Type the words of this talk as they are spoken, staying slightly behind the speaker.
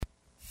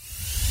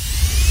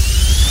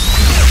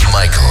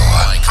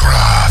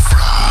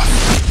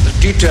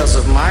details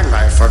of my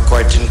life are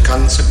quite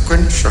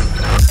inconsequential.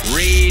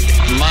 Read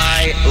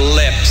my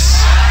lips.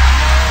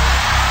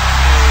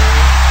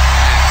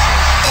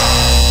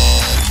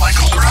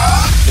 Michael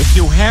Groff. If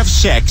you have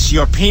sex,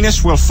 your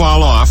penis will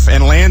fall off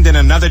and land in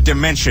another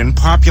dimension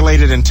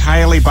populated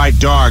entirely by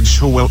dogs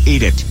who will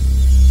eat it.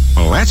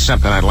 Well, that's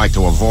something I'd like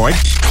to avoid.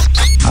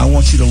 I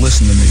want you to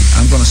listen to me.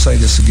 I'm going to say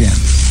this again.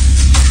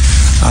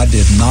 I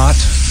did not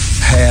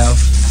have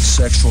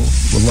sexual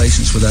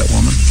relations with that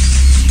woman,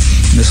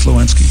 Miss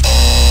Lewinsky.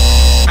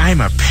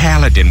 I'm a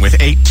paladin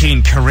with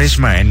 18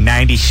 charisma and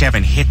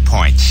 97 hit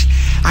points.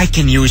 I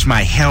can use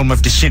my Helm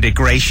of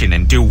Disintegration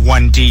and do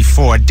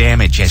 1d4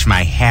 damage as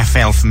my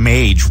half-elf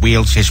mage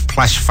wields his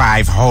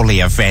 +5 Holy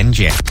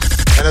Avenger.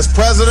 And as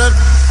president,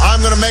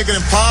 I'm going to make it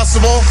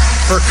impossible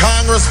for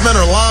congressmen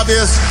or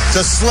lobbyists to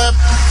slip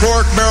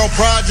pork barrel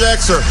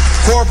projects or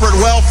corporate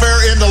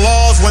welfare into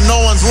laws when no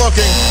one's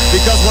looking.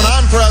 Because when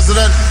I'm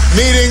president,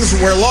 meetings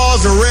where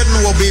laws are written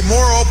will be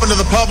more open to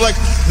the public,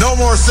 no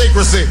more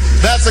secrecy.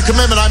 That's a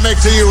commitment I make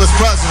to you as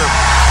president.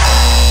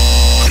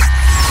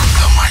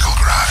 The Michael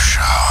Groff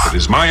Show. It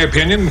is my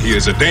opinion he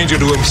is a danger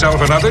to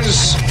himself and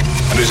others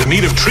and is in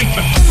need of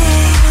treatment.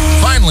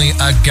 Finally,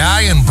 a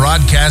guy in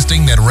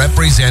broadcasting that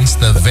represents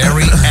the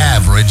very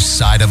average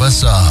side of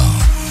us all.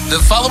 The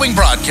following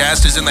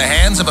broadcast is in the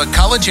hands of a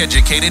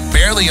college-educated,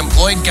 barely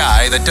employed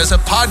guy that does a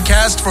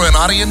podcast for an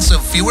audience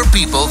of fewer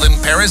people than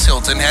Paris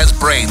Hilton has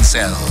brain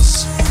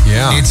cells.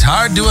 Yeah. It's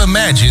hard to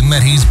imagine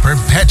that he's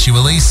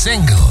perpetually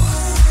single.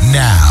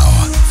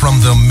 Now, from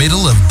the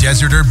middle of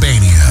Desert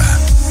Urbania,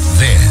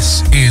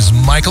 this is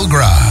Michael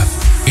Groff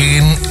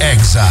in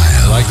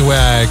Exile. Like the way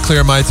I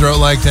clear my throat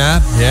like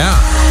that? Yeah.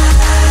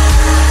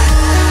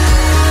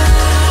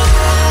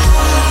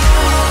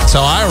 That's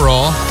how I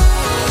roll.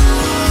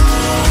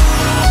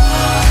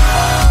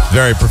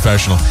 Very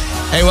professional.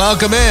 Hey,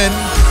 welcome in.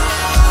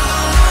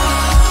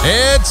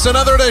 It's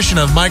another edition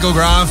of Michael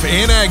Groff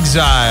in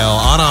Exile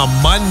on a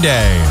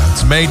Monday.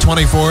 It's May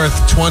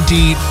 24th,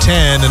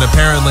 2010, and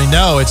apparently,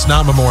 no, it's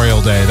not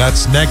Memorial Day.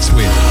 That's next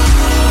week.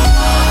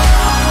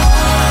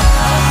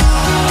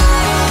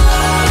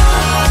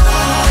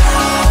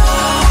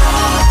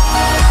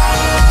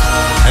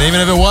 And even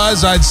if it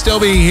was, I'd still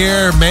be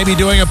here, maybe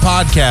doing a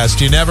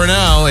podcast. You never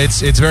know.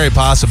 It's very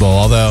possible,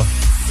 although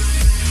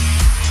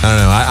I don't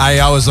know. I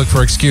always look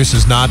for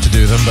excuses not to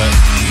do them, but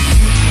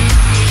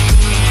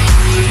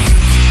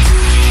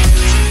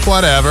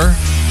whatever.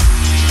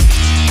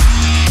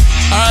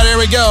 All right, here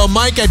we go.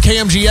 Mike at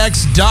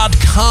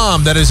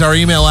KMGX.com. That is our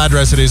email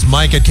address. It is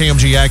Mike at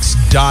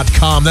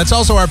KMGX.com. That's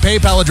also our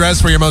PayPal address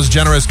for your most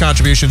generous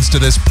contributions to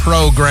this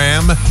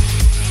program.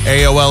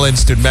 AOL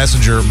Instant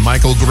Messenger,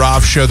 Michael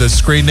Groff Show, the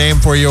screen name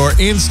for your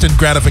instant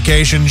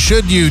gratification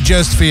should you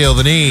just feel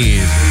the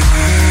need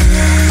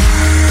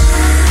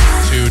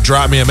to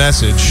drop me a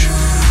message.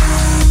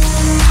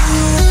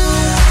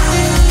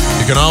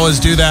 You can always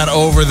do that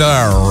over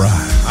there.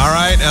 All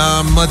right,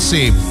 let's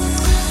see.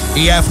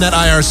 EFNet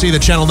IRC, the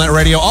Channel Net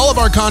Radio, all of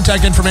our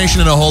contact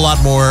information and a whole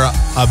lot more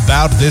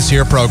about this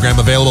here program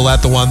available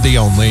at the one, the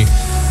only,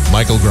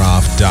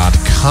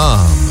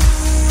 michaelgroff.com.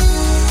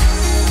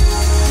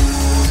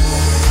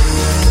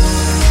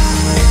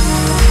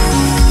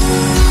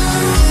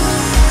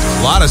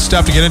 A lot of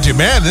stuff to get into.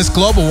 Man, this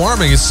global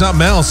warming is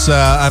something else.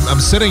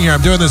 I'm sitting here,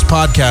 I'm doing this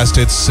podcast.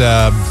 It's,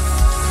 I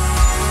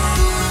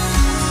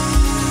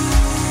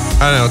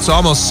don't know, it's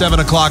almost 7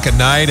 o'clock at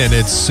night, and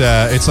it's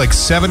like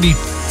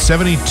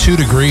 72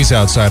 degrees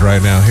outside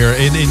right now here.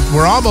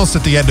 We're almost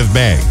at the end of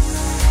May.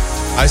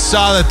 I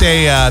saw that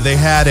they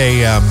had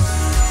a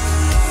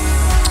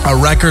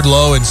record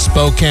low in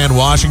Spokane,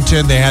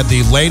 Washington. They had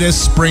the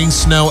latest spring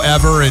snow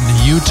ever in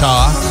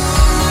Utah.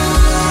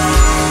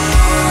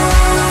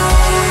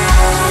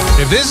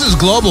 If this is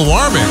global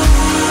warming,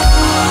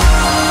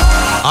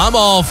 I'm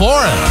all for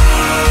it.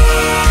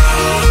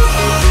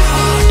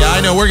 Yeah,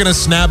 I know we're going to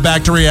snap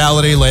back to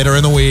reality later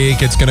in the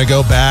week. It's going to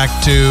go back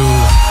to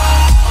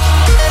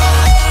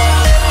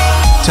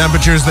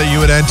temperatures that you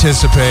would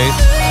anticipate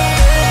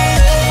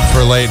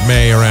for late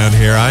May around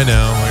here. I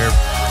know.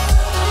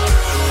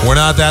 We're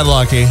not that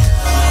lucky.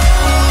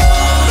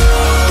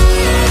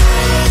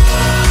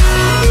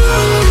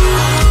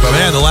 But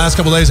man, the last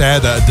couple of days I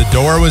had the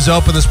door was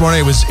open this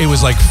morning. It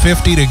was like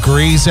 50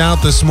 degrees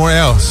out this morning.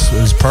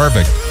 It was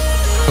perfect.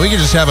 We could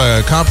just have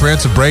a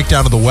comprehensive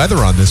breakdown of the weather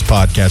on this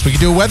podcast. We could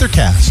do a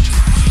weathercast.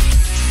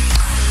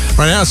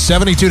 Right now,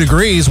 72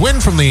 degrees.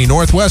 Wind from the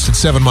northwest at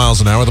 7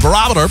 miles an hour. The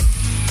barometer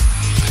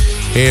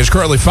is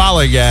currently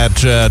falling at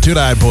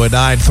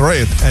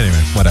 29.93.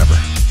 Anyway, whatever.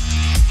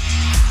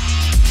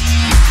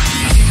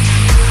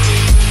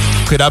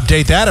 Could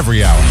update that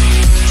every hour.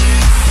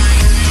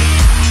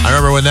 I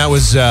remember when that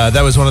was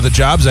one of the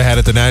jobs I had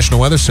at the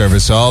National Weather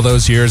Service all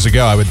those years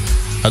ago. I'd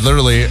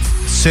literally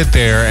sit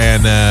there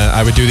and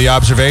I would do the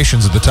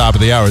observations at the top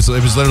of the hour. It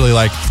was literally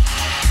like,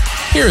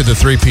 here are the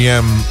 3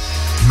 p.m.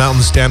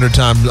 Mountain Standard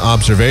Time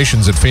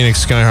observations at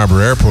Phoenix Sky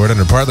Harbor Airport.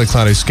 Under partly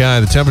cloudy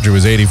sky, the temperature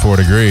was 84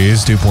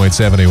 degrees,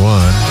 2.71.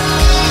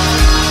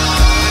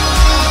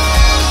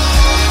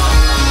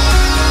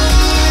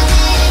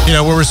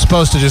 We were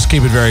supposed to just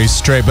keep it very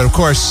straight, but of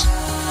course,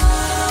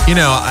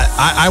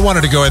 I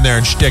wanted to go in there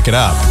and shtick it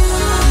up.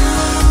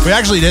 We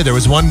actually did. There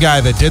was one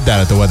guy that did that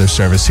at the Weather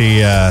Service.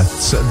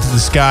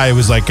 This guy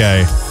was like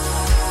I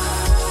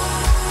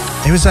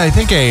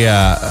think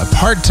a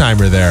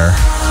part-timer there.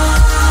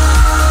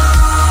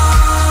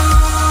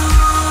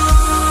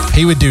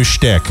 He would do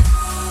shtick.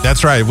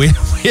 That's right. We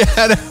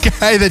had a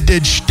guy that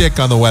did shtick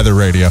on the weather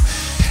radio.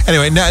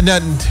 Anyway,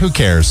 who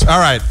cares? All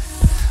right.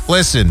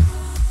 Listen,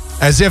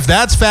 as if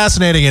that's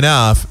fascinating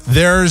enough,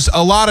 there's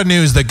a lot of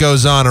news that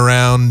goes on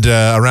around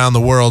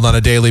the world on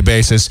a daily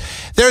basis.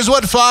 There's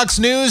what Fox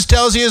News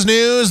tells you is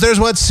news. There's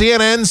what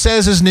CNN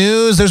says is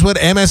news. There's what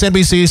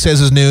MSNBC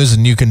says is news,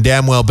 and you can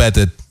damn well bet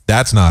that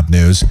that's not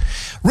news.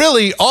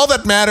 Really, all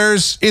that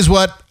matters is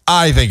what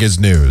I think is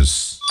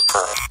news.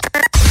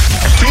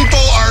 People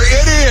are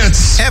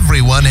idiots.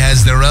 Everyone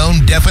has their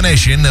own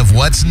definition of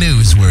what's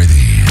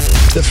newsworthy.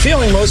 The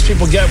feeling most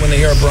people get when they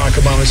hear a Barack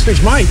Obama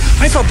speech, I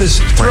felt this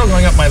thrill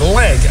going up my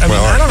leg. I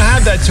don't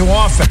have that too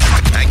often.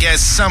 I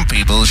guess some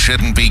people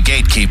shouldn't be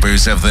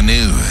gatekeepers of the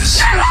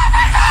news.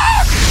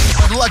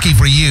 But lucky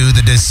for you,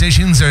 the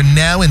decisions are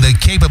now in the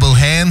capable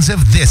hands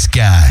of this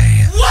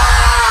guy.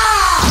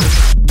 Wow!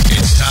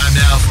 It's time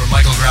now for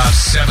Michael Groff's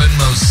 7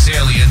 most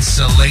salient,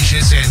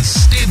 salacious, and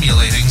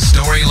stimulating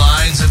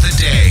storylines of the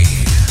day.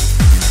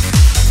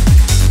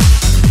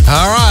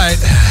 All right.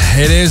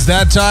 It is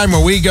that time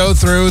where we go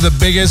through the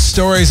biggest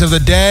stories of the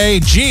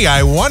day. Gee,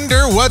 I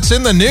wonder what's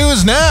in the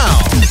news now.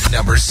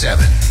 Number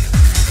 7.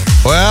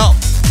 Well,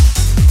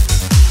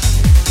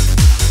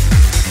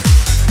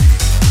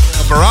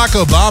 Barack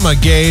Obama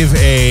gave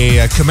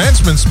a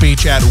commencement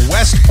speech at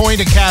West Point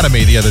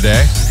Academy the other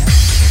day.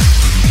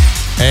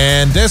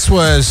 And this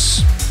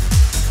was...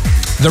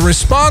 the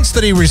response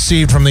that he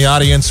received from the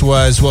audience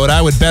was what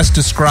I would best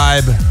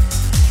describe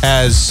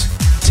as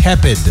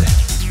tepid.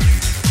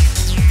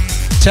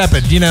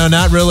 Tepid,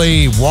 not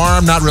really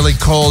warm, not really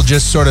cold,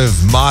 just sort of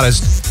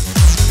modest.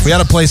 We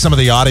got to play some of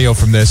the audio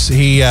from this.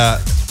 He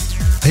got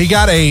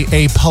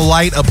a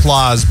polite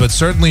applause, but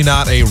certainly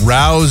not a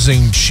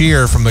rousing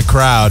cheer from the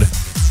crowd.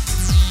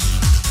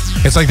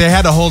 It's like they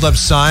had to hold up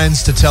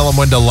signs to tell him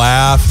when to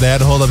laugh. They had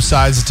to hold up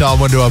signs to tell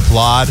him when to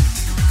applaud.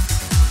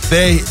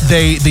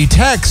 The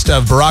text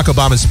of Barack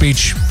Obama's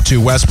speech to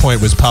West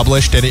Point was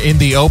published, and in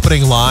the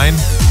opening line,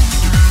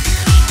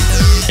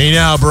 and you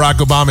know how Barack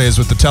Obama is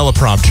with the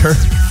teleprompter.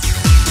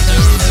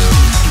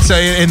 So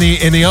in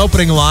the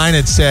opening line,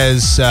 it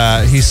says,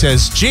 he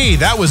says, "Gee,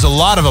 that was a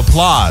lot of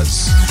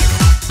applause."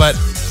 But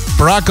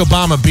Barack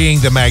Obama,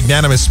 being the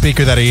magnanimous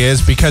speaker that he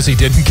is, because he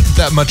didn't get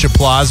that much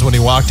applause when he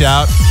walked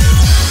out,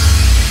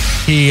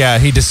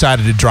 he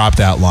decided to drop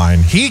that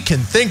line. He can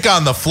think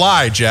on the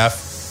fly,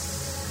 Jeff.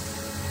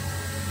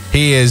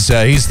 He's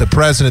the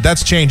president.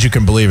 That's change you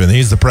can believe in.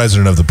 He's the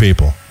president of the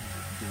people.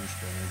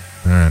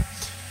 All right.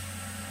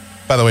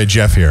 By the way,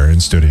 Jeff here in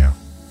studio.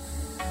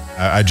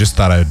 I just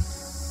thought I'd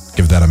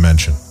give that a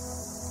mention.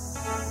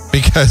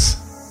 Because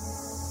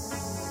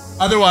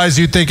otherwise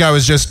you'd think I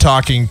was just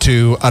talking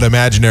to an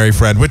imaginary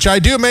friend, which I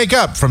do make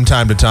up from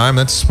time to time.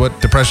 That's what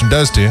depression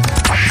does to you.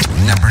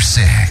 Number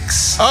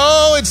 6.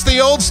 Oh, it's the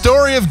old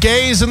story of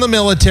gays in the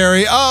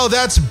military. Oh,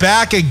 that's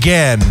back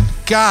again.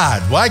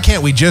 God, why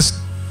can't we just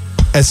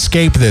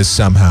escape this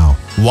somehow?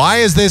 Why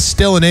is this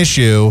still an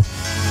issue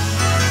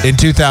in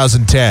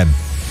 2010?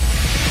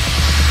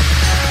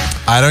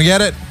 I don't get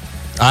it.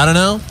 I don't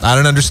know. I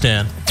don't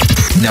understand.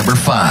 Number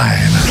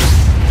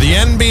 5. The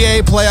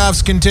NBA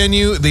playoffs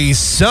continue. The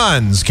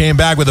Suns came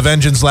back with a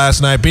vengeance last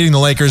night, beating the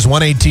Lakers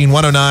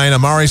 118-109.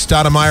 Amari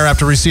Stoudemire,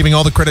 after receiving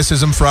all the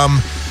criticism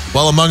from,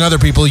 well, among other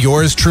people,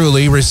 yours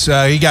truly,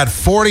 he got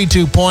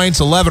 42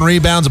 points, 11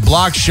 rebounds, a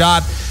blocked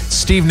shot.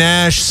 Steve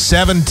Nash,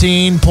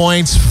 17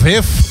 points,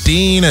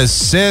 15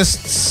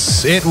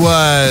 assists. It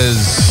was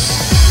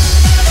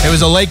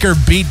a Laker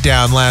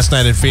beatdown last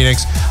night in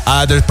Phoenix.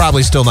 They're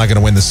probably still not going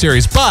to win the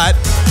series, but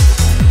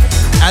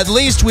at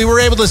least we were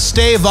able to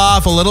stave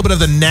off a little bit of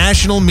the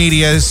national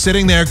media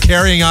sitting there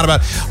carrying on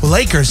about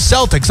Lakers,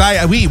 Celtics.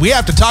 We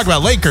have to talk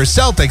about Lakers,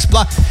 Celtics,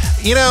 blah.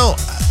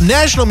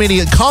 National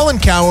media, Colin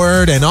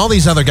Cowherd and all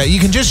these other guys,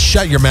 you can just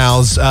shut your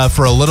mouths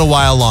for a little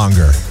while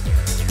longer.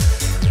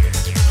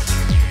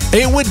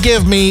 It would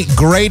give me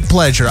great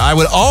pleasure. I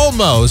would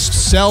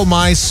almost sell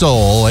my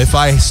soul, if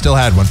I still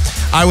had one.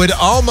 I would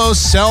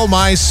almost sell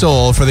my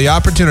soul for the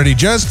opportunity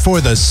just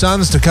for the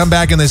Suns to come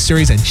back in this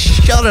series and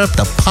shut up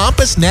the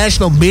pompous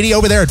national media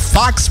over there at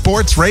Fox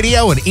Sports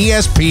Radio and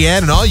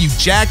ESPN and all you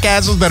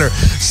jackasses that are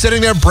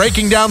sitting there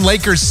breaking down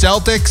Lakers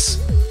Celtics.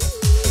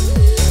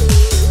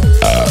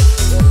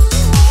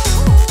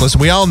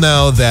 Listen, we all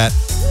know that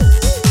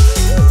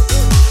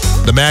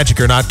the Magic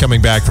are not coming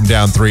back from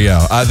down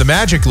 3-0. The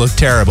Magic look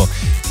terrible.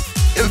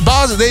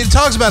 Boston, they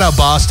talks about how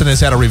Boston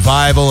has had a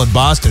revival and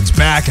Boston's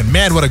back and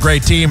man, what a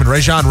great team and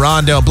Rajon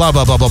Rondo and blah,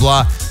 blah, blah, blah,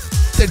 blah.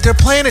 They're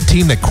playing a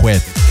team that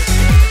quit.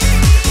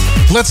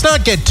 Let's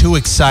not get too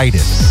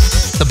excited.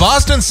 The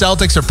Boston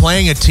Celtics are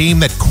playing a team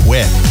that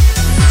quit.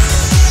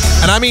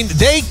 And I mean,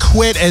 they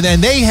quit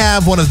and they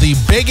have one of the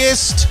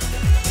biggest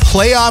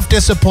playoff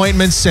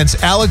disappointments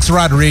since Alex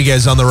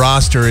Rodriguez on the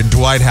roster and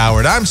Dwight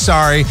Howard. I'm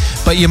sorry,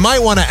 but you might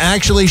want to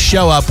actually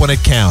show up when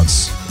it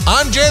counts.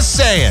 I'm just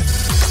saying.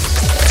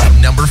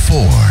 Number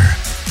 4.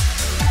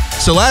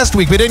 So last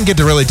week, we didn't get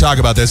to really talk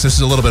about this. This is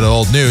a little bit of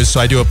old news,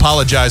 so I do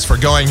apologize for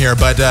going here.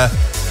 But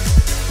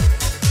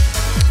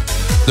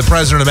the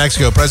president of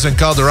Mexico, President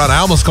Calderon, I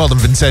almost called him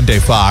Vicente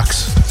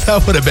Fox.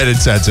 That would have been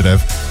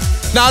insensitive.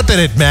 Not that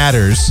it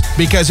matters,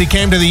 because he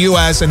came to the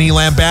U.S. and he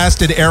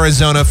lambasted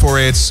Arizona for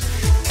its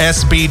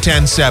SB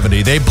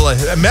 1070.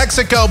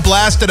 Mexico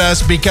blasted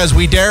us because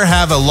we dare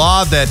have a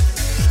law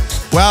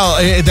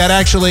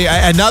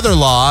another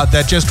law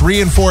that just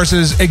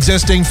reinforces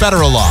existing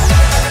federal law.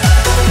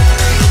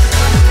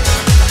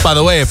 By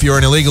the way, if you're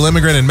an illegal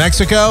immigrant in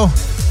Mexico,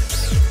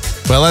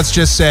 well, let's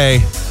just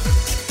say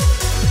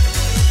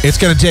it's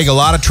going to take a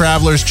lot of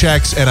traveler's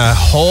checks and a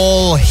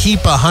whole heap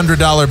of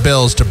 $100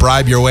 bills to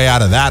bribe your way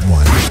out of that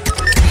one.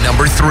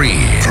 Number 3.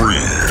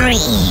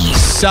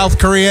 South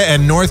Korea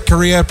and North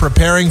Korea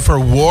preparing for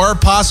war,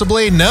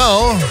 possibly?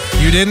 No,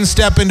 you didn't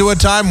step into a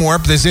time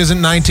warp. This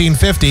isn't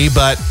 1950,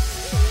 but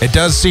it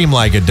does seem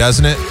like it,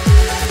 doesn't it?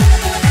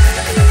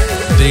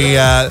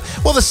 The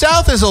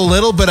South is a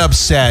little bit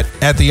upset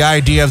at the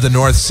idea of the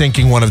North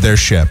sinking one of their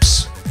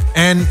ships.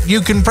 And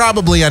you can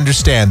probably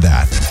understand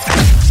that.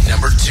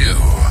 Number 2.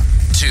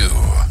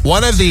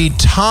 One of the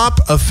top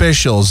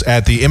officials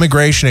at the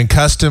Immigration and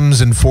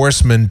Customs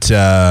Enforcement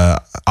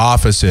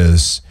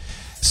offices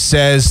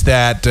says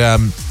that,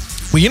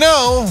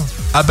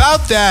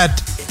 about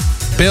that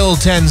Bill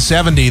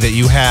 1070 that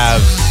you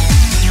have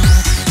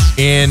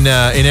in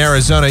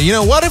Arizona,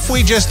 what if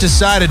we just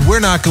decided we're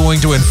not going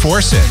to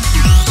enforce it?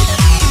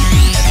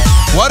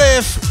 What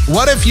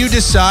if you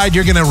decide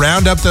you're going to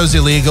round up those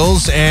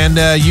illegals and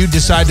you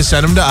decide to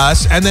send them to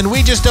us and then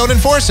we just don't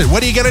enforce it?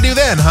 What are you going to do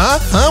then,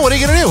 huh? What are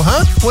you going to do,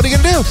 huh? What are you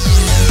going to do?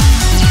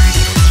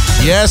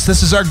 Yes,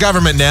 this is our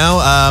government now.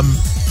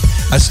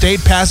 A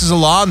state passes a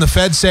law and the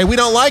feds say, we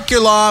don't like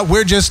your law,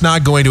 we're just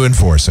not going to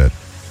enforce it.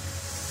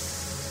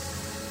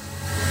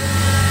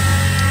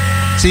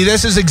 See,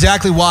 this is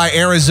exactly why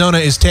Arizona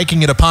is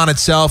taking it upon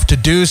itself to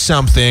do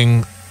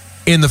something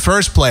in the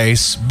first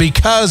place,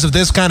 because of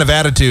this kind of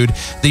attitude,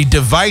 the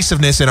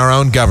divisiveness in our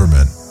own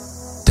government.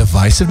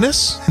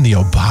 Divisiveness in the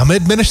Obama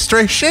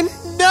administration?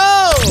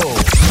 No!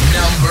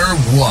 Number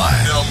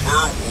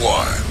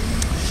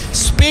 1.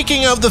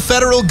 Speaking of the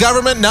federal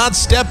government not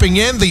stepping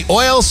in, the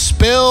oil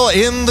spill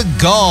in the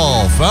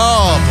Gulf.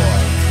 Oh,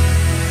 boy.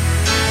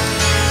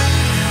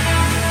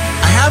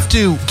 I have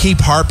to keep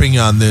harping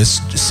on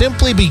this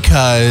simply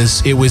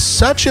because it was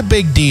such a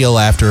big deal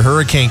after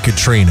Hurricane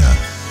Katrina.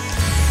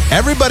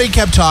 Everybody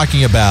kept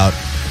talking about,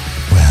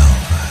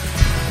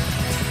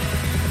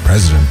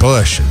 President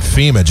Bush and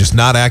FEMA just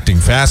not acting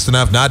fast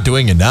enough, not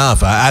doing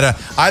enough.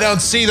 I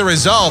don't see the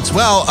results.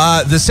 Well,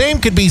 the same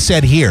could be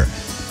said here.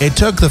 It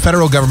took the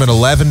federal government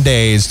 11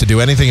 days to do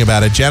anything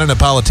about it. Janet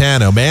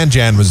Napolitano,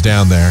 Jan was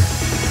down there.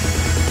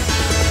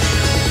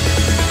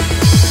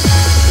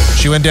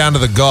 She went down to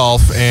the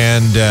Gulf,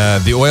 and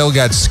the oil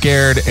got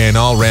scared and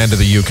all ran to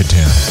the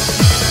Yucatan.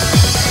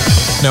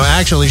 No,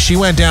 actually, she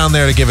went down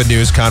there to give a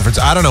news conference.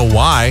 I don't know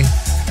why.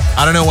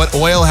 I don't know what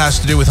oil has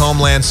to do with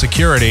Homeland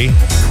Security.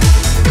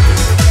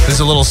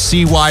 There's a little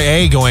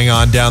CYA going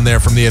on down there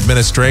from the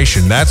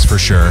administration, that's for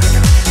sure.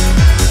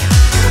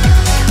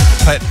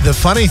 But the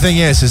funny thing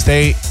is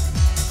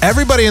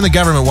everybody in the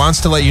government wants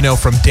to let you know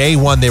from day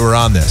one they were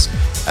on this.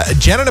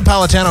 Janet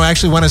Napolitano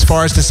actually went as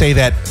far as to say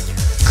that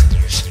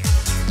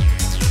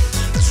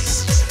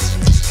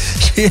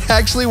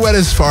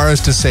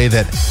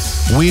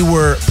we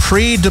were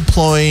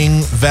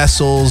pre-deploying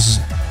vessels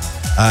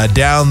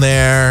down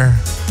there.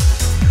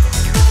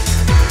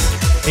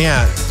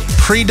 Yeah,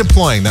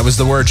 pre-deploying. That was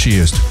the word she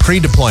used.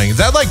 Pre-deploying. Is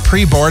that like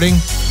pre-boarding?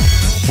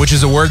 Which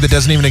is a word that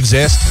doesn't even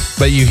exist,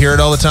 but you hear it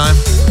all the time?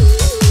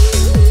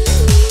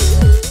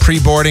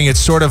 Pre-boarding,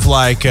 it's sort of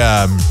like...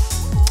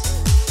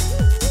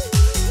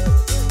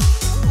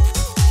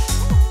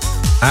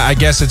 I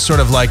guess it's sort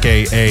of like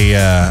a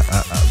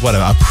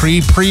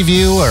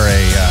pre-preview or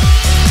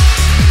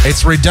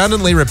it's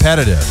redundantly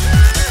repetitive.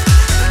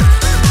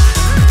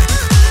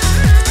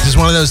 This is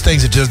one of those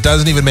things that just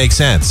doesn't even make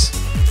sense.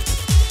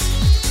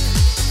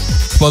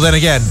 Well, then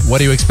again, what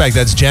do you expect?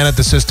 That's Janet,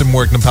 the system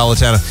work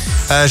Napolitano.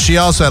 She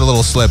also had a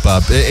little slip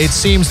up. It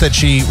seems that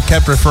she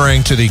kept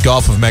referring to the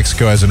Gulf of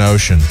Mexico as an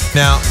ocean.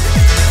 Now,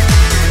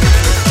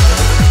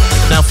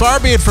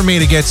 far be it for me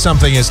to get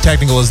something as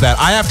technical as that.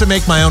 I have to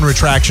make my own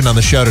retraction on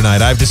the show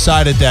tonight. I've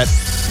decided that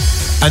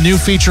a new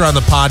feature on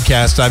the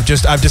podcast,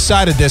 I've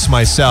decided this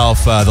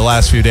myself the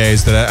last few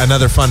days, that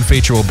another fun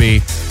feature will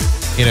be,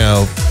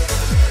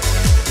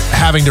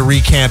 having to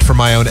recant for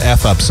my own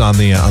F-ups on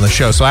the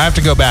show. So I have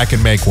to go back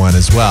and make one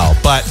as well.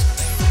 But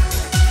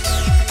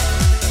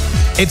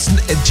it's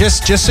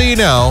just so you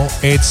know,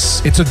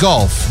 it's a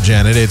gulf,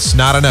 Janet. It's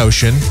not an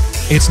ocean.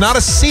 It's not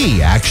a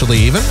sea, actually,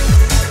 even.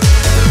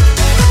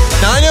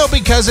 Now, I know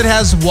because it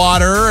has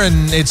water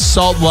and it's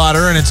salt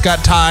water and it's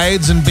got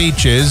tides and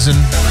beaches, and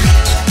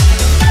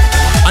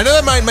I I know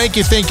that might make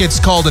you think it's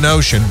called an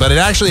ocean, but it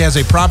actually has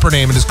a proper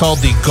name. It is called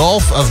the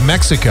Gulf of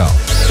Mexico.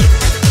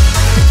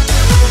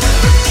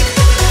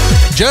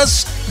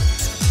 Just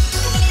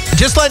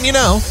letting you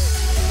know.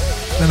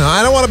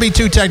 I don't want to be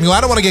too technical.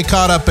 I don't want to get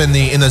caught up in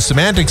the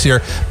semantics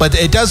here, but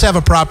it does have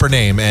a proper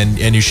name, and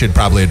you should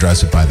probably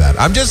address it by that.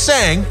 I'm just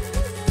saying,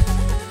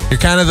 you're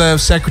kind of the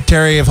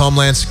Secretary of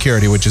Homeland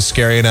Security, which is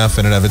scary enough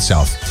in and of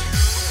itself.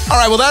 All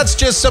right, well, that's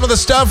just some of the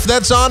stuff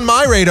that's on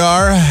my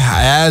radar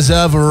as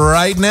of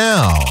right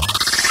now.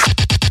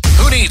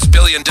 Who needs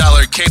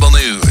billion-dollar cable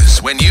news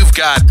when you've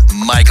got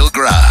Michael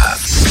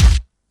Groff?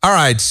 All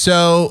right,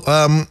 so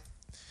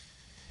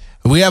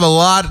we have a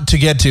lot to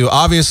get to.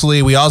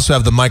 Obviously, we also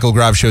have the Michael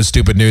Groff Show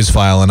Stupid News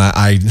File, and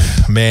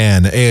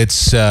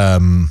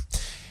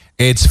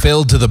it's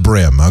filled to the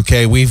brim.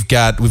 Okay, we've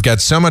got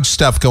so much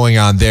stuff going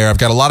on there. I've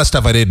got a lot of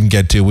stuff I didn't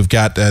get to. We've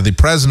got the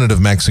president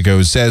of Mexico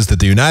who says that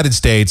the United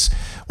States,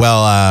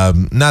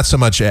 not so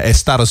much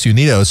Estados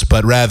Unidos,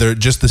 but rather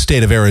just the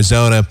state of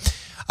Arizona,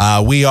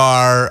 we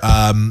are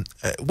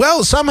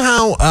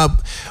somehow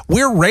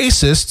we're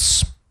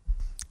racists.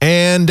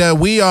 And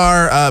we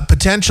are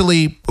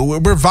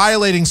we're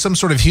violating some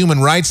sort of human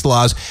rights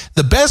laws.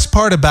 The best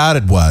part about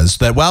it was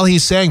that while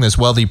he's saying this,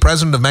 the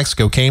president of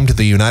Mexico came to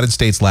the United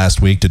States last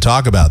week to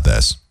talk about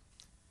this.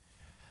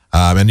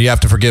 And you have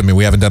to forgive me,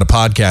 we haven't done a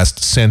podcast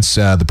since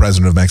the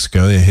president of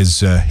Mexico,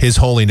 His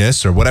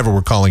Holiness, or whatever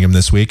we're calling him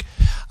this week,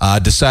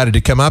 decided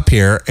to come up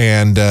here,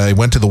 and he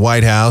went to the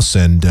White House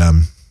and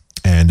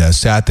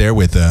sat there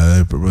with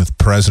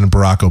President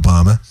Barack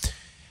Obama.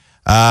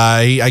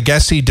 I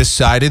guess he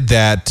decided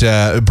that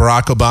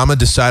Barack Obama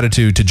decided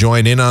to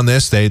join in on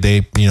this.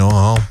 They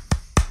all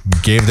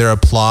gave their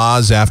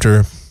applause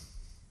after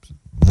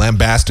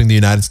lambasting the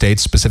United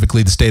States,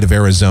 specifically the state of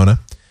Arizona,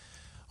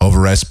 over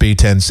SB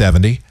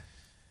 1070.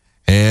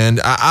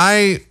 And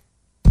I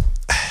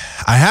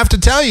have to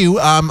tell you,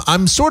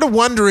 I'm sort of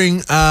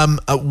wondering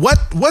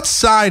what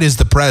side is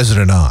the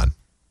president on?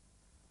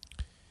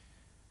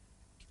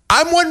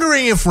 I'm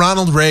wondering if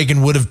Ronald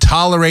Reagan would have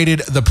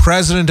tolerated the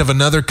president of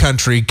another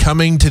country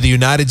coming to the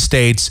United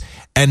States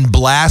and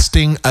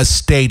blasting a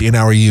state in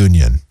our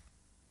union.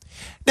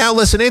 Now,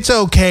 listen, it's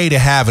okay to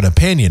have an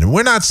opinion.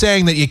 We're not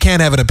saying that you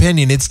can't have an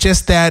opinion. It's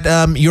just that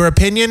your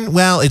opinion,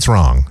 it's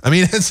wrong. I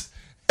mean, it's...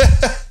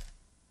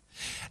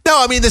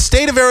 No, I mean, the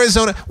state of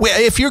Arizona,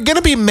 if you're going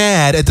to be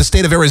mad at the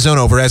state of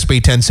Arizona over SB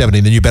 1070,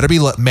 then you better be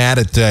mad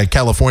at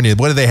California.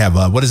 What do they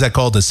have? What is that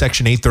called? The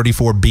Section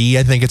 834B,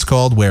 I think it's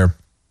called, where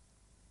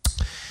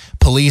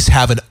police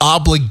have an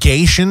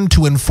obligation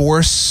to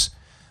enforce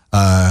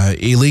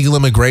illegal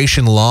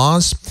immigration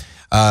laws.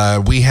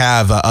 We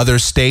have other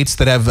states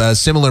that have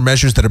similar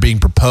measures that are being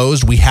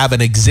proposed. We have an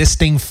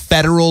existing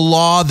federal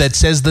law that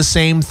says the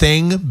same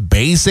thing.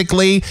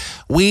 Basically,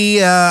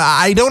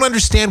 I don't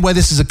understand why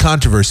this is a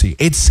controversy.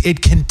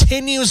 It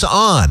continues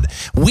on.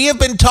 We have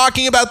been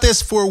talking about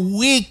this for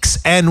weeks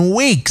and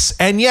weeks,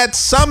 and yet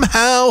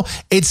somehow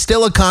it's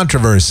still a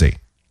controversy.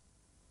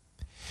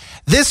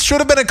 This should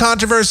have been a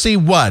controversy,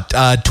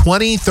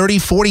 20, 30,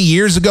 40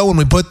 years ago when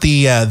we put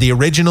the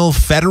original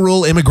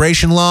federal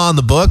immigration law on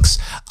the books?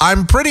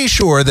 I'm pretty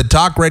sure that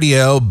talk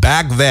radio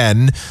back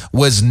then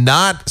was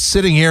not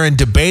sitting here and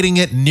debating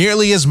it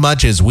nearly as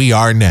much as we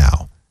are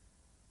now.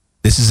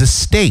 This is a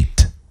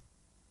state.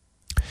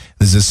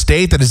 This is a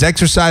state that is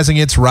exercising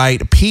its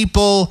right.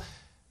 People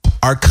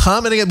are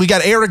commenting. We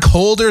got Eric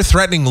Holder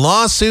threatening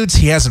lawsuits.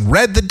 He hasn't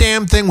read the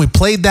damn thing. We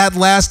played that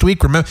last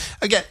week. Remember?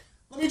 Again,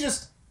 let me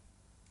just...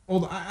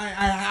 Hold on.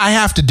 I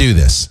have to do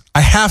this. I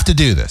have to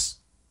do this.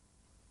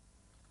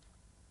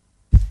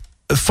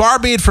 Far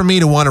be it from me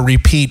to want to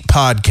repeat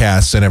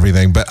podcasts and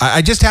everything, but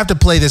I just have to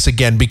play this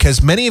again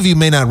because many of you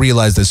may not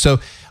realize this. So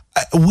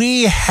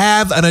we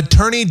have an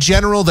attorney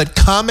general that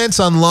comments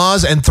on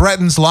laws and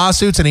threatens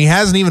lawsuits, and he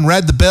hasn't even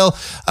read the bill.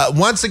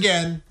 Once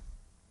again,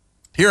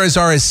 here is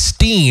our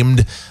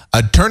esteemed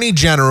Attorney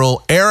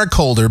General Eric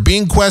Holder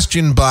being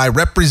questioned by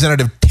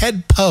Representative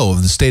Ted Poe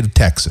of the state of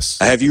Texas.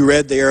 Have you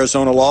read the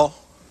Arizona law?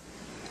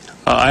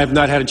 I have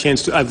not had a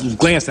chance to. I've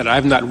glanced at it. I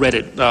have not read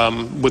it.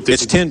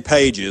 It's 10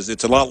 pages.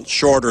 It's a lot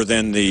shorter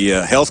than the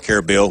health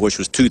care bill, which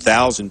was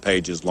 2,000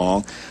 pages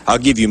long. I'll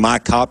give you my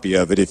copy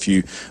of it if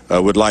you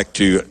would like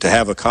to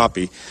have a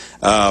copy.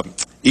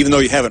 Even though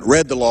you haven't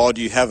read the law,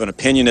 do you have an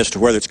opinion as to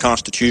whether it's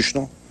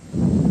constitutional?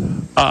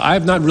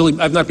 I've not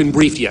been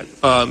briefed yet.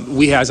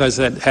 We, as I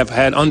said, have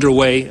had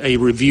underway a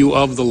review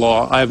of the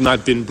law. I have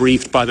not been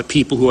briefed by the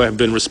people who are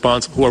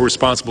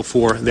responsible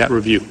for that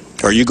review.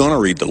 Are you going to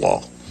read the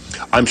law?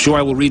 I'm sure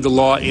I will read the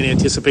law in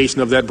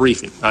anticipation of that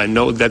briefing. I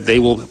know that they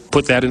will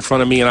put that in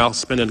front of me, and I'll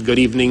spend a good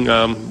evening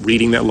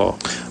reading that law.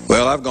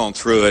 Well, I've gone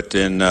through it,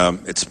 and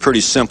it's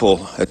pretty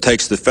simple. It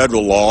takes the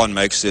federal law and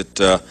makes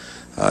it,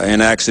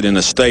 enacts it in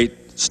a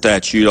state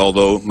statute,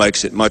 although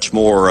makes it much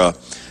more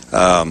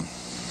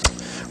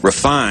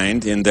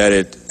refined in that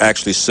it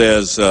actually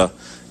says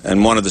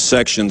in one of the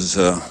sections,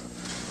 no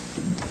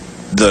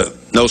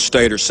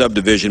state or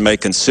subdivision may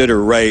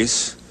consider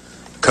race,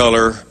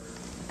 color,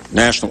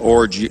 national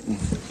origin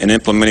in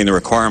implementing the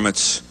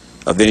requirements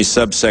of any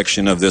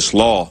subsection of this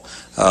law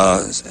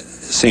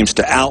seems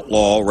to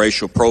outlaw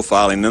racial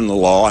profiling in the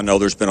law. I know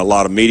there's been a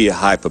lot of media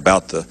hype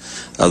about the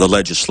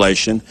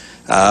legislation.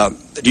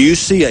 Do you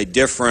see a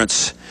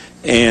difference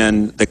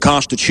in the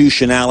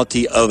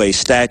constitutionality of a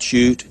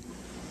statute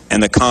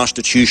and the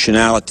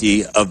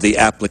constitutionality of the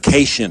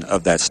application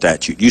of that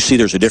statute? You see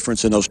there's a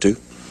difference in those two?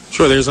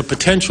 Sure, there's a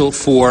potential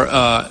for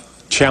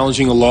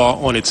challenging a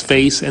law on its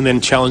face and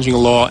then challenging a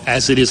law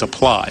as it is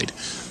applied.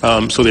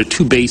 So there are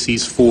two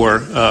bases for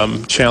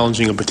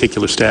challenging a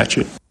particular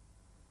statute.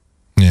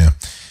 Yeah.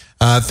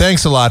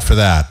 Thanks a lot for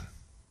that.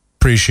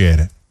 Appreciate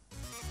it.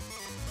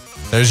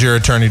 There's your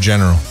Attorney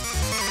General,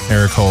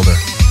 Eric Holder.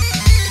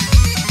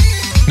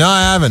 No,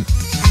 I haven't.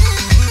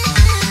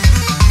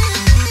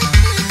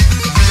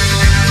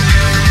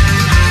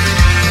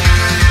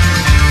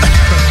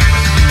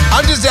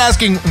 I'm just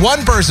asking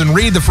one person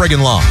read the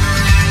friggin' law.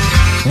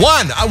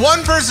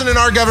 One person in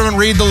our government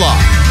read the law.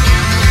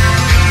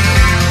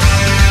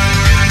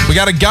 We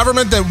got a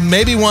government that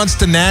maybe wants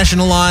to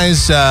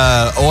nationalize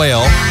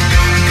oil,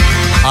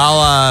 a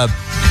la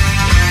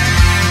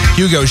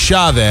Hugo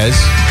Chavez.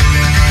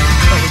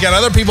 We got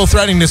other people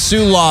threatening to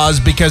sue laws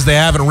because they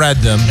haven't read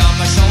them.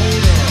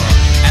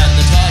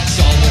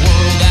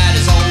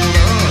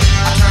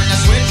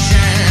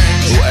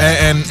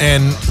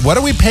 And what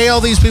do we pay all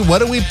these people? What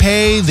do we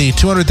pay the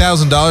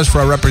 $200,000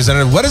 for our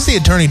representative? What does the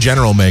Attorney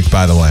General make,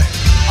 by the way?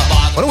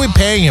 What are we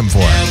paying him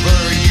for?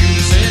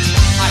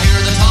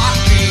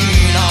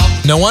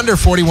 No wonder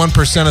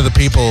 41% of the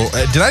people...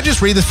 did I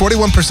just read this?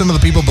 41% of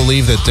the people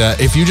believe that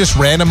if you just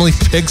randomly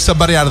pick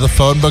somebody out of the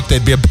phone book,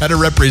 they'd be a better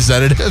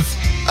representative.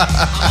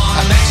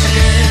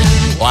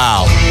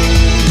 Wow.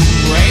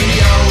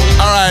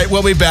 All right,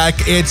 we'll be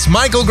back. It's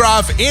Michael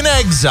Groff in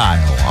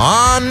exile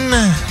on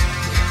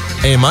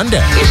a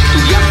Monday.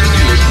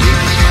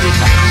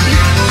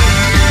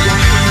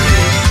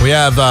 We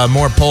have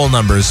more poll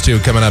numbers, too,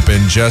 coming up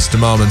in just a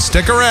moment.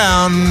 Stick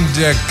around.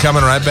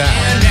 Coming right back.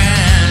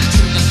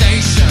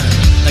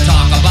 They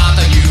talk about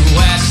the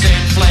U.S.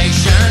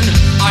 inflation.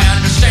 I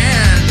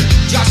understand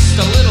just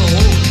a little.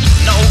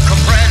 No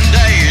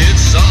comprende,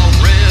 it's a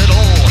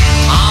riddle.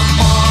 I'm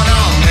on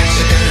a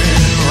Mexican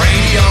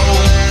radio.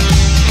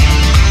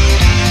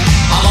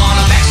 I'm on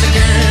a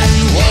Mexican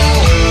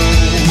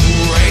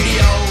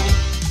radio.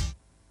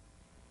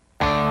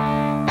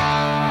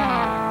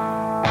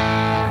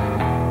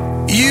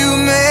 You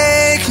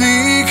make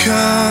me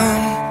come.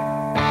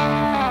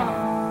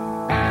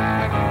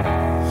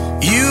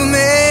 You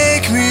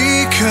make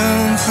me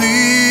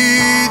complete.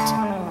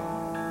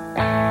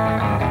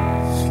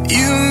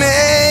 You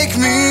make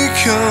me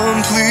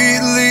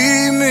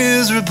completely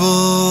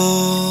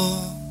miserable.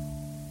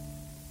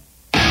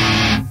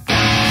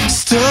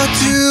 Stuck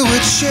to a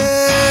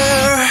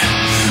chair,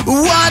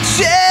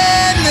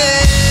 watching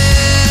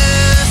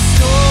this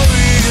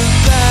story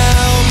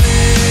about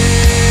me.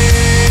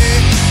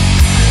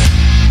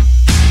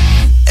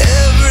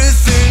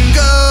 Everything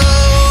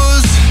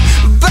goes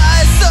by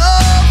so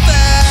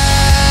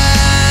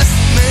fast,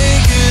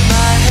 making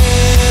my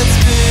head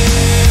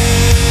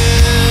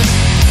spin.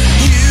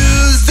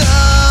 Used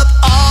up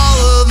all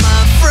of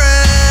my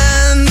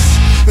friends.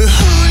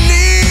 Who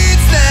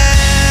needs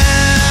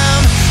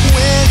them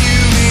when you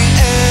mean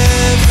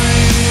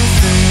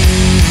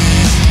everything?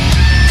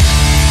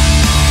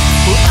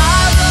 Well,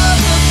 I love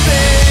the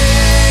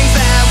things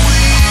that we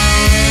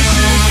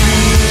should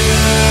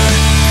hear,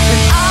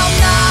 and I'm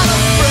not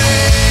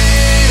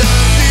afraid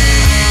of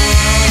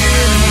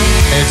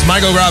being. It's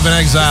Michael Groff in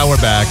exile.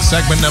 We're back.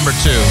 Segment number 2.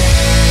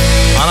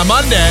 On a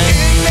Monday.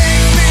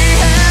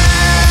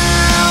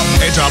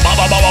 It's a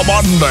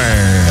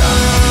Monday.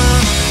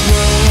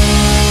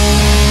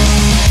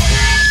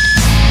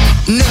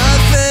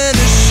 Nothing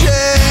to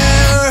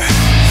share.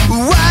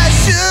 Why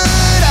should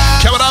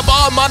I? Coming up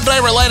on Monday,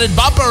 related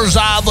bumpers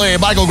on the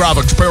Michael Groff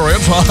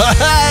Experience.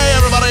 Hey,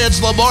 everybody, it's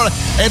the morning.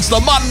 It's the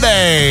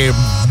Monday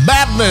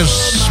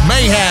Madness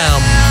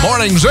Mayhem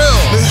Morning Zoo.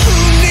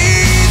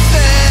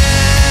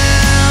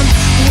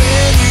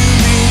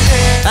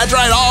 That's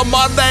right, all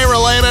Monday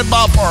related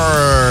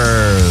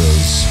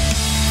bumpers.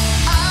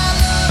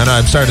 I know,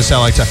 I'm starting to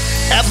sound like...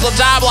 It's the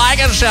Tom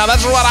Leykis Show.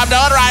 This is what I'm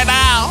doing right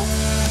now.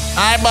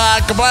 I'm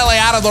completely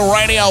out of the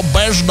radio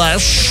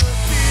business.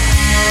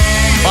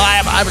 Well,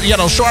 I'm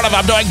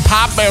doing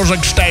pop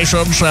music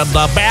stations and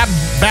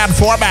bad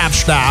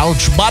formats now.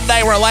 It's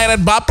Monday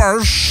related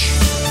bumpers.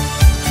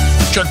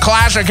 It's your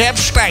classic hit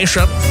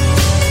station.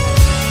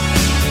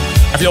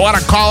 If you want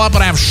to call up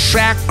and have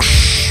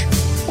sex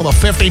with a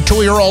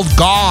 52-year-old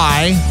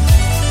guy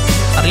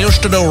that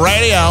used to do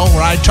radio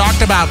where I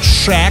talked about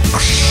sex,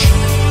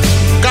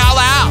 call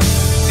out.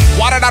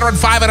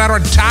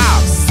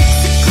 1-800-5800-TOM.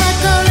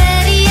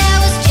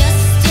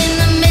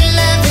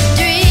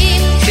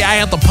 See, I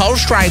hit the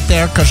post right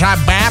there because I'm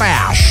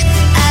badass.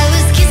 I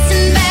was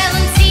kissing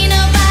Valentino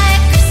by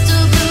a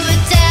crystal blue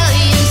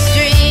Italian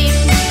stream.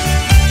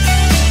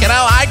 You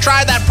know, I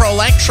tried that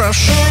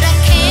Prolexus. But I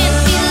can't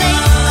be late,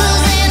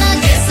 'cause then I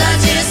guess I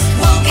just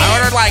won't get I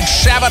ordered like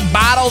 7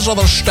 bottles of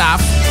the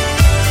stuff.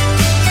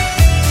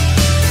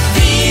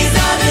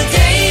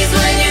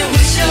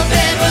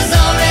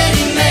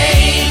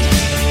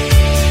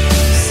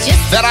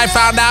 Then I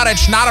found out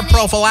it's not a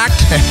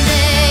prophylactic.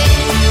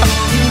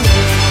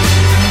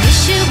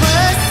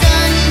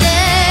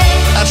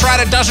 That's right,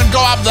 it doesn't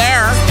go up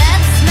there.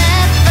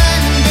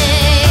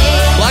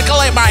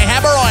 Luckily, my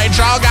hemorrhoids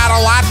all got a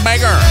lot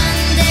bigger.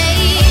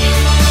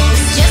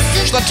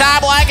 It's the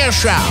Tom Leykis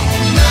Show.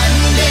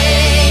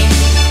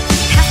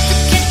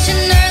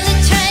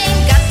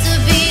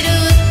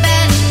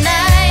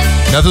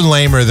 Nothing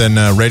lamer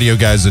than radio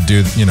guys that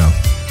do, you know.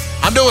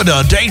 I'm doing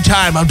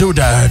daytime. I'm doing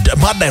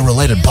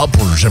Monday-related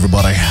bumpers,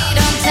 everybody.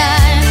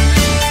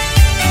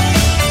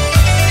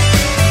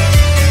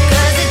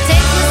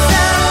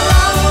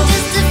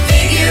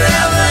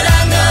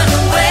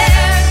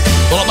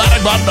 Well,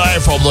 Manic Monday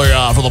from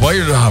the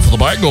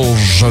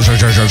Bengals.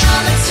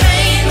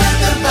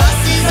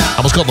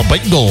 I was called the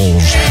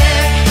Bengals.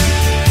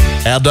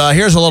 And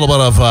here's a little bit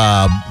of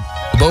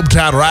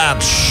Boomtown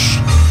Rats.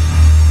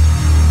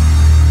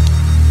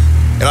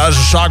 You know, there's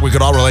a song we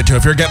could all relate to.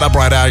 If you're getting up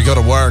right now, you go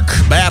to work.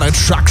 Man, it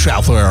sucks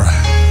out there.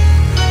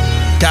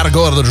 Gotta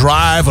go to the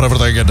drive and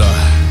everything. And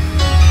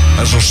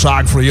there's a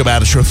song for you,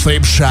 man. It's your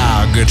theme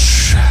song.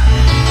 It's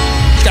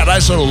got a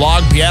nice little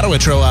long piano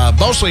intro.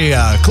 Mostly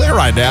clear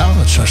right now.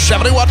 It's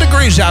 71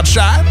 degrees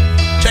outside.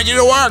 Taking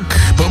you to work.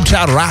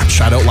 Boomtown Rats.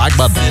 I don't like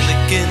Monday.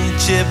 Silicon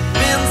chip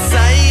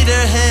inside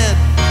her head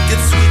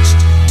gets switched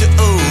to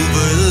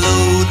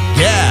overload.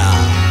 Yeah.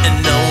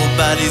 And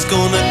nobody's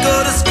gonna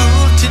go to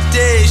school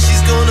today.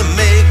 She's gonna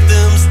make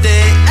them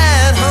stay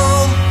at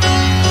home.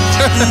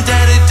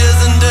 Daddy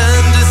doesn't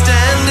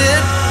understand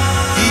it.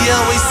 He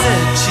always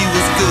said she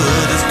was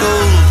good as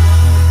gold.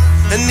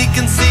 And he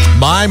can see.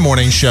 My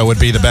morning show would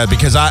be the best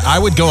because I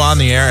would go on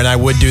the air and I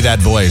would do that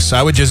voice.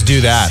 I would just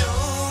do that.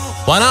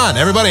 Why not?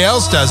 Everybody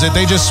else does it.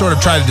 They just sort of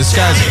try to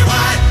disguise it.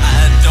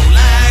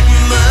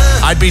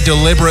 I'd be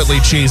deliberately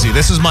cheesy.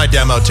 This is my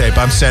demo tape.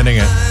 I'm sending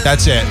it.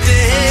 That's it.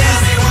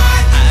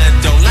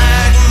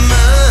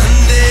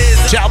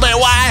 Tell me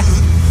why.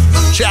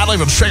 See, I don't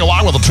even sing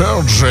along with the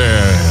tunes.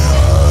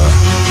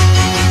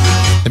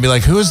 They'd be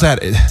like, who's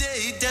that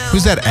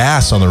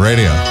ass on the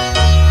radio?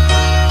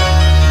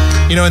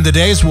 You know, in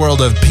today's world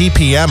of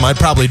PPM, I'd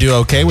probably do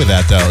okay with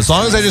that, though. As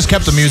long as I just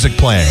kept the music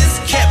playing.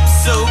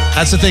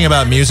 That's the thing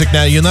about music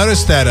now. You'll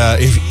notice that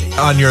if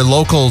on your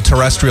local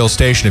terrestrial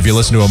station, if you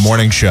listen to a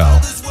morning show,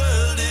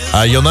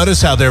 you'll notice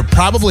how they're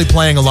probably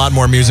playing a lot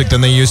more music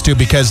than they used to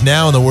because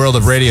now in the world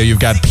of radio, you've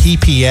got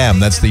PPM.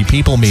 That's the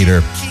people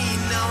meter.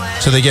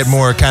 So they get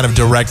more kind of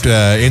direct,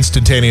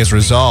 instantaneous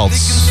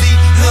results.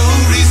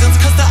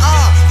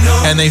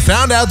 And they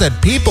found out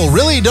that people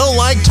really don't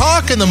like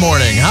talk in the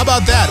morning. How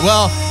about that?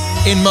 Well,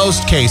 in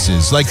most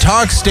cases, like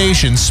talk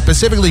stations,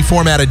 specifically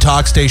formatted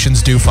talk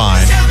stations do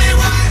fine.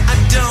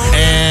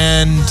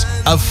 And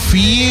a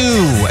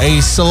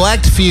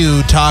select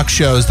few talk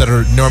shows that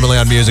are normally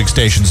on music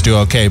stations do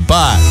okay.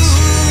 But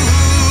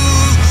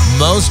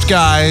most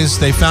guys,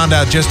 they found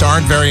out, just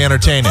aren't very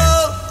entertaining.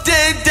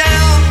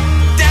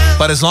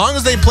 But as long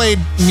as they played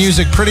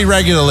music pretty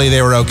regularly,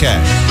 they were okay.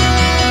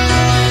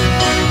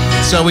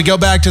 So we go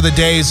back to the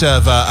days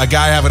of a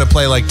guy having to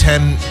play like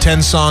 10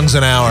 songs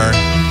an hour,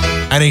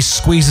 and he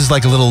squeezes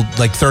like a little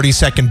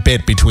 30-second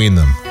bit between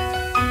them.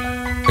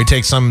 We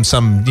take some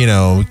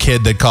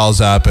kid that calls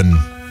up and...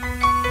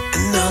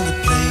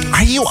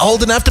 Are you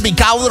old enough to be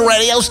calling the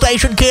radio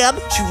station, kid?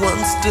 She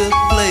wants to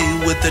play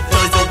with the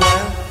toys a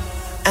while.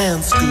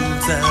 And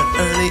school's out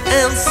early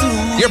and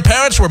soon. Your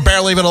parents were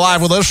barely even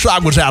alive when this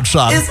song was out,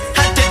 son. It's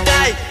hot to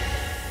die.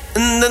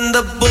 And then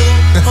the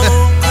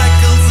bullhorn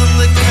crackles and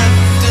the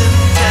captain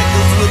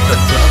tackles with the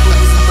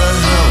troubles in the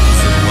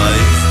house and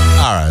wives.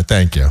 All right,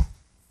 thank you.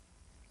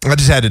 I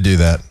just had to do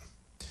that.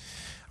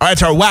 All right,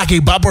 it's our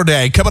wacky bumper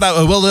day coming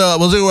up. We'll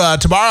do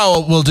tomorrow.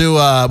 We'll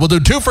do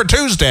 2 for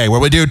Tuesday, where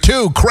we do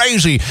two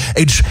crazy.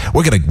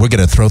 We're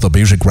gonna throw the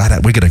music right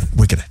at. We're gonna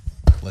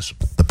listen.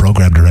 The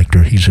program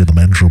director, he's in the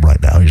men's room right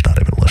now. He's not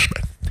even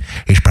listening.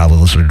 He's probably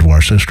listening to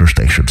our sister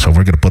station. So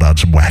we're gonna put on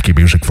some wacky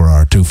music for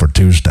our 2 for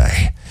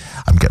Tuesday.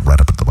 I'm getting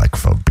right up at the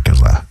microphone because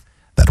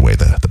that way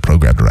the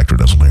program director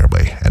doesn't hear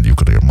me, and you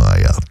can hear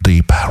my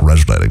deep,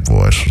 resonating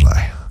voice as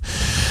I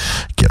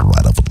get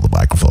right up into the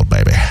microphone,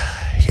 baby.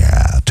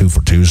 Yeah, 2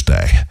 for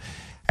Tuesday,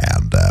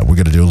 and we're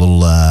gonna do a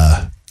little.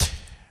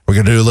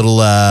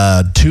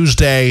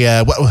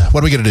 Tuesday. What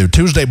are we gonna do?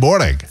 Tuesday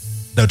morning.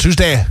 No,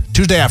 Tuesday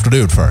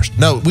afternoon first.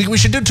 No, we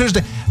should do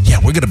Tuesday. Yeah,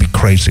 we're gonna be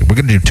crazy. We're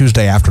gonna do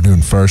Tuesday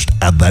afternoon first,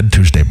 and then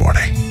Tuesday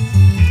morning.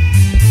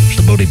 It's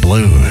the Moody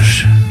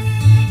Blues.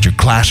 It's your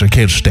classic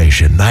hit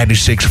station,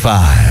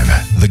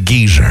 96.5, The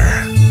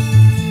Geezer.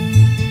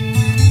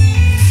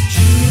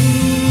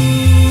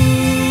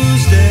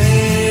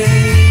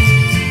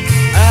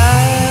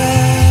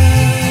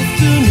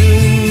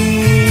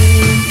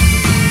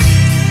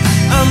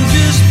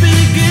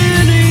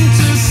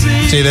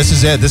 See, this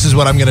is it. This is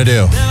what I'm going to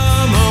do.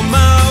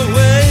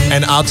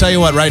 And I'll tell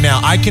you what, right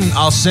now,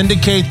 I'll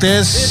syndicate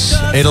this.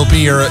 It'll be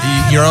your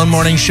own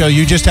morning show.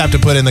 You just have to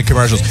put in the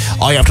commercials.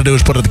 All you have to do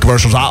is put in the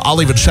commercials. I'll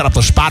even set up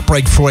the spot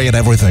break for you and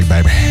everything,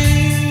 baby.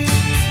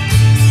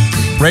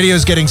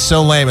 Radio's getting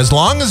so lame. As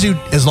long as you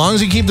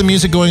keep the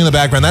music going in the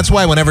background. That's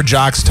why whenever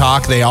jocks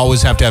talk, they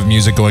always have to have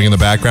music going in the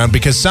background,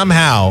 because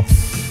somehow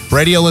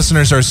radio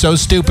listeners are so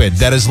stupid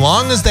that as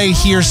long as they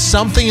hear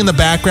something in the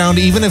background,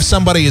 even if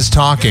somebody is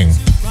talking,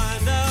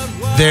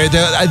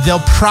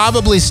 they'll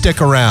probably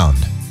stick around.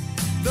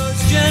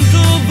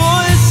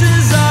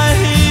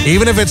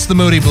 Even if it's the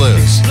Moody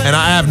Blues. And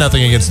I have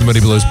nothing against the Moody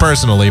Blues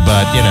personally,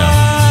 but, you know,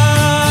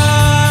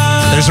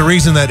 there's a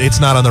reason that it's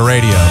not on the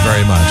radio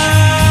very much.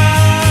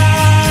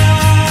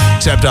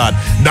 Except on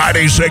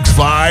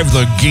 96.5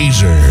 The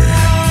Geezer,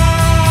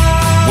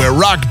 where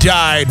rock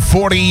died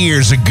 40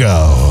 years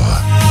ago.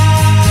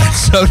 And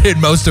so did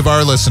most of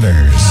our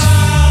listeners.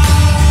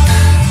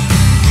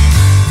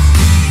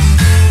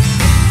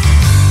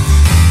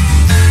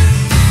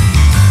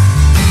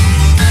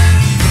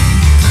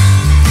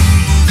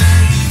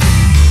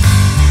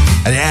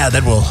 And yeah,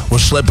 then we'll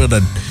slip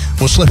into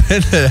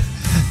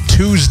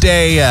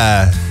Tuesday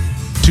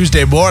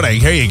morning.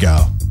 Here you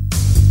go.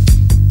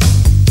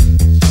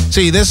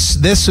 See, this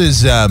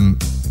is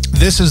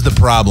the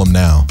problem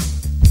now.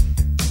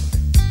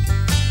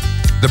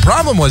 The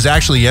problem was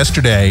actually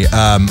yesterday.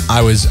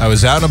 I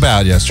was out and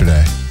about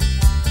yesterday,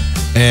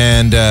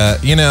 and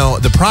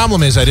the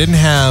problem is I didn't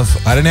have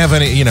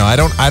any. I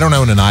don't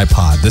own an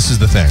iPod. This is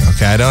the thing.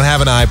 Okay, I don't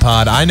have an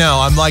iPod. I know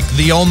I'm like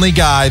the only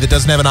guy that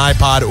doesn't have an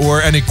iPod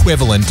or an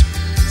equivalent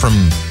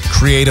from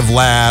Creative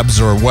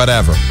Labs or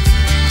whatever.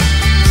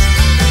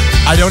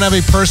 I don't have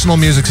a personal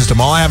music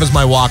system. All I have is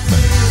my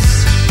Walkman.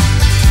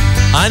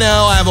 I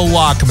know I have a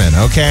Walkman,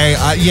 okay?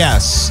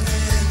 Yes.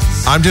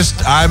 I'm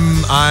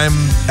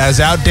as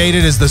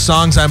outdated as the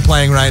songs I'm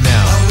playing right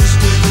now.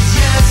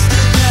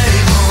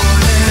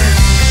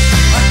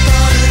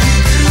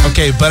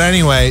 Okay, but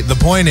anyway, the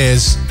point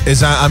is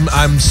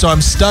I'm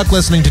stuck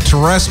listening to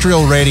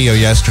terrestrial radio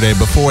yesterday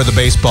before the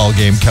baseball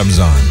game comes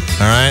on,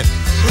 all right?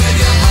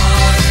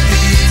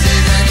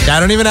 I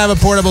don't even have a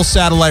portable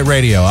satellite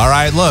radio, all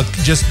right? Look,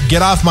 just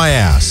get off my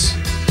ass.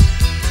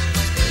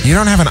 You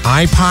don't have an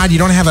iPod? You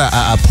don't have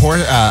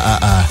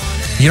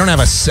you don't have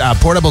a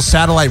portable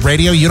satellite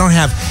radio? You don't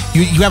have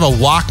you have a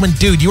Walkman?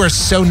 Dude, you are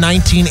so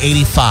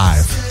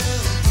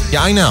 1985.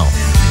 Yeah, I know.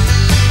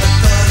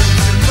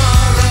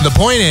 The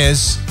point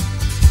is,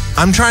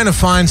 I'm trying to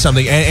find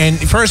something, and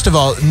first of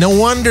all, no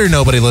wonder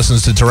nobody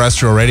listens to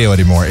terrestrial radio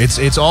anymore.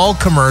 It's all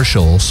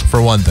commercials,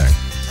 for one thing.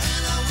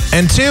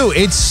 And two,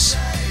 it's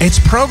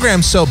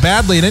programmed so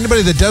badly, and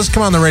anybody that does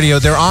come on the radio,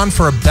 they're on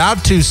for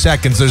about 2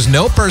 seconds. There's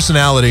no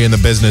personality in the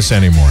business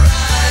anymore.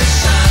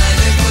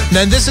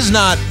 Now, this is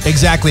not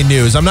exactly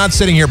news. I'm not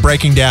sitting here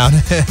breaking down.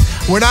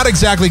 We're not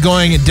exactly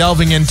going and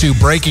delving into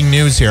breaking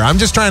news here. I'm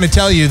just trying to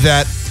tell you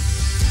that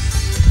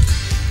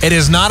it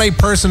is not a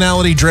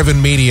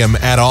personality-driven medium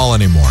at all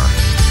anymore.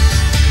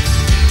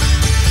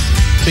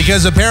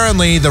 Because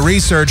apparently the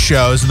research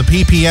shows, and the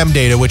PPM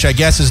data, which I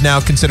guess is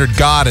now considered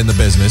God in the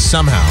business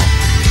somehow,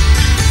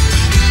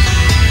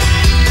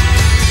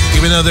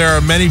 even though there are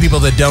many people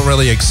that don't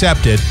really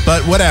accept it,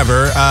 but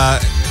whatever.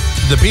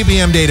 The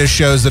PPM data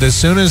shows that as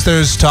soon as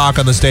there's talk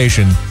on the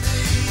station,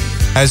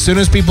 as soon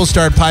as people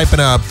start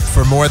piping up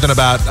for more than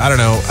about,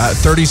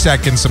 30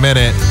 seconds, a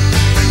minute,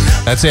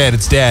 that's it.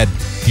 It's dead.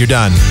 You're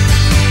done.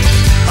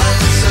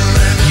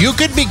 You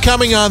could be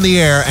coming on the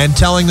air and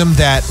telling them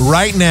that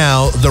right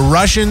now the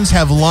Russians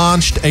have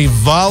launched a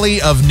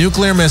volley of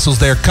nuclear missiles.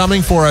 They're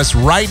coming for us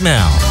right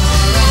now.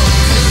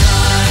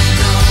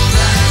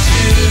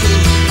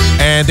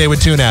 And they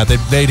would tune out.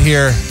 They'd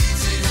hear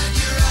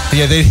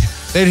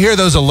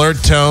those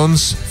alert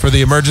tones for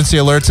the emergency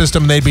alert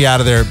system, and they'd be out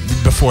of there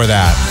before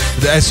that.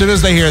 As soon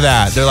as they hear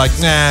that, they're like,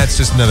 nah, it's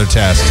just another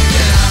test.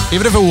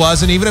 Even if it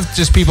wasn't, even if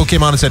just people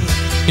came on and said,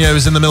 it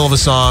was in the middle of a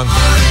song.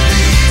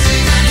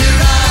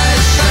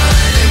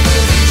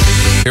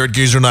 Here at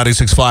Geezer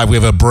 96.5, we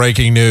have a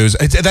breaking news.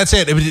 That's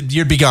it.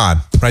 You'd be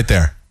gone right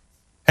there.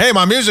 Hey,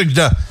 my music.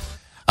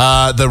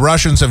 The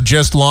Russians have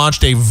just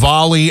launched a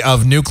volley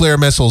of nuclear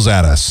missiles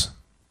at us.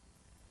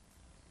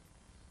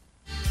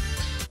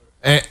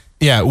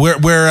 Yeah,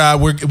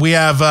 we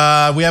have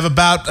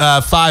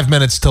about 5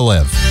 minutes to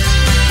live.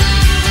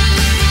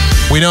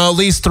 We know at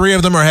least 3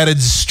 of them are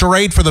headed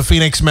straight for the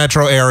Phoenix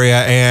metro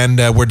area, and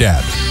we're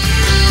dead.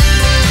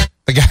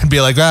 The guy would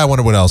be like, I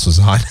wonder what else is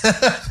on.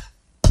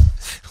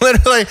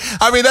 Literally,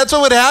 that's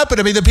what would happen.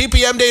 The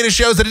PPM data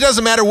shows that it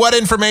doesn't matter what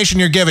information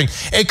you're giving.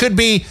 It could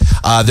be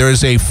there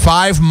is a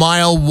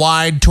 5-mile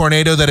wide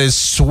tornado that is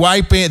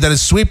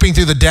sweeping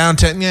through the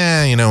downtown.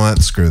 Yeah, you know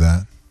what? Screw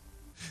that.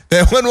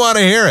 They wouldn't want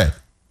to hear it.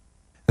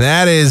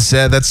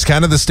 That's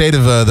kind of the state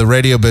of the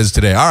radio biz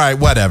today. All right,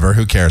 whatever.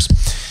 Who cares?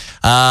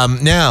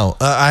 Now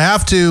I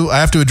have to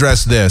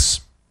address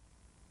this.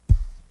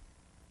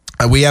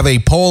 We have a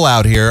poll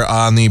out here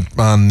on the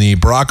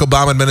Barack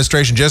Obama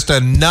administration. Just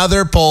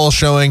another poll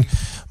showing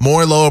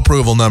more low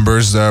approval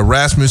numbers.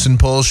 Rasmussen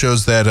poll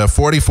shows that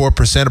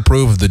 44%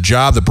 approve of the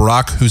job that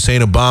Barack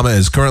Hussein Obama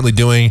is currently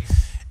doing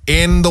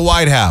in the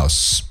White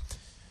House.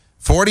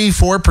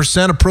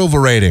 44% approval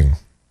rating.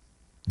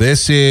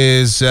 This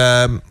is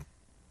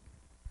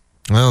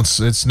Well,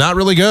 it's not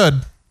really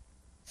good.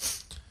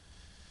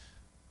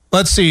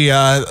 Let's see.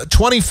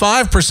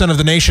 25% of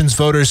the nation's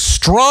voters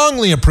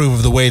strongly approve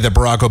of the way that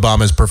Barack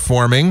Obama is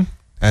performing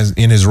as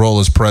in his role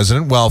as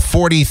president, while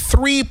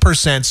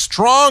 43%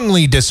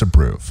 strongly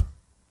disapprove,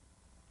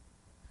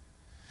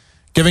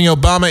 giving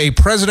Obama a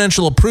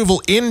presidential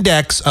approval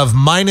index of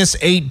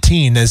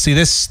 -18. Now, see,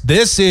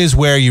 this is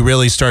where you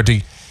really start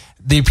to...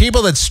 The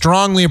people that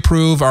strongly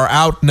approve are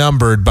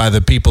outnumbered by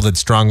the people that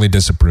strongly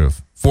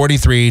disapprove,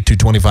 43 to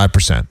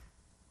 25%.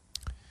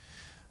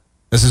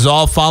 This is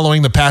all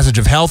following the passage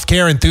of health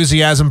care.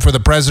 Enthusiasm for the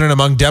president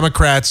among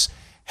Democrats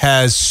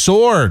has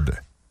soared.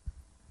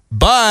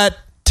 But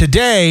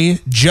today,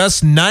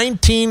 just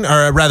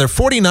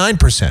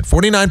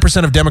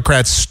 49% of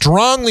Democrats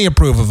strongly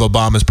approve of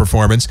Obama's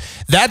performance.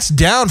 That's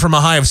down from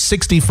a high of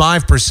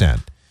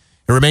 65%.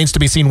 It remains to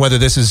be seen whether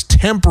this is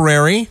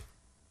temporary,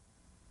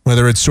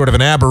 whether it's sort of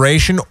an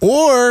aberration,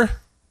 or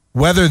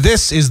whether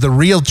this is the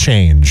real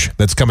change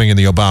that's coming in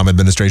the Obama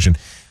administration.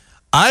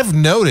 I've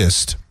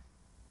noticed,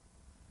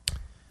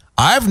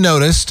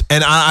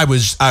 and I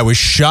was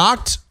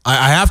shocked.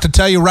 I have to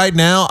tell you right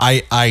now,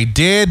 I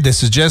did.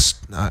 This is just,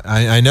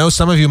 I know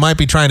some of you might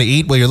be trying to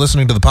eat while you're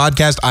listening to the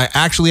podcast. I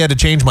actually had to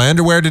change my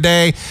underwear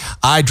today.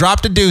 I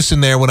dropped a deuce in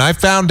there when I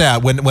found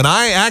out, when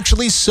I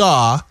actually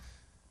saw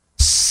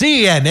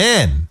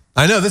CNN.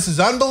 I know, this is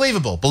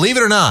unbelievable, believe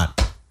it or not.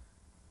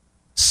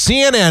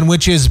 CNN,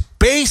 which is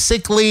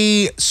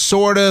basically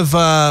sort of,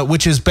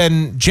 which has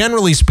been,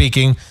 generally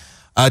speaking,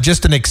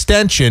 just an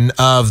extension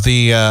of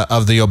the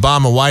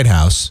Obama White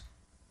House.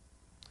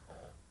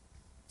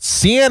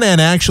 CNN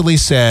actually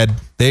said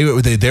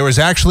there was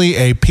actually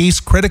a piece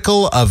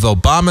critical of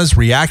Obama's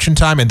reaction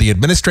time and the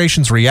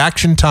administration's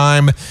reaction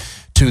time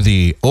to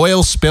the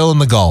oil spill in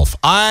the Gulf.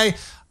 I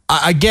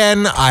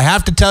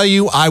have to tell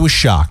you, I was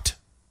shocked.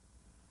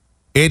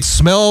 It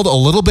smelled a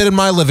little bit in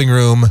my living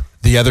room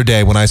the other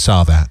day when I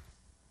saw that.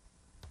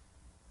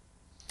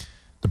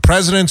 The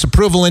president's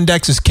approval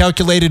index is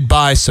calculated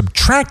by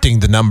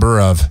subtracting the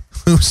number of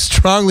who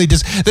strongly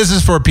this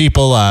is for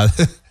people.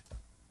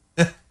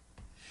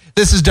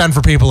 This is done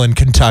for people in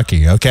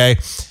Kentucky, okay?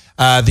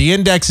 The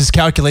index is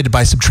calculated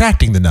by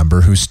subtracting the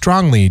number who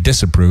strongly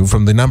disapprove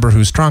from the number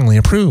who strongly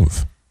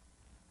approve.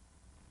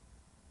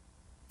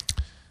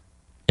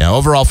 Yeah,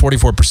 overall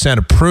 44%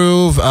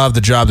 approve of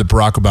the job that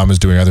Barack Obama is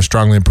doing, either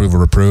strongly approve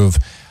or approve.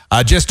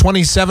 Just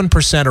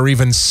 27% are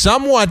even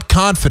somewhat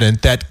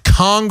confident that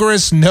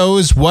Congress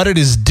knows what it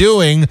is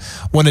doing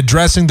when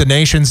addressing the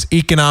nation's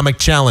economic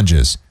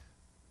challenges.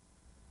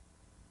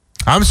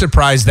 I'm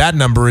surprised that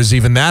number is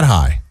even that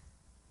high.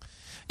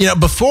 You know,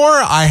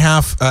 before I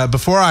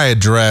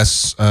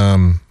address,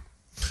 wow,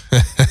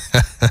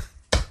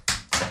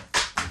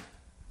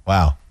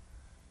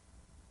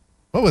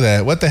 what was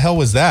that? What the hell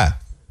was that?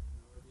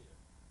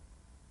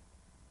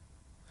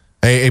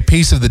 A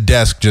piece of the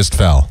desk just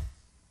fell.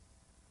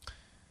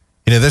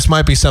 You know, this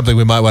might be something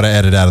we might want to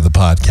edit out of the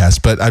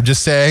podcast, but I'm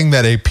just saying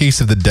that a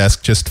piece of the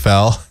desk just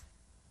fell.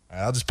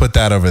 I'll just put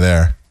that over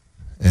there,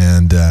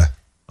 and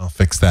I'll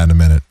fix that in a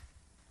minute.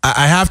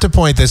 I have to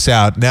point this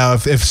out. Now,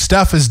 if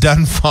stuff is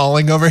done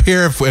falling over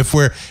here, if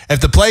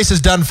the place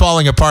is done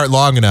falling apart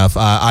long enough,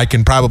 I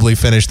can probably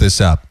finish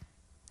this up.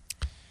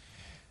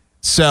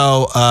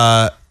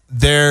 So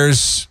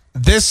there's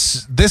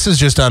this is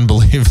just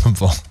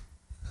unbelievable.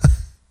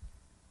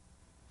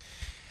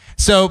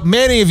 So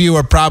many of you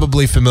are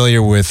probably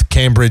familiar with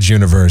Cambridge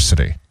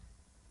University.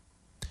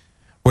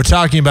 We're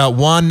talking about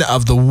one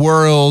of the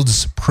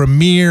world's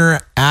premier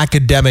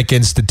academic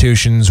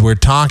institutions. We're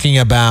talking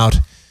about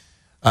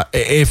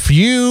if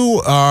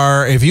you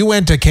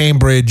went to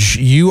Cambridge,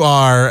 you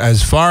are,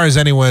 as far as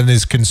anyone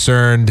is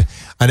concerned,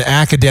 an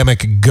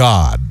academic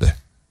god.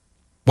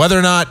 Whether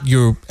or not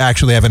you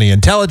actually have any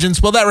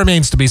intelligence, well, that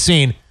remains to be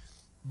seen.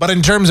 But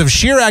in terms of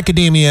sheer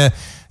academia,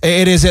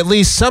 it is at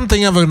least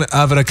something of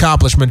an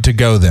accomplishment to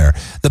go there.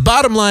 The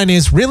bottom line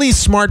is really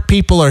smart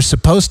people are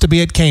supposed to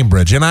be at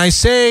Cambridge. And I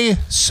say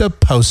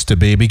supposed to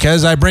be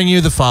because I bring you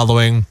the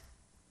following.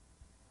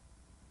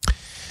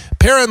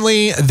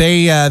 Apparently,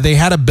 they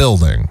had a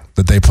building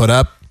that they put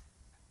up.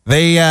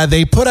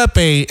 They put up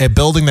a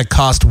building that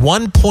cost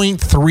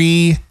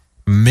 £1.3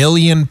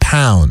 million.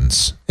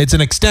 It's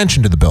an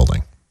extension to the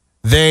building.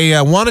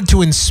 They wanted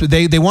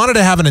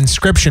to have an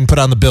inscription put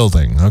on the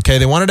building. Okay,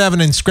 they wanted to have an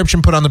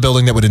inscription put on the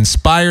building that would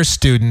inspire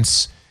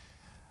students.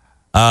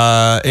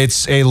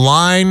 It's a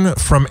line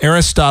from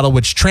Aristotle,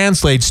 which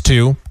translates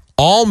to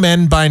 "all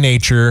men by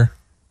nature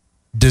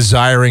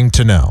desiring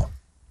to know."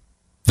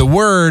 The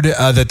word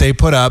that they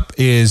put up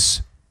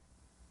is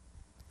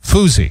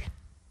Phusei.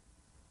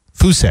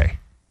 Phusei.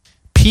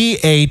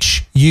 Phusei.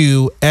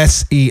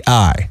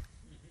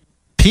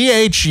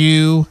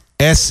 Phusei,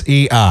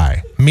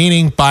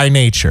 meaning by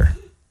nature.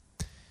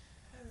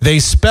 They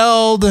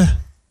spelled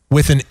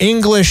with an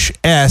English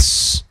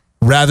S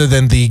rather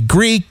than the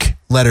Greek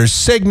letter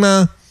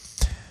sigma,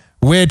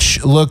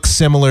 which looks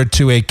similar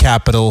to a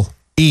capital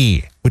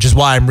E, which is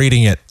why I'm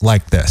reading it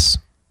like this.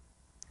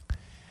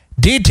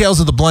 Details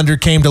of the blunder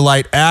came to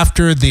light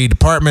after the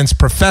department's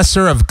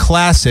professor of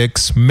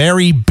classics,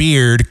 Mary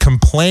Beard,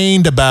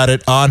 complained about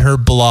it on her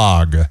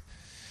blog.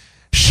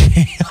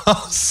 She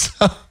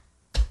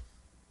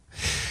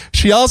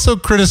also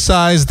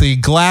criticized the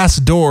glass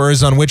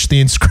doors on which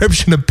the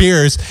inscription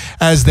appears,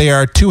 as they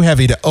are too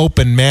heavy to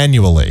open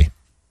manually.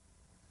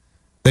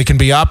 They can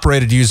be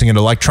operated using an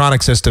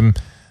electronic system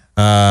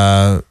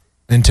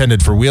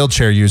intended for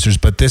wheelchair users,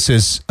 but this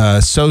is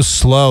so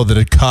slow that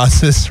it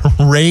causes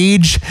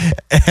rage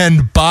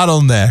and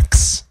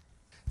bottlenecks.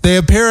 They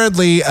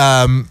apparently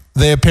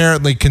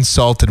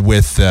consulted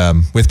with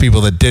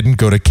people that didn't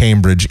go to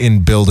Cambridge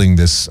in building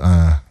this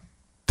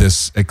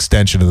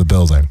extension of the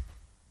building.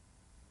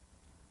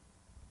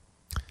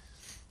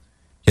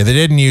 Yeah, they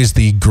didn't use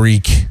the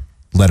Greek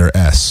letter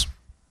S.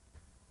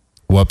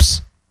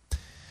 Whoops.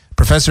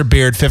 Professor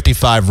Beard,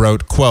 55,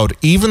 wrote, quote,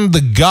 "Even the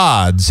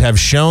gods have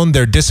shown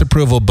their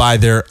disapproval by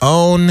their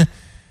own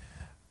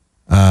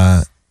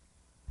I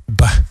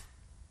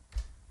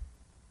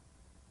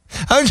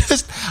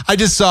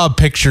just saw a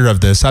picture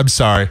of this. I'm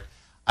sorry.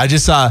 I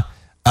just saw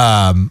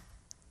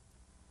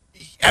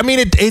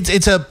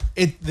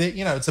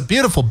it's a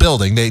beautiful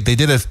building. They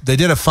did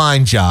a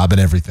fine job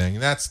and everything.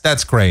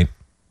 That's great.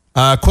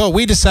 Quote,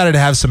 "We decided to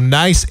have some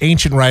nice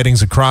ancient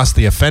writings across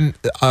the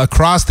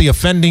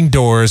offending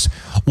doors.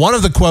 One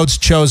of the quotes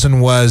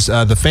chosen was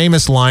the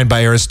famous line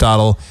by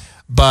Aristotle,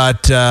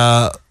 but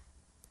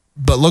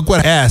look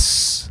what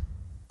S,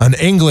 an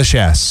English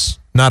S,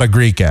 not a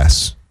Greek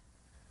S.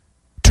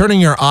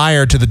 Turning your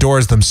ire to the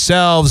doors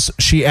themselves,"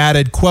 she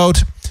added,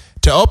 quote,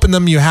 "To open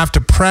them, you have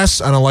to press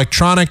an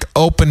electronic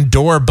open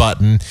door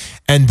button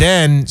and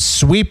then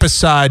sweep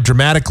aside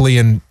dramatically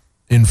in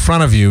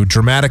front of you,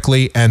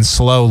 dramatically and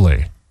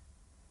slowly.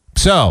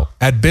 So,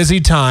 at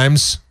busy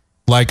times,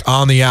 like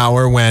on the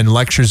hour when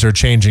lectures are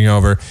changing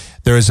over,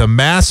 there is a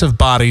mass of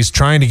bodies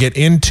trying to get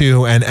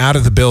into and out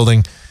of the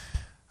building,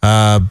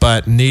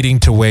 but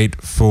needing to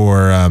wait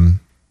for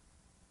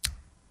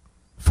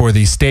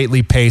the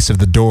stately pace of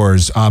the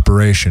door's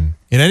operation.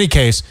 In any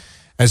case,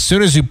 as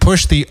soon as you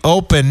push the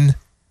open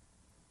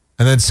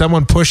and then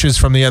someone pushes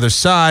from the other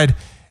side,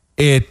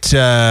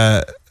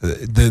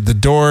 the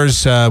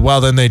doors,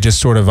 then they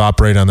just sort of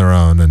operate on their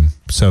own. And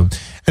so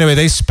anyway,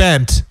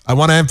 I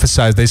want to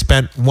emphasize, they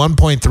spent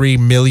 1.3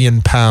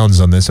 million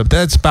pounds on this.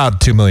 That's about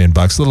 $2 million,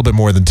 a little bit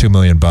more than $2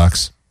 million.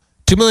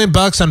 $2 million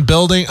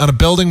on a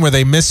building where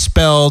they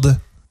misspelled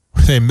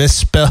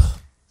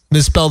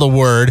a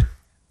word.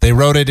 They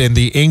wrote it in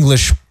the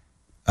English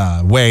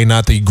way,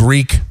 not the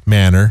Greek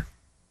manner.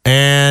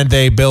 And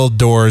they build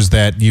doors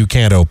that you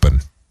can't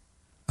open.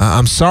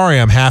 I'm sorry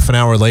I'm half an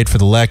hour late for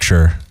the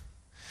lecture.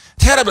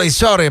 Terribly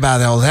sorry about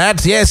all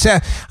that. Yes,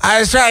 I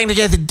was trying to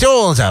get the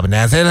doors open.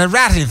 Now, they're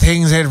ratty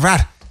things. They're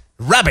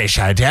rubbish,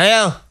 I tell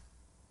you.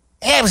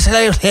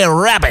 Absolutely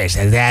rubbish.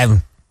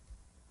 The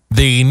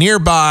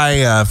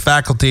nearby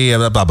faculty,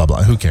 blah, blah,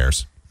 blah. Who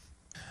cares?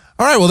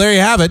 All right, well, there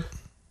you have it.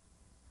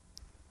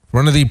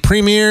 One of the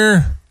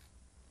premier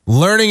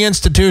learning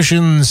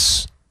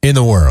institutions in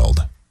the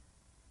world.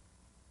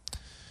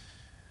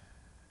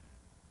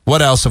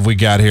 What else have we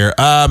got here?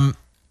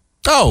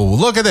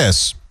 Look at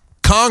this.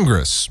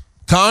 Congress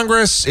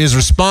is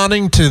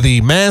responding to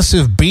the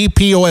massive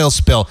BP oil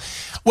spill.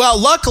 Well,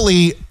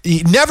 luckily,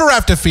 you never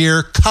have to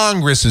fear.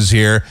 Congress is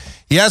here.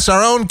 Yes,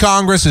 our own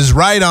Congress is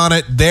right on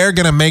it. They're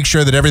going to make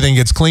sure that everything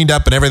gets cleaned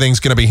up and everything's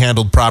going to be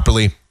handled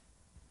properly.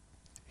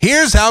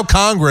 Here's how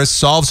Congress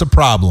solves a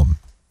problem.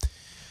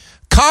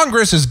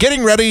 Congress is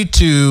getting ready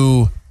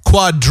to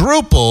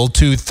quadruple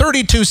to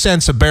 32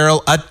 cents a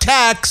barrel a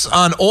tax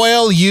on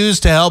oil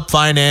used to help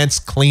finance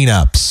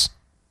cleanups.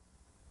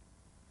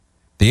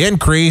 The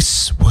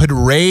increase would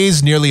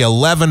raise nearly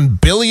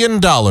 $11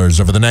 billion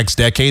over the next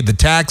decade. The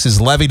tax is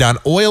levied on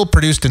oil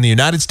produced in the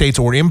United States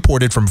or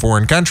imported from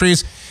foreign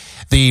countries.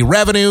 The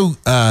revenue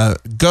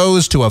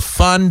goes to a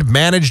fund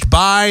managed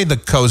by the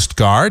Coast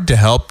Guard to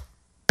help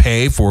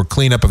pay for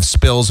cleanup of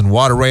spills and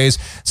waterways,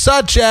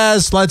 such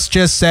as, let's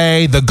just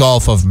say, the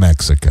Gulf of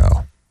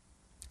Mexico.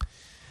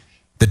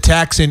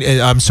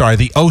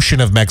 The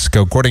Ocean of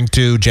Mexico, according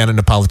to Janet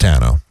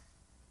Napolitano.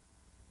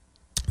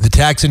 The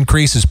tax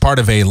increase is part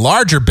of a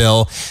larger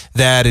bill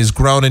that is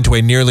grown into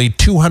a nearly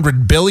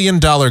 $200 billion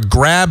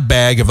grab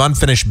bag of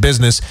unfinished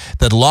business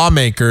that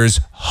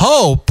lawmakers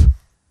hope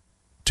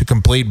to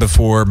complete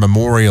before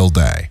Memorial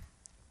Day.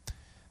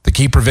 The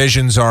key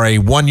provisions are a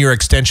one-year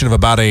extension of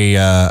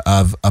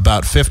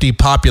about 50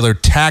 popular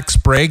tax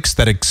breaks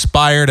that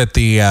expired at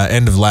the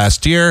end of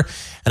last year,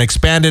 and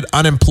expanded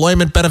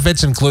unemployment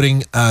benefits,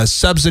 including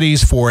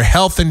subsidies for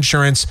health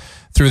insurance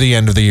through the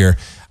end of the year.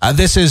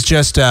 This is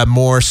just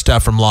more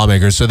stuff from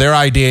lawmakers. So their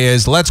idea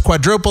is, let's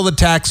quadruple the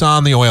tax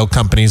on the oil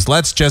companies.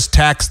 Let's just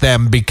tax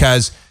them,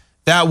 because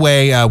that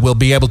way we'll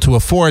be able to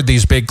afford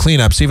these big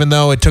cleanups, even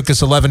though it took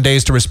us 11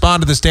 days to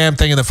respond to this damn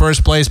thing in the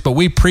first place. But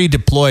we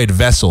pre-deployed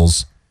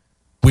vessels.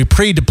 We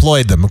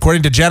pre-deployed them.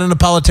 According to Janet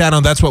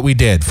Napolitano, that's what we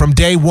did. From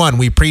day one,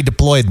 we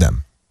pre-deployed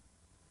them.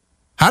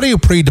 How do you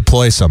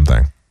pre-deploy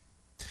something?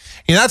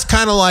 that's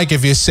kind of like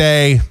if you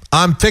say,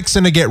 I'm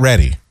fixing to get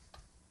ready.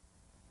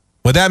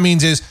 What that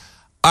means is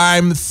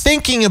I'm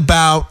thinking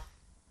about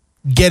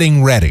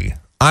getting ready.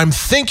 I'm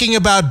thinking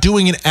about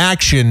doing an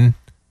action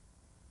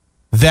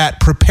that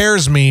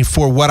prepares me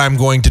for what I'm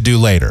going to do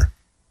later.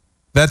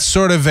 That's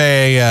sort of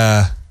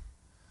a,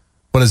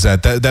 what is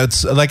that?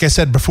 That's, like I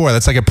said before,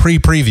 that's like a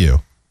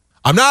preview.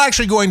 I'm not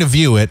actually going to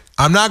view it.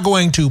 I'm not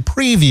going to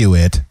preview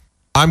it.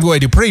 I'm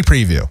going to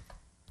preview.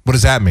 What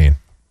does that mean?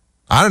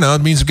 I don't know.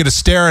 It means I'm going to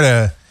stare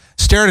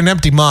at an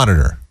empty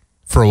monitor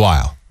for a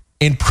while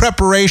in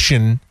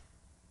preparation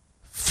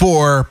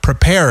for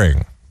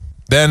preparing.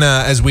 Then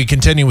as we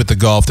continue with the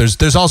golf,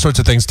 there's all sorts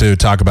of things to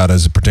talk about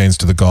as it pertains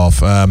to the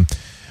golf.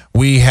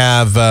 We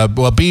have,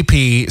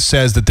 BP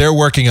says that they're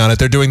working on it.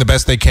 They're doing the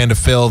best they can to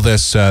fill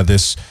this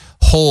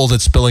hole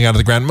that's spilling out of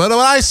the ground. But what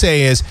I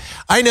say is,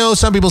 I know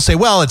some people say,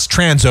 well, it's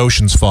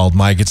Transocean's fault,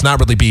 Mike. It's not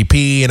really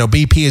BP.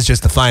 BP is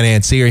just the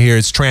financier here.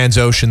 It's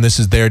Transocean. This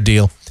is their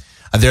deal.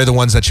 They're the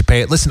ones that should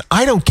pay it. Listen,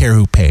 I don't care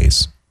who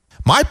pays.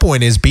 My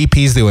point is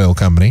BP's the oil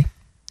company,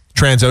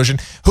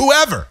 Transocean.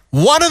 Whoever,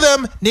 one of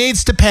them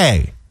needs to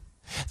pay.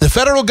 The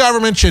federal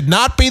government should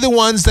not be the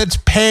ones that's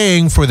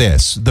paying for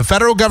this. The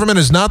federal government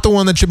is not the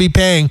one that should be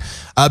paying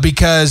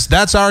because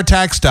that's our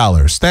tax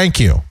dollars. Thank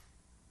you.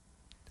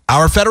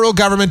 Our federal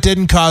government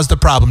didn't cause the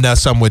problem. Now,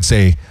 some would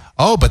say,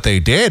 oh, but they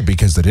did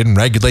because they didn't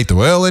regulate the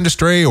oil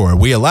industry, or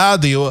we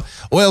allowed the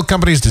oil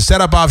companies to set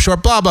up offshore,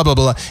 blah, blah, blah,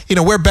 blah.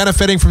 We're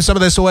benefiting from some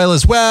of this oil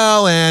as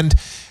well, and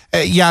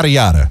yada,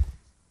 yada.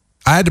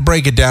 I had to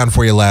break it down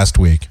for you last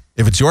week.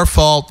 If it's your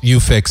fault, you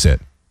fix it.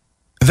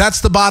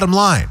 That's the bottom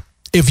line.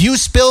 If you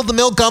spilled the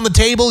milk on the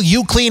table,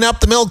 you clean up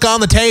the milk on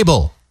the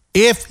table.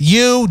 If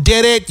you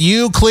did it,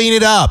 you clean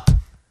it up.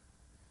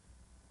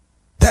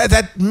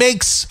 That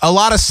makes a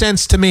lot of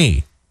sense to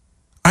me.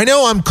 I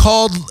know I'm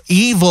called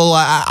evil.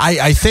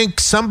 I think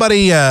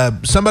somebody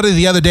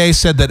the other day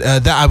said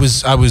that I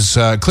was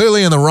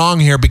clearly in the wrong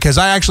here because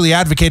I actually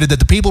advocated that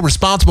the people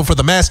responsible for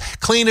the mess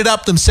clean it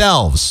up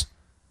themselves.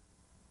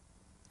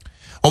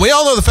 Well, we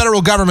all know the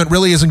federal government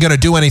really isn't going to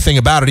do anything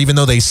about it, even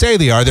though they say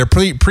they are. They're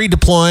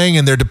pre-deploying,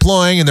 and they're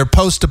deploying, and they're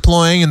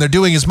post-deploying, and they're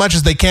doing as much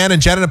as they can, and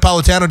Jenna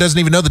Napolitano doesn't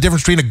even know the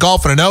difference between a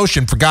Gulf and an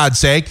ocean, for God's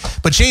sake.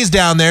 But she's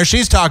down there.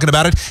 She's talking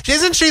about it.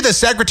 Isn't she the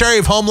Secretary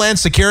of Homeland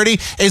Security?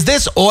 Is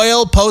this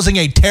oil posing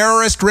a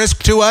terrorist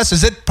risk to us?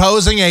 Is it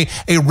posing a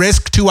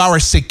risk to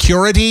our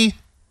security?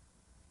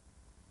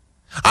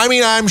 I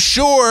mean, I'm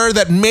sure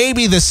that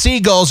maybe the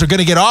seagulls are going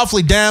to get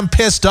awfully damn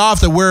pissed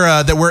off that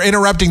we're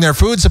interrupting their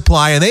food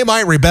supply, and they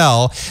might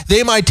rebel.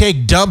 They might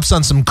take dumps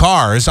on some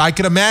cars. I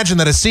could imagine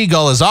that a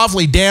seagull is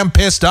awfully damn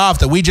pissed off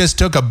that we just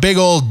took a big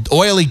old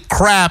oily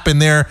crap in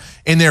their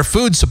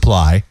food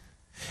supply.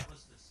 That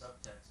was the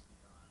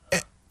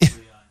subtext behind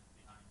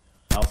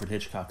Alfred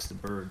Hitchcock's The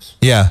Birds.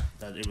 Yeah.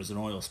 That it was an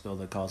oil spill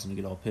that caused him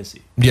to get all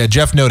pissy. Yeah,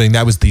 Jeff noting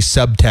that was the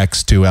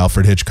subtext to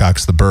Alfred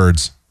Hitchcock's The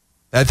Birds.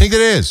 I think it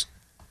is.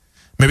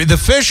 Maybe the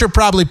fish are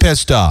probably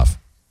pissed off.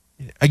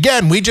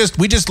 Again, we just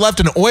left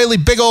an oily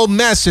big old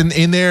mess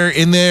in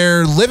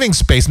their living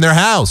space, in their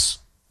house.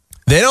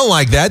 They don't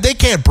like that. They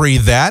can't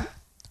breathe that.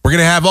 We're going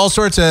to have all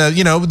sorts of,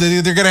 they're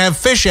going to have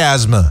fish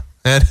asthma.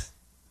 And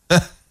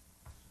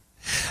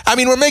I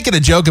mean, we're making a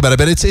joke about it,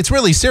 but it's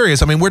really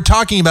serious. I mean, we're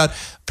talking about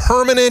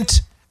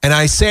permanent, and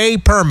I say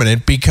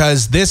permanent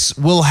because this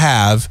will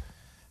have,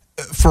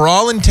 for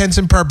all intents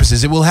and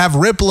purposes, it will have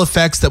ripple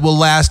effects that will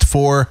last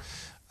for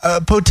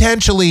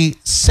potentially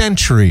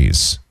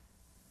centuries.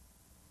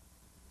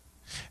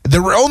 The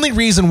only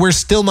reason we're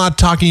still not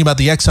talking about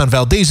the Exxon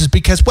Valdez is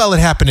because, well, it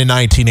happened in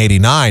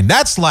 1989.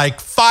 That's like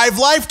 5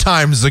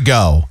 lifetimes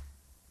ago.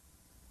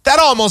 That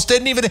almost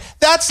didn't even...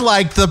 That's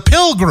like the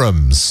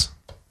Pilgrims.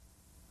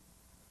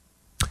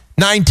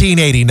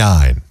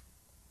 1989.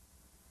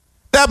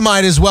 That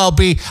might as well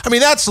be... I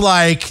mean, that's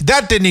like...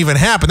 That didn't even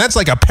happen. That's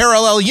like a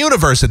parallel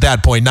universe at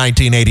that point,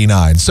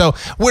 1989. So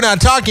we're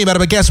not talking about it,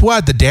 but guess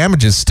what? The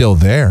damage is still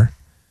there.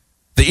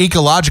 The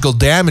ecological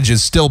damage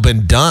has still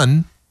been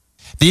done.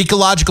 The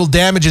ecological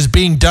damage is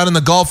being done in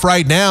the Gulf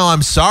right now.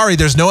 I'm sorry.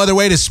 There's no other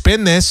way to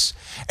spin this.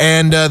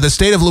 And the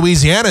state of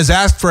Louisiana has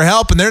asked for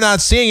help, and they're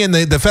not seeing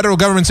it. The federal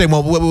government saying,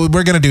 well,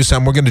 we're going to do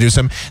something. We're going to do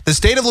something. The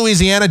state of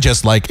Louisiana,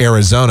 just like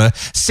Arizona,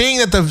 seeing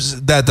that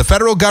the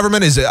federal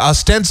government is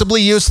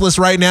ostensibly useless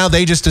right now,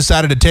 they just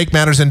decided to take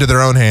matters into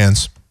their own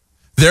hands.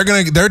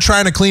 They're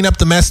trying to clean up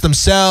the mess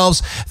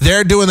themselves.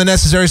 They're doing the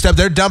necessary stuff.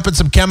 They're dumping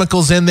some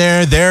chemicals in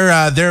there.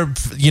 They're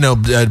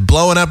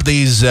blowing up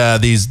these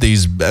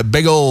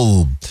big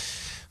old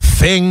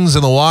things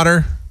in the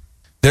water.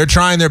 They're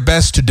trying their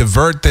best to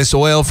divert this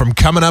oil from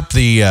coming up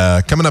the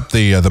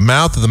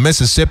mouth of the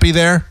Mississippi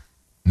there.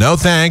 No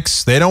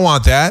thanks. They don't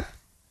want that.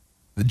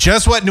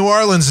 Just what New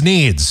Orleans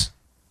needs.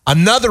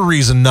 Another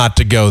reason not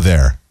to go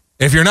there.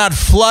 If you're not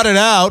flooded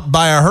out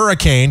by a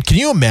hurricane, can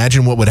you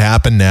imagine what would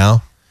happen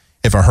now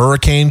if a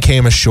hurricane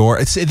came ashore?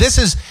 This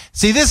is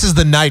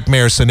the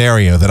nightmare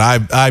scenario that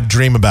I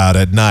dream about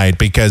at night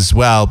because,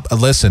 well,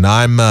 listen,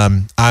 I'm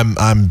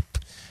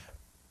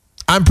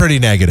pretty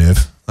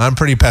negative. I'm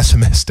pretty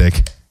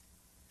pessimistic.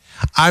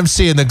 I'm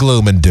seeing the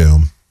gloom and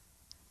doom.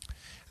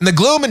 And the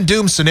gloom and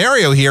doom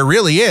scenario here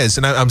really is,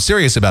 and I'm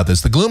serious about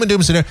this, the gloom and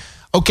doom scenario,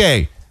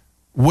 okay,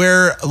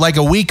 we're like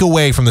a week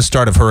away from the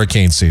start of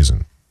hurricane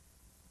season.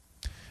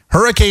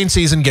 Hurricane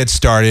season gets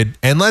started,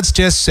 and let's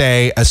just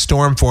say a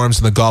storm forms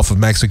in the Gulf of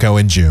Mexico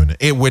in June.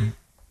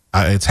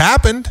 It's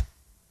happened.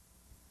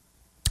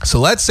 So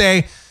let's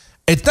say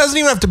it doesn't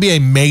even have to be a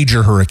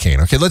major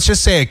hurricane. Okay, let's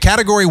just say a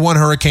Category 1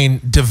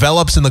 hurricane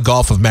develops in the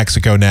Gulf of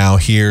Mexico now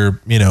here,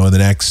 in the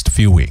next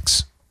few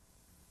weeks.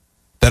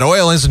 That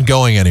oil isn't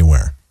going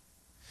anywhere.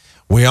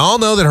 We all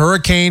know that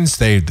hurricanes,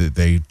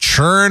 they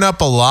churn up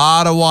a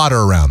lot of water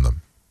around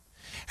them.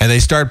 And they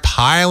start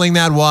piling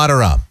that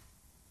water up.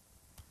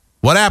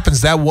 What happens?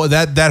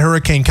 That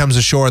hurricane comes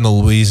ashore on the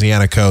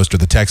Louisiana coast or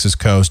the Texas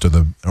coast or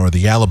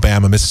the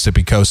Alabama,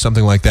 Mississippi coast,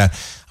 something like that.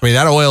 I mean,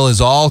 that oil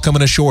is all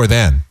coming ashore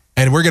then.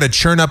 And we're going to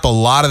churn up a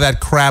lot of that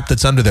crap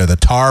that's under there, the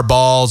tar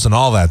balls and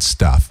all that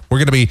stuff.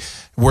 We're going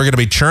to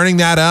be churning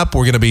that up.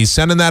 We're going to be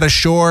sending that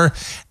ashore,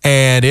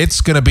 and it's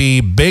going to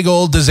be big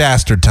old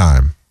disaster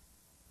time.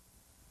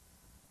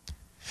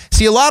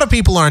 See, a lot of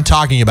people aren't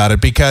talking about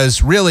it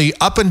because really,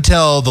 up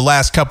until the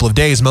last couple of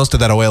days, most of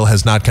that oil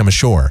has not come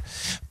ashore.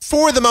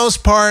 For the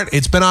most part,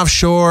 it's been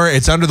offshore,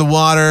 it's under the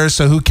water,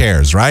 so who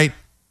cares, right?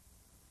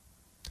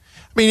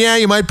 I mean, yeah,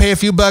 you might pay a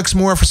few bucks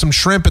more for some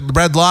shrimp at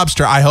Red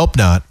Lobster. I hope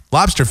not.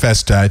 Lobster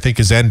Fest, I think,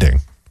 is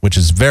ending,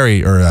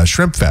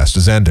 Shrimp Fest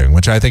is ending,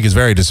 which I think is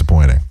very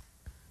disappointing.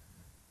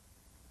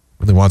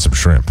 Really want some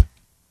shrimp.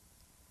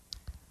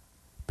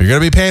 You're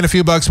going to be paying a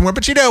few bucks more,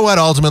 but you know what?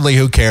 Ultimately,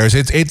 who cares?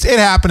 It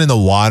happened in the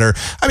water.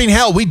 I mean,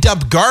 hell, we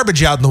dumped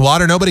garbage out in the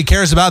water. Nobody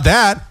cares about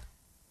that.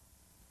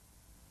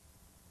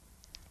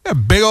 A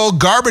big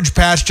old garbage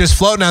patch just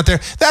floating out there.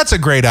 That's a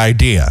great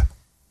idea.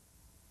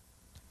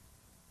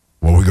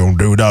 What are we going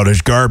to do with all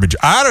this garbage?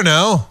 I don't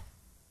know.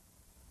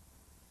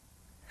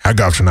 I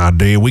got an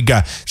idea. We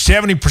got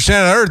 70% of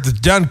the earth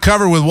that's done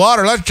covered with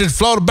water. Let's just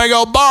float a big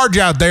old barge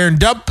out there and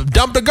dump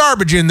the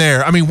garbage in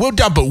there. I mean, we'll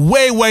dump it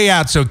way, way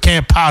out so it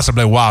can't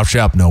possibly wash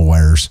up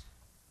nowheres.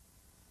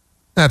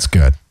 That's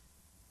good.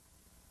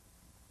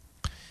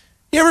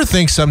 You ever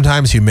think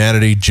sometimes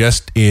humanity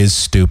just is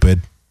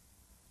stupid?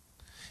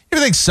 You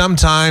ever think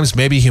sometimes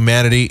maybe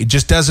humanity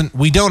just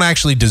we don't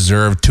actually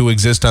deserve to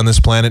exist on this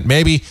planet?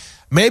 Maybe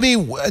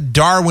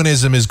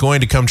Darwinism is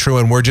going to come true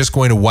and we're just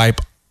going to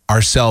wipe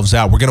ourselves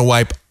out. We're going to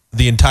wipe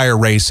the entire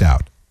race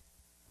out.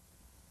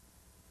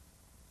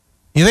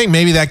 You think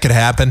maybe that could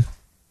happen?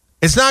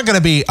 It's not going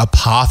to be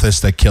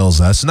Apophis that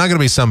kills us. It's not going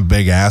to be some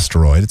big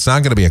asteroid. It's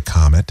not going to be a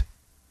comet.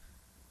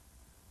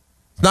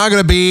 It's not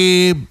going to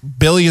be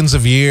billions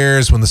of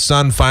years when the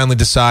sun finally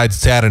decides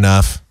it's had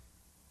enough.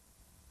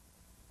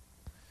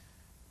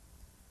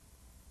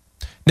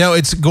 No,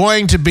 it's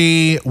going to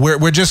be,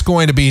 we're just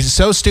going to be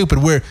so stupid.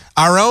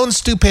 Our own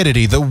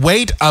stupidity, the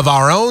weight of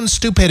our own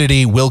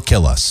stupidity will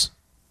kill us.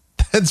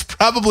 That's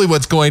probably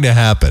what's going to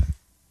happen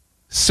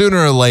sooner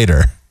or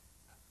later.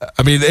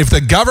 I mean, if the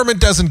government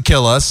doesn't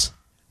kill us,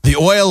 the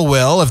oil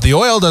will. If the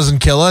oil doesn't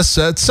kill us,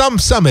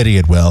 some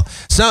idiot will.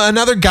 So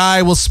another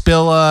guy will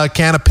spill a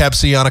can of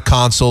Pepsi on a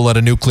console at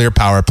a nuclear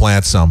power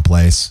plant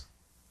someplace.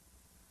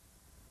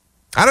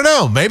 I don't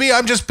know. Maybe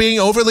I'm just being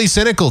overly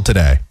cynical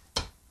today.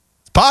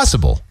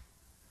 Possible.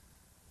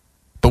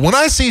 But when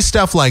I see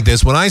stuff like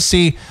this, when I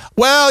see,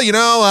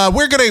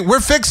 we're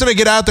fixing to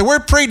get out there, we're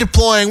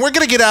pre-deploying, we're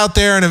going to get out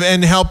there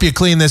and help you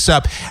clean this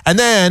up. And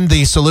then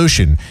the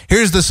solution.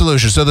 Here's the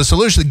solution. So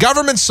the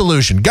government's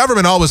solution.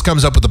 Government always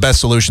comes up with the best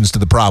solutions to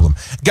the problem.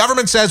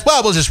 Government says,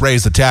 we'll just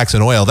raise the tax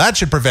on oil. That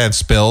should prevent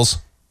spills.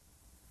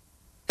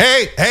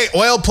 Hey,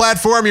 oil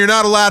platform, you're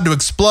not allowed to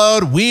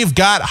explode. We've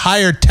got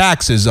higher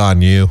taxes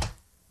on you.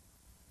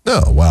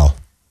 Oh, well,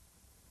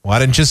 why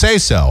didn't you say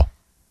so?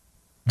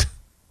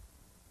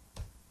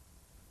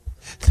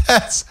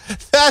 That's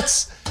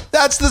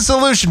the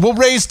solution. We'll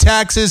raise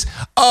taxes.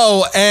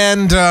 Oh,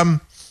 and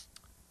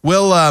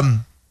we'll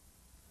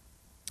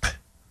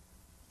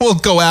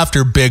go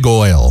after big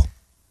oil.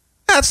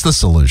 That's the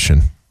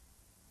solution.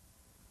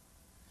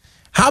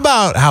 How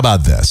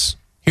about this?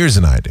 Here's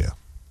an idea.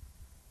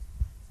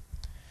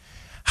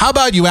 How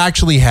about you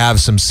actually have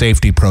some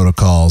safety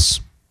protocols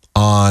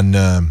on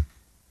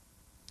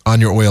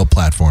your oil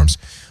platforms?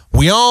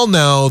 We all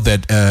know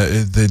that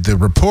the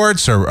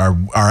reports are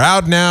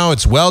out now.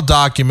 It's well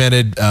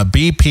documented.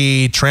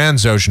 BP,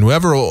 Transocean,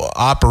 whoever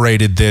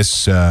operated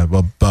this,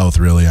 both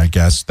really, I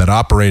guess, that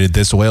operated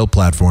this oil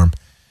platform,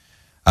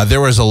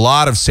 there was a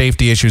lot of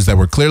safety issues that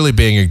were clearly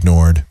being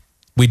ignored.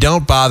 We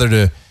don't bother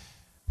to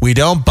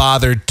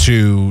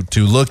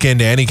look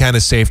into any kind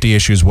of safety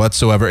issues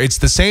whatsoever. It's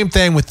the same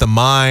thing with the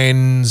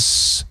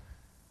mines.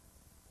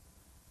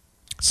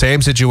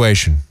 Same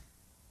situation.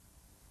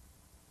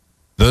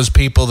 Those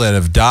people that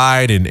have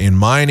died in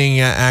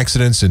mining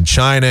accidents in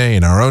China,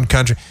 in our own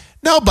country.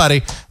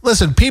 Nobody.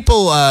 Listen,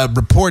 people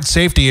report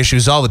safety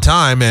issues all the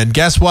time, and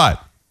guess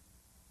what?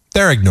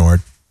 They're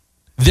ignored.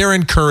 They're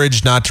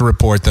encouraged not to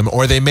report them,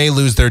 or they may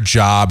lose their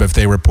job if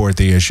they report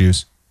the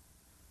issues.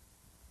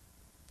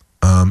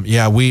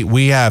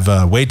 We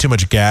have way too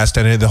much gas,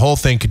 and the whole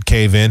thing could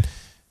cave in.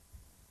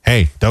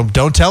 Hey,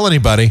 don't tell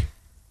anybody.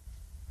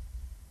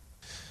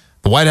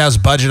 The White House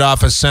Budget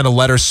Office sent a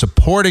letter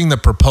supporting the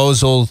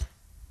proposal.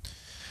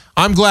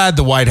 I'm glad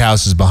the White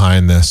House is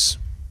behind this.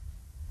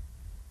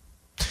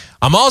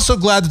 I'm also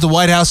glad that the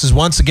White House is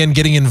once again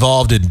getting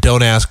involved in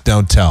Don't Ask,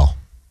 Don't Tell.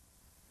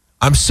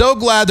 I'm so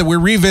glad that we're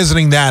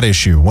revisiting that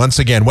issue once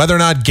again, whether or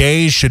not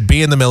gays should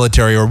be in the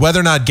military or whether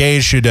or not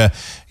gays should,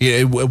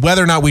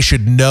 whether or not we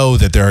should know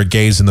that there are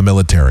gays in the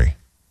military.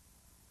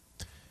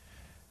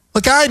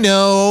 Look, I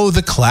know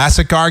the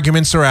classic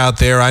arguments are out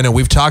there. I know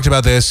we've talked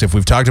about this. If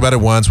we've talked about it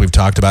once, we've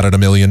talked about it a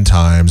million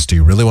times. Do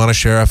you really want to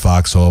share a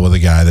foxhole with a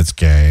guy that's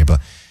gay?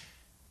 But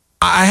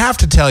I have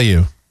to tell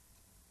you,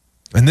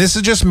 and this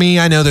is just me,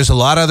 I know there's a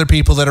lot of other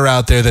people that are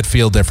out there that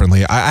feel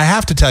differently. I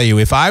have to tell you,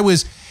 if I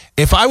was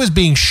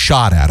being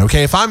shot at,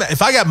 okay, if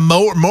I got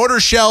mortar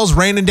shells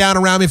raining down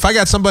around me, if I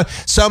got some Al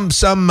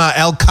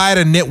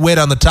Qaeda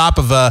nitwit on the top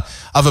of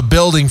a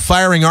building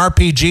firing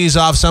RPGs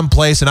off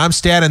someplace, and I'm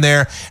standing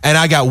there, and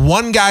I got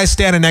one guy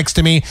standing next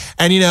to me,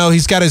 and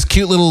he's got his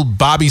cute little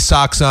bobby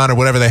socks on or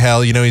whatever the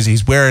hell,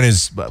 he's wearing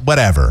his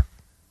whatever.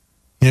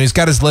 He's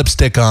got his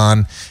lipstick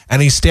on, and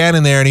he's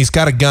standing there, and he's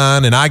got a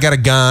gun, and I got a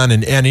gun,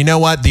 and you know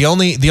what? The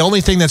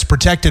only thing that's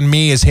protecting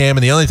me is him,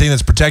 and the only thing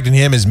that's protecting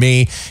him is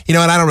me. You know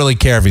what? I don't really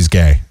care if he's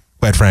gay,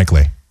 quite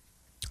frankly.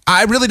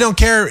 I really don't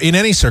care in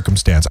any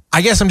circumstance.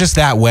 I guess I'm just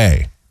that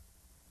way.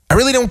 I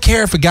really don't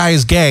care if a guy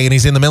is gay and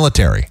he's in the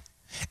military.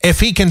 If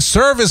he can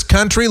serve his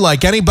country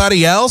like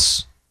anybody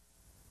else,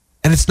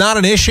 and it's not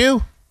an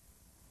issue,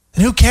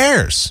 then who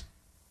cares?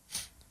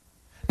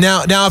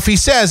 Now, if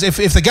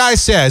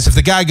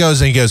the guy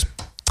goes and he goes,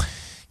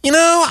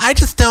 I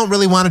just don't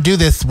really want to do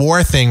this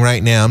war thing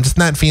right now. I'm just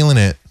not feeling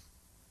it.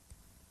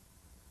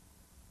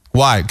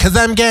 Why? Because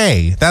I'm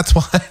gay. That's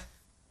why.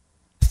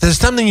 There's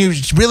something you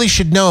really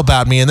should know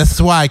about me, and this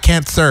is why I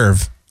can't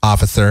serve,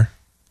 officer.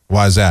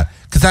 Why is that?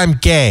 Because I'm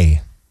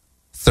gay,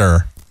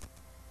 sir.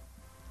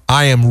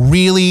 I am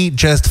really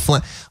just...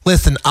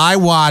 Listen, I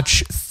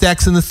watch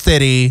Sex and the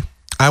City.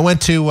 I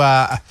went to...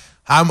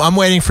 I'm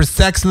waiting for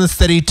Sex and the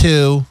City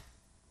 2.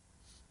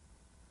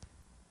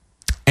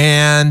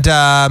 And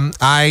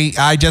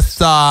I just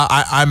saw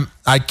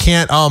I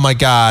can't, oh my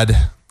God.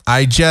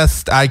 I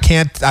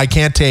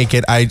can't take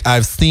it.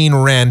 I've seen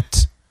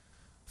Rent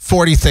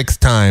 46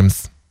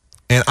 times.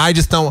 And I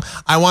just don't,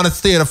 I want to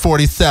see it a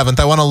 47th.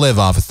 I want to live,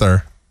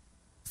 officer.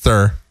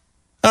 Sir.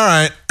 All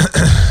right.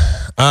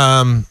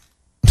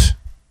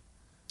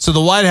 So the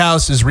White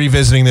House is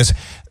revisiting this.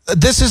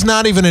 This is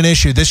not even an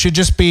issue. This should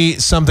just be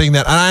something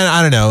that,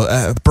 I don't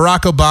know,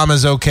 Barack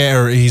Obama's okay,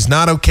 or he's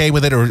not okay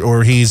with it,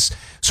 or he's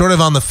sort of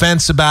on the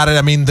fence about it.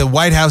 I mean, the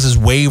White House has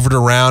wavered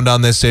around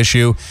on this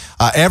issue.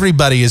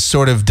 Everybody has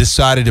sort of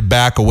decided to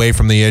back away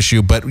from the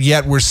issue, but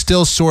yet we're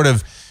still sort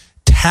of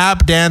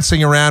tap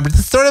dancing around, but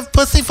sort of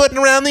pussyfooting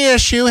around the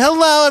issue.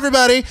 Hello,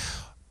 everybody.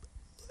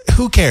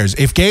 Who cares?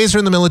 If gays are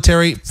in the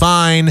military,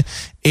 fine.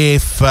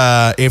 If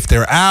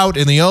they're out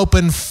in the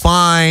open,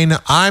 fine.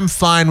 I'm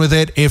fine with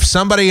it. If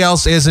somebody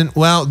else isn't,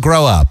 well,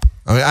 grow up.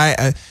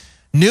 I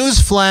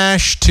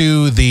newsflash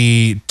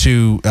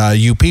to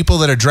you people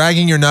that are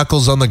dragging your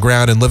knuckles on the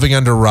ground and living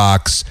under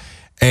rocks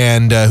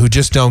and who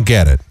just don't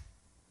get it.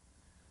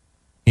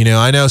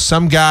 I know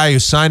some guy who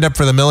signed up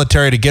for the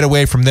military to get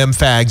away from them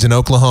fags in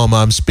Oklahoma.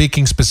 I'm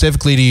speaking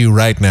specifically to you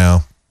right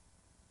now.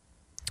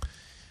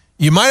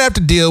 You might have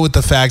to deal with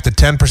the fact that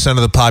 10%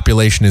 of the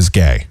population is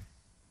gay.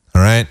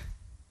 All right?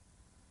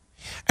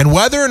 And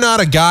whether or not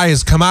a guy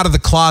has come out of the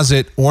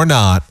closet or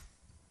not,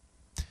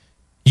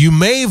 you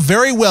may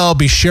very well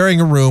be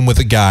sharing a room with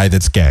a guy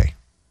that's gay.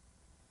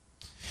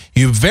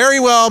 You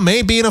very well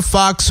may be in a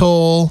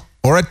foxhole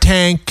or a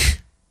tank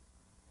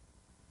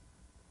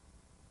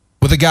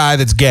with a guy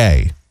that's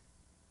gay.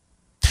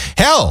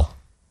 Hell,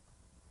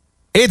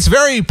 it's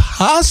very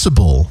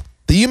possible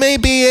that you may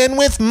be in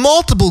with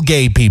multiple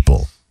gay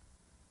people.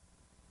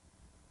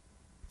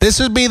 This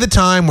would be the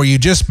time where you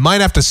just might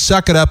have to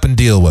suck it up and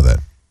deal with it.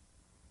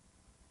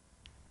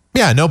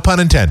 Yeah, no pun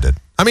intended.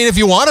 I mean, if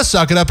you want to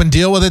suck it up and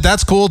deal with it,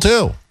 that's cool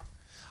too.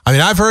 I mean,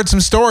 I've heard some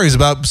stories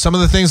about some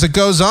of the things that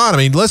goes on. I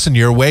mean, listen,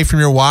 you're away from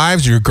your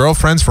wives, your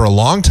girlfriends for a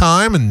long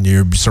time, and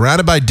you're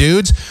surrounded by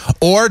dudes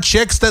or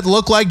chicks that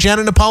look like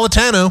Jenna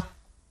Napolitano.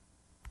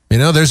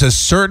 There's a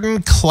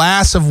certain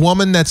class of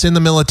woman that's in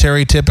the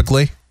military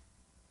typically.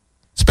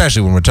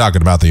 Especially when we're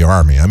talking about the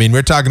Army. I mean,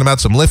 we're talking about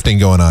some lifting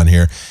going on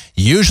here.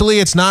 Usually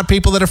it's not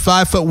people that are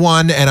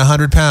 5'1" and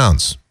 100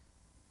 pounds.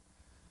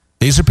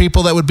 These are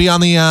people that would be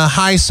on the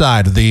high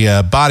side of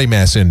the body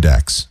mass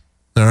index.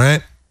 All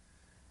right?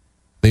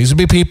 These would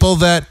be people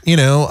that,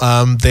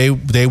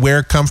 they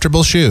wear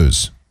comfortable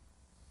shoes.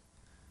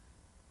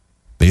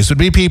 These would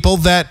be people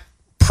that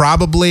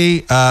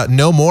probably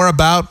know more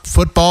about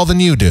football than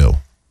you do.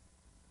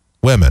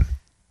 Women.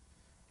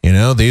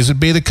 These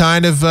would be the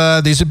kind of,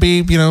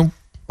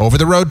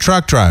 over-the-road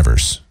truck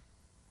drivers.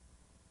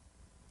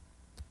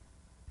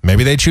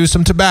 Maybe they chew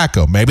some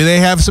tobacco. Maybe they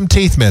have some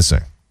teeth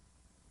missing.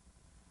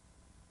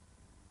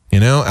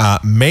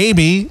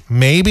 Maybe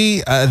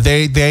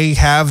they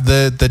have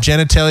the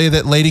genitalia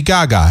that Lady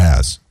Gaga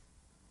has.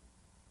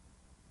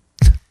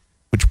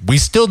 Which we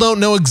still don't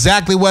know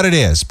exactly what it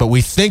is, but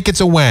we think it's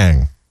a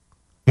wang.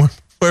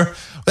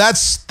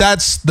 That's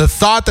the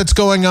thought that's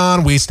going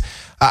on.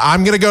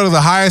 I'm going to go to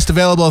the highest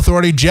available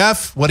authority.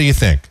 Jeff, what do you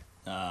think?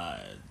 I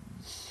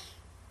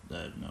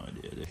have no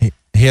idea.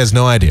 He has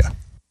no idea.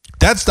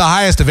 That's the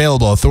highest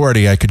available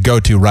authority I could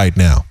go to right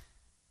now.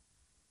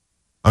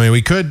 I mean,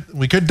 we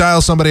could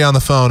dial somebody on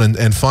the phone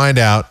and find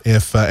out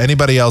if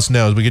anybody else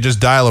knows. We could just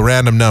dial a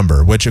random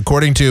number, which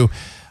according to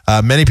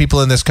many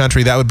people in this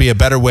country, that would be a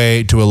better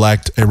way to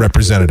elect a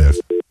representative.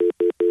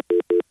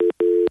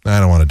 I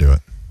don't want to do it.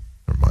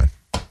 Never mind.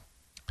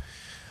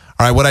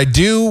 All right, what I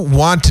do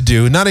want to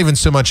do, not even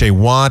so much a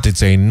want,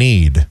 it's a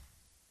need.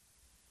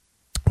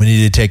 We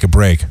need to take a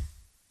break.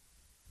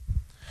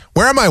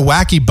 Where are my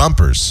wacky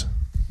bumpers?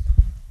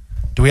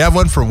 Do we have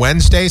one for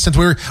Wednesday? Since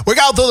we're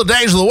going through the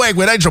days of the week,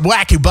 we need some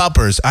wacky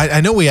bumpers.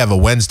 I know we have a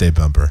Wednesday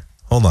bumper.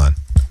 Hold on.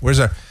 Where's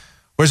our?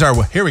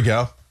 Here we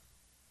go.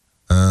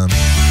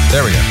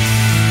 There we go.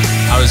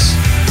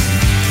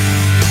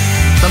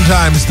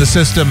 Sometimes the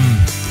system,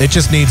 it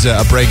just needs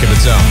a break of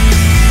its own.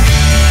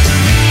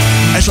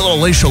 It's a little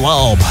Alicia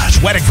Loeb.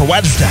 It's Waiting for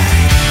Wednesday.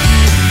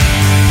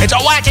 It's a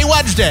wacky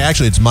Wednesday.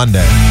 Actually, it's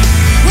Monday.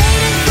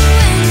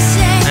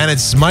 And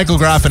it's Michael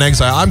Groff in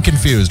Exile. I'm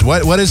confused.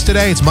 What is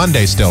today? It's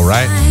Monday still,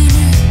 right?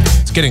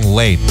 It's getting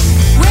late.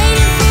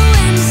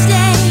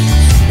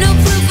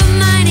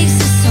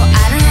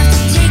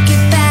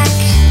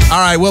 All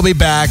right, we'll be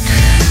back.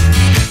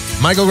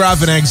 Michael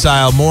Groff in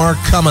Exile. More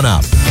coming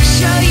up.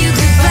 Show you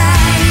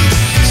goodbye.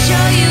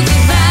 Show you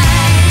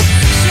goodbye.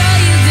 Show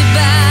you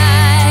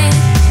goodbye.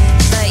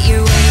 But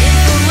you're waiting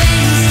for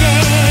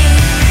Wednesday.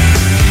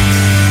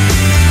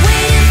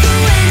 Waiting for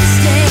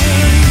Wednesday.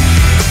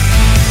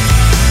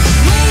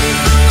 Waiting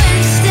for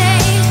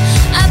Wednesday.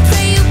 I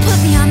pray you put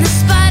me on the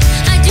spot.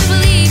 I do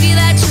believe you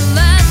that you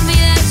love me,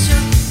 that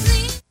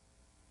you.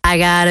 I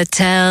gotta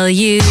tell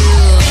you.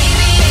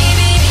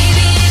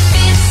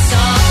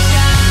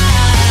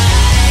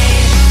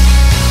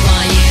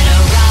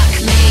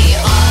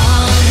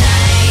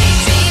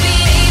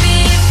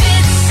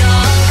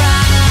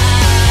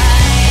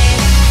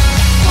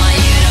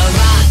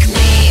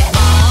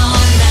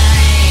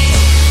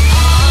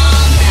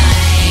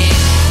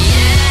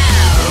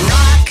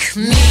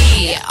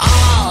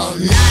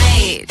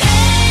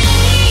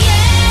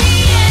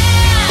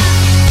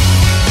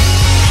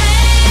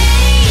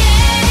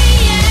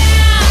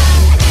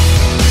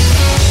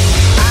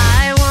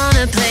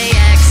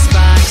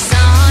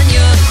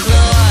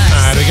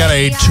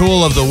 A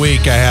tool of the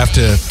week I have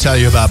to tell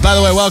you about. By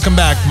the way, welcome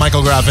back.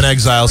 Michael Groff in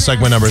Exile,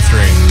 segment number 3.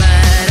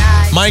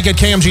 Mike at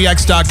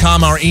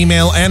KMGX.com, our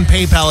email and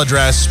PayPal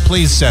address.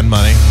 Please send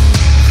money.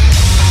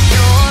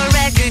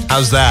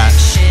 How's that?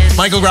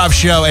 Michael Groff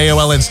Show,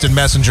 AOL Instant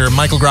Messenger,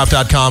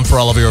 michaelgroff.com for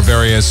all of your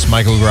various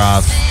Michael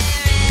Groff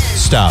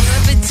stuff.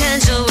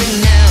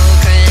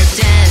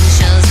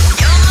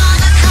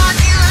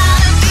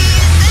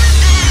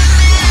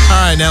 All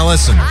right, now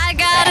listen. I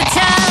gotta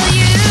tell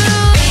you.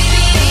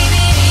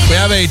 We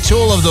have a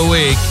tool of the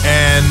week,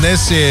 and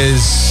this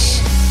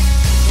is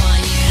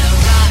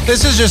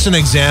just an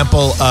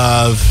example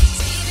of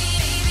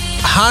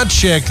hot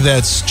chick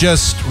that's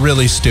just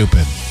really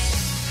stupid.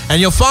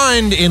 And you'll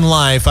find in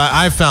life,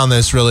 I've found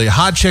this really,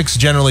 hot chicks,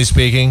 generally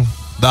speaking,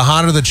 the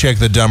hotter the chick,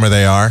 the dumber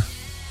they are.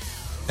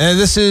 And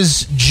this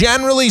is,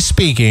 generally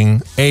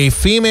speaking, a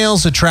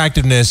female's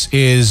attractiveness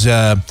is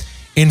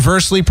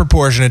inversely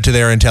proportionate to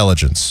their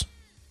intelligence.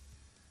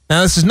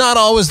 Now, this is not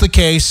always the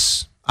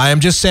case. I am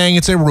just saying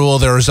it's a rule.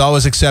 There is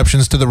always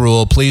exceptions to the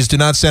rule. Please do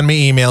not send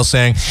me emails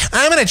saying,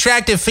 I'm an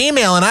attractive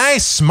female and I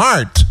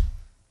smart.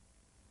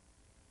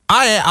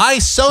 I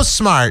so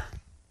smart.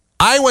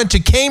 I went to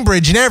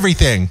Cambridge and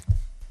everything.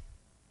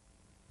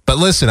 But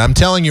listen, I'm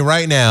telling you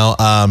right now,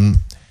 one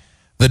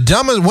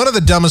of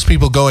the dumbest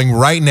people going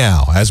right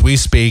now, as we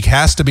speak,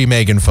 has to be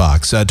Megan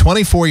Fox,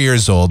 24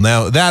 years old.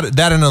 Now, that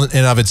in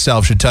and of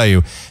itself should tell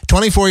you,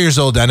 24 years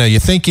old, I know you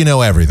think you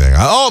know everything.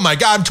 Oh my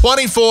God, I'm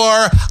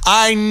 24.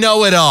 I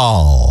know it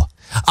all.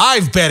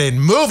 I've been in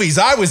movies.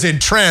 I was in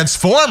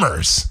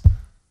Transformers.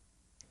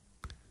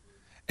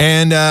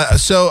 And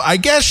so I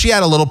guess she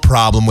had a little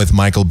problem with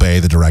Michael Bay,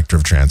 the director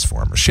of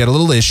Transformers. She had a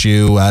little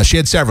issue. She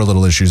had several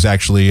little issues,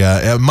 actually.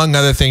 Among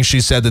other things, she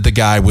said that the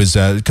guy was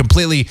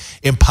completely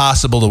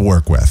impossible to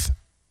work with.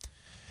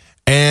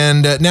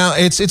 And now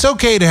it's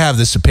okay to have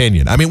this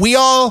opinion. I mean, we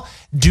all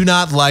do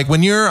not like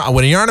when you're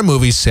on a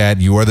movie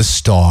set, you are the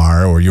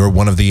star or you're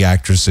one of the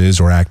actresses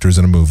or actors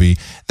in a movie.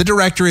 The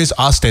director is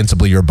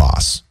ostensibly your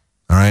boss.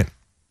 All right.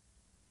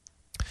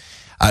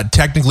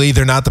 Technically,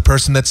 they're not the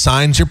person that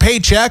signs your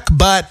paycheck,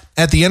 but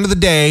at the end of the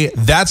day,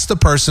 that's the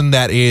person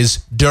that is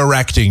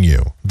directing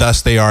you.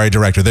 Thus, they are a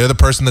director. They're the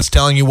person that's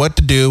telling you what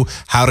to do,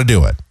 how to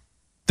do it.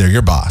 They're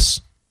your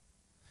boss.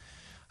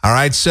 All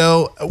right,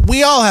 so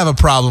we all have a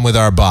problem with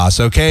our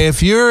boss, okay?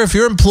 If you're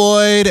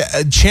employed,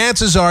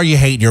 chances are you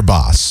hate your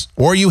boss,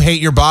 or you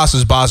hate your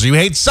boss's boss, or you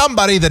hate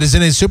somebody that is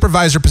in a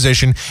supervisor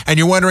position, and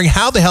you're wondering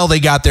how the hell they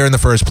got there in the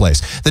first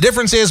place. The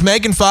difference is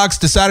Megan Fox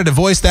decided to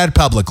voice that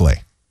publicly.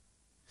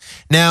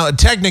 Now,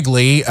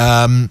 technically,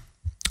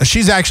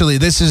 she's actually,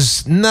 this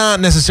is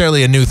not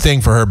necessarily a new thing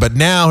for her, but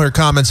now her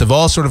comments have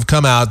all sort of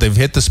come out. They've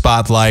hit the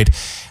spotlight,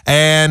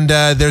 and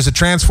there's a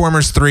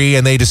Transformers 3,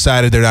 and they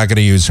decided they're not going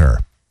to use her.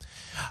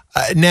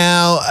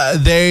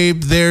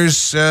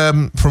 There's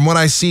from what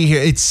I see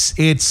here,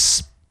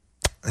 it's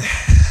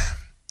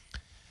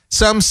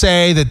some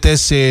say that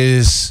this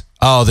is,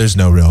 there's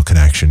no real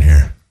connection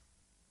here.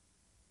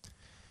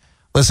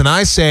 Listen,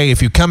 I say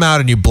if you come out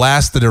and you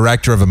blast the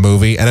director of a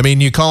movie, and I mean,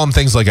 you call him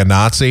things like a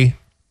Nazi,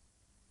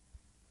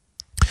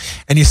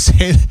 and you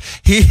say,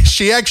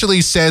 she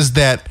actually says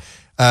that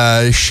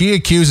she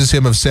accuses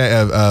him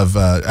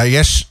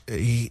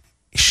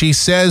she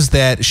says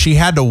that she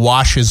had to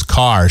wash his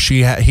car. He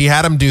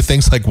had him do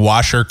things like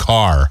wash her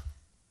car.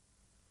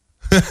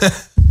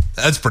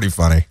 That's pretty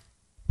funny.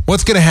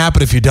 What's going to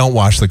happen if you don't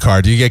wash the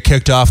car? Do you get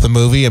kicked off the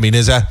movie? I mean,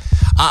 is that...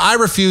 I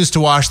refuse to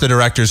wash the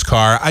director's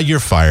car. You're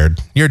fired.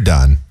 You're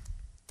done.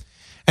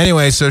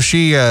 Anyway, so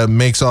she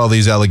makes all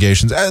these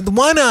allegations.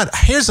 Why not?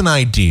 Here's an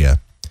idea.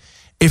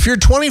 If you're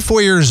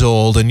 24 years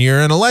old and you're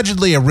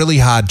allegedly a really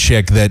hot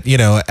chick that,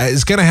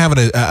 is going to have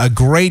a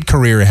great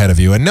career ahead of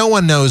you, and no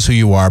one knows who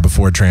you are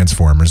before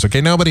Transformers,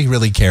 okay? Nobody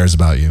really cares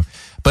about you.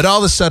 But all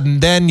of a sudden,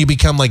 then you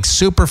become like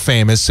super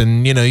famous,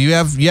 and you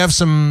have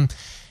some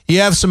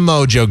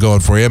mojo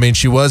going for you. I mean,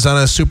 she was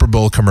on a Super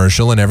Bowl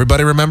commercial, and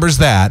everybody remembers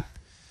that.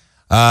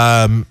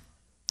 Well,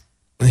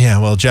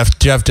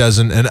 Jeff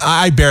doesn't, and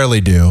I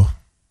barely do.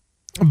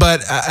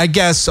 But I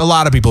guess a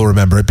lot of people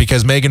remember it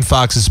because Megan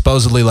Fox is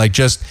supposedly like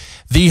just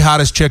the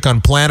hottest chick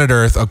on planet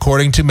Earth,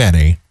 according to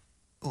many.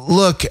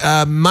 Look,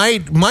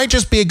 might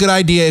just be a good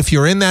idea if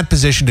you're in that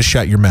position to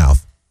shut your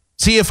mouth.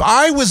 See, if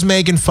I was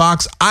Megan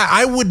Fox,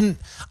 I wouldn't.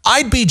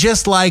 I'd be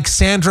just like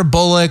Sandra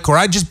Bullock, or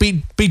I'd just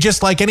be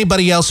just like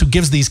anybody else who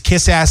gives these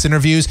kiss-ass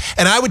interviews.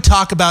 And I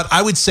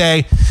would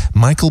say,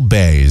 Michael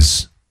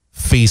Bay's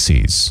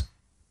feces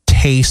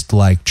taste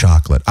like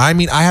chocolate. I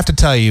mean, I have to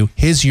tell you,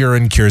 his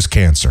urine cures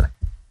cancer.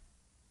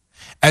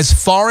 As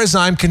far as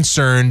I'm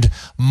concerned,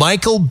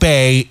 Michael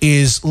Bay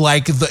is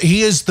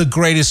he is the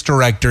greatest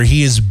director.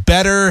 He is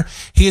better.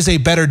 He is a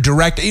better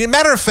director. As a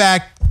matter of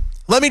fact,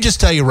 let me just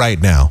tell you right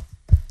now,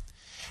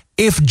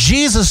 if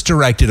Jesus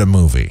directed a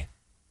movie,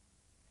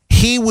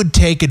 he would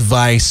take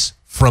advice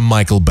from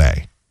Michael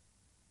Bay.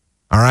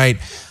 All right?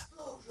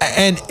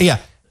 And yeah,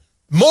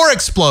 more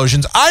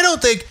explosions. Michael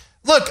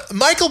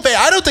Bay,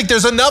 I don't think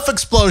there's enough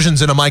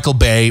explosions in a Michael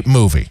Bay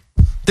movie.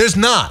 There's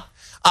not.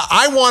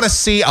 I want to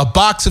see a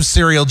box of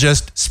cereal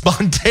just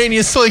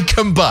spontaneously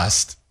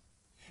combust.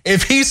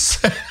 If he's...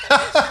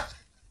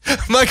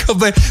 Michael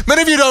Bay,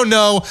 many of you don't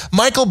know,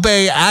 Michael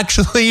Bay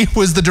actually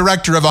was the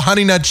director of a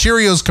Honey Nut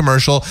Cheerios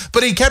commercial,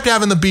 but he kept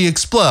having the bee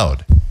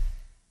explode.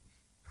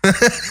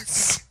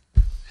 It's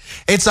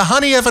a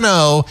Honey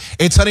F&O.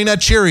 It's Honey Nut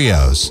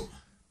Cheerios.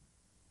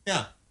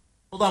 Yeah.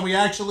 Hold on. We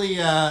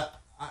actually...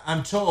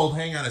 I'm told,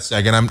 hang on a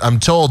second. I'm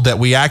told that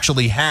we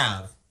actually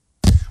have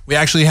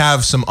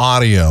some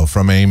audio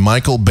from a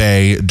Michael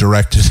Bay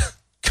directed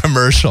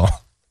commercial.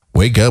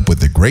 Wake up with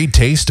the great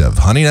taste of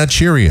Honey Nut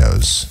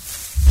Cheerios.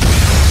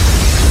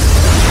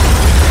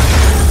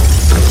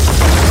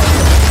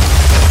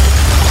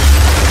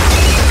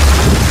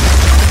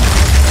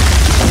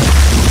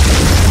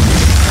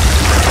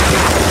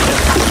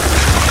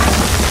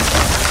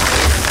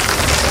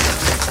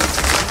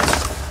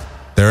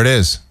 There it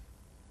is.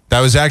 That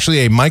was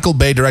actually a Michael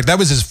Bay direct. That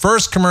was his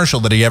first commercial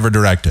that he ever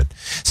directed.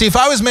 See, if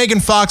I was Megan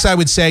Fox, I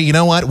would say, you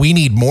know what? We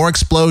need more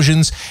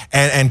explosions.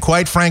 And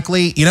quite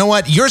frankly, you know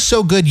what? You're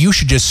so good, you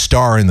should just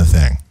star in the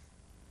thing.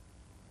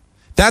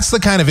 That's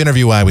the kind of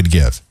interview I would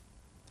give.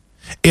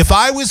 If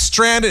I was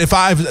stranded, if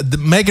I'm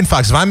Megan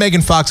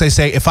Fox, I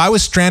say, if I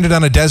was stranded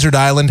on a desert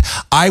island,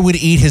 I would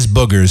eat his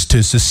boogers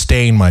to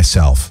sustain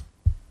myself.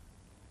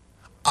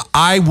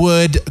 I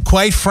would,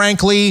 quite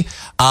frankly,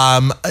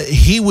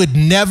 he would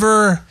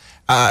never...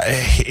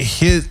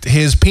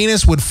 his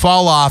penis would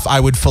fall off. I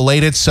would fillet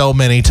it so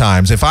many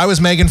times. If I was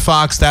Megan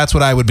Fox, that's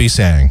what I would be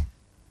saying.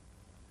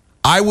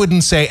 I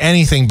wouldn't say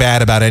anything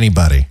bad about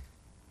anybody.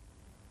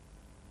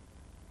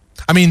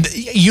 I mean,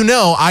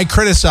 I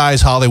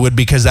criticize Hollywood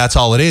because that's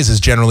all it is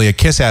generally a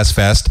kiss-ass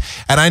fest.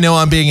 And I know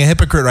I'm being a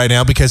hypocrite right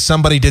now because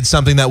somebody did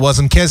something that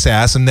wasn't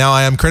kiss-ass, and now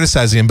I am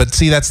criticizing him. But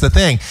see, that's the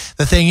thing.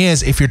 The thing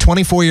is, if you're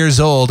 24 years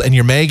old and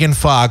you're Megan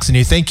Fox and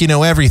you think you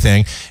know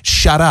everything,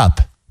 shut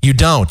up. You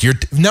don't. You're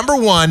number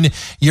one.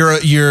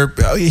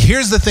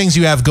 Here's the things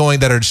you have going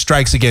that are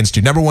strikes against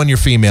you. Number one, you're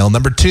female.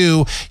 Number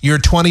two, you're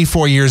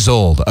 24 years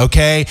old.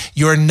 Okay,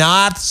 you're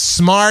not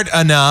smart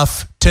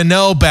enough to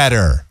know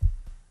better.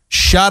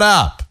 Shut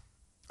up.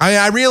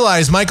 I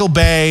realize Michael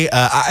Bay,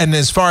 and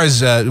as far as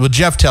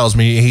Jeff tells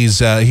me, he's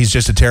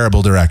just a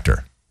terrible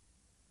director.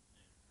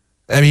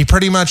 I mean,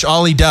 pretty much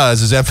all he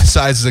does is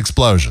emphasizes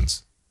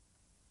explosions.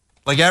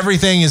 Like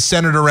everything is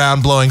centered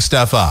around blowing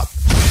stuff up.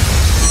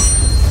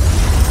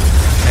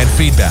 And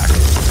feedback.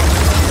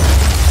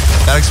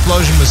 That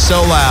explosion was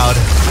so loud.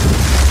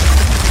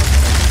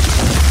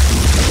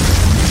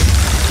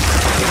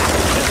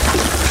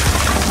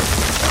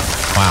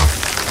 Wow.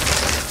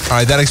 All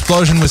right, that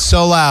explosion was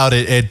so loud,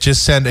 it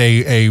just sent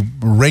a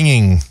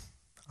ringing.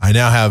 I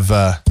now have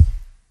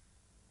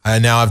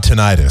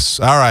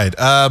tinnitus. All right.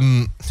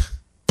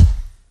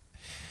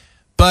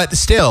 But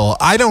still,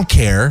 I don't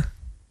care.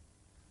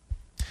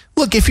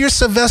 Look, if you're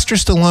Sylvester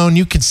Stallone,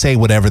 you could say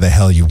whatever the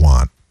hell you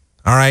want.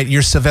 All right?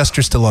 You're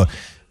Sylvester Stallone.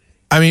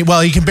 I mean, well,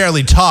 he can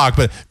barely talk,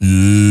 but...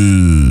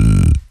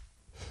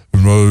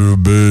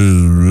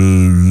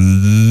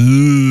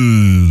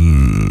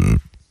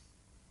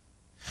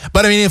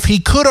 But, I mean, if he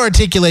could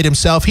articulate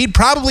himself, he'd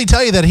probably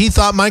tell you that he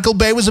thought Michael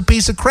Bay was a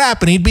piece of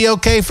crap, and he'd be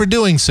okay for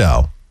doing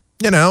so.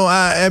 You know,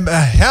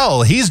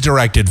 hell, he's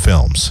directed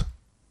films.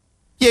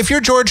 Yeah, if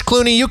you're George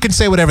Clooney, you can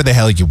say whatever the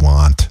hell you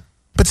want.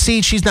 But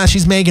see, she's not.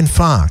 She's Megan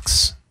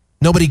Fox.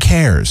 Nobody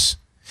cares.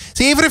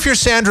 See, even if you're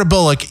Sandra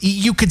Bullock,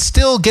 you could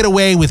still get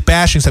away with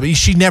bashing somebody.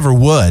 She never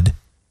would.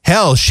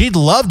 Hell, she'd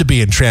love to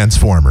be in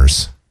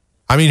Transformers.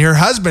 I mean, her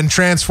husband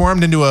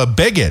transformed into a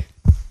bigot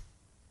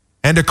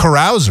and a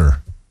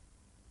carouser.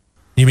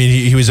 You mean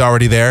he was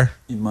already there?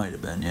 He might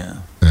have been, yeah.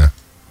 Yeah.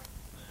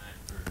 I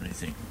haven't heard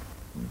anything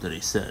that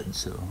he said,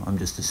 so I'm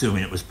just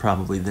assuming it was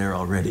probably there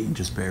already and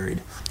just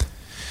buried.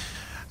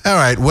 All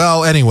right.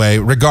 Well, anyway,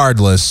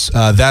 regardless,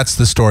 that's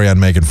the story on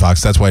Megan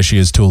Fox. That's why she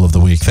is Tool of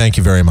the Week. Thank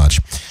you very much.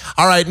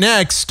 All right.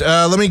 Next,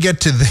 let me get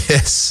to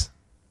this.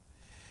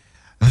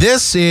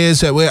 This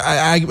is,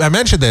 I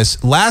mentioned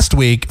this last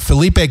week.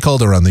 Felipe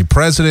Calderon, the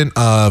president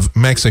of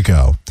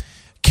Mexico,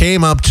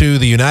 came up to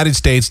the United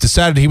States,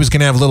 decided he was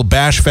going to have a little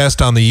bash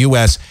fest on the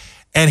U.S.,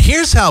 and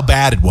here's how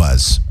bad it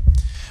was.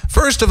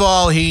 First of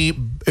all, he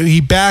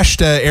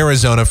bashed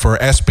Arizona for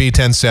SB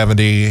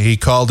 1070. He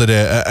called it,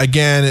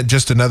 again,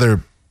 just another...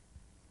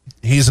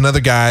 He's another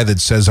guy that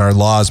says our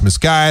law is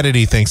misguided.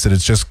 He thinks that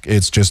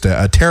it's just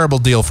a terrible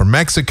deal for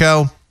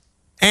Mexico.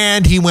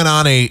 And he went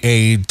on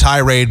a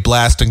tirade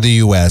blasting the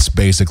U.S.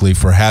 basically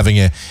for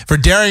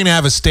daring to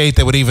have a state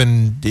that would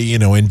even,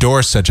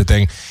 endorse such a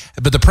thing.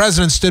 But the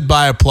president stood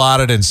by,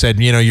 applauded, and said,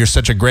 you're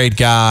such a great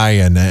guy.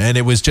 And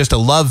it was just a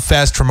love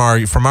fest from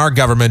our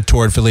government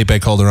toward Felipe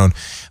Calderon.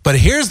 But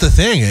here's the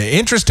thing,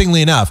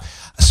 interestingly enough,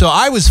 so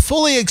I was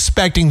fully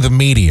expecting the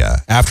media,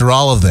 after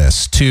all of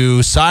this,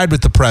 to side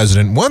with the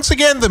president. Once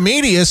again, the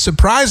media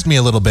surprised me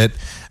a little bit.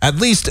 At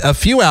least a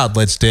few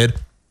outlets did.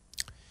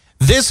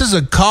 This is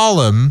a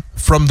column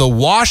from the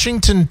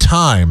Washington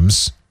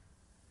Times,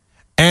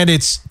 and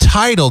it's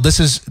titled,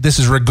 this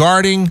is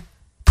regarding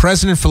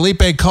President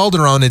Felipe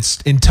Calderon.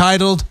 It's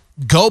entitled,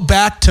 "Go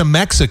Back to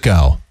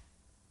Mexico."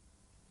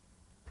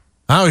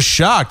 I was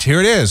shocked. Here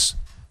it is.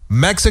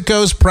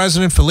 Mexico's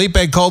President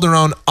Felipe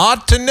Calderon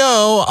ought to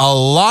know a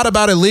lot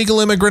about illegal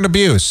immigrant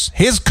abuse.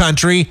 His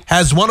country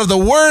has one of the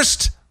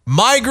worst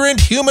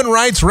migrant human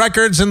rights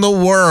records in the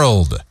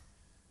world.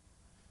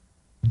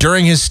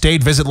 During his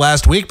state visit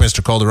last week,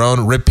 Mr.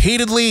 Calderon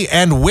repeatedly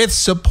and with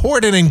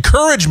support and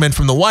encouragement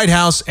from the White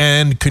House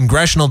and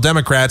congressional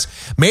Democrats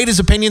made his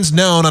opinions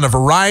known on a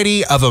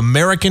variety of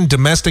American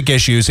domestic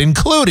issues,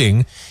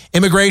 including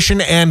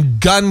immigration and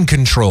gun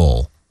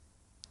control.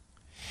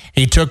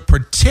 He took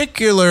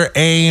particular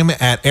aim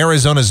at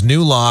Arizona's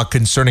new law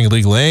concerning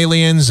illegal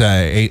aliens,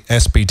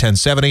 SB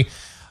 1070,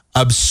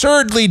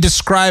 absurdly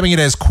describing it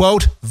as,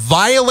 quote,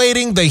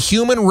 violating the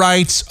human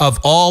rights of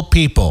all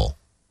people.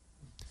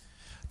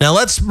 Now,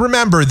 let's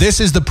remember,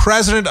 this is the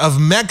president of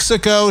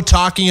Mexico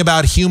talking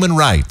about human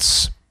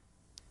rights.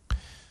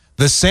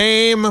 The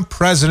same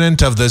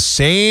president of the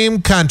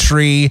same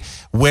country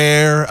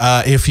where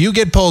if you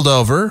get pulled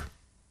over,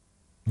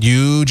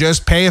 you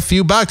just pay a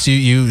few bucks.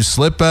 You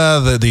slip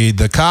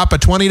the cop a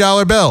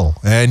 $20 bill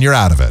and you're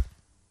out of it.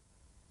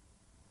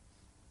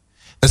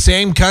 The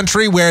same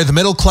country where the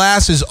middle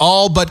class is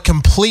all but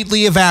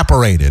completely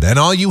evaporated and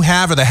all you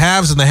have are the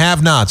haves and the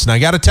have-nots. And I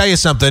got to tell you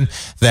something,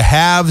 the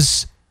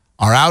haves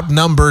are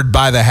outnumbered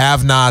by the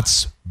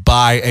have-nots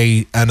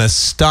by an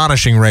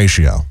astonishing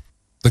ratio.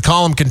 The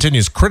column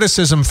continues,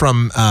 criticism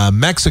from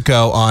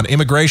Mexico on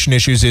immigration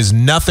issues is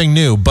nothing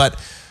new, but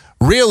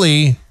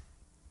rarely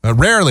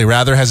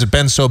has it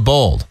been so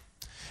bold.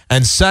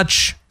 And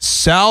such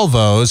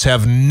salvos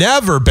have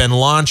never been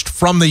launched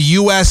from the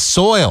U.S.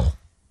 soil.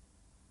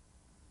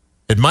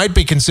 It might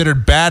be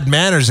considered bad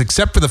manners,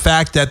 except for the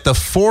fact that the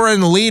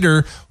foreign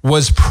leader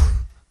was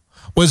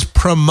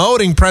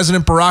promoting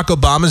President Barack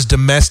Obama's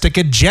domestic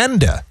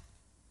agenda.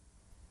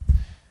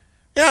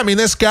 Yeah, I mean,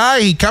 this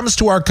guy, he comes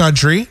to our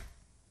country,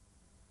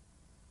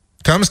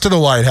 comes to the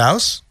White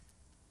House,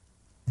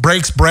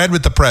 breaks bread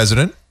with the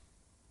president,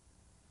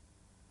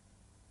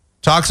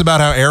 talks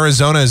about how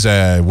Arizona is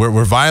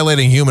we're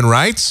violating human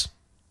rights.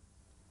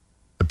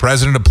 The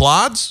president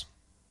applauds.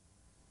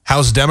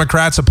 House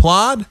Democrats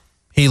applaud.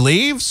 He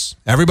leaves.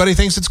 Everybody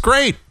thinks it's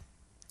great.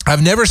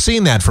 I've never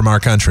seen that from our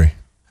country.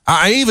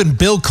 Even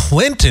Bill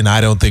Clinton,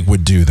 I don't think,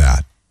 would do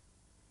that.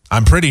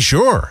 I'm pretty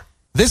sure.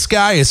 This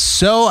guy is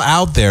so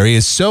out there. He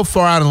is so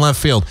far out in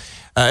left field.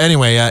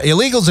 Anyway,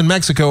 illegals in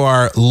Mexico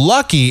are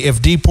lucky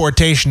if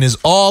deportation is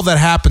all that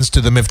happens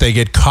to them if they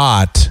get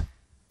caught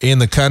in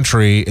the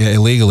country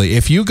illegally.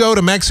 If you go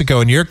to Mexico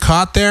and you're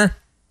caught there,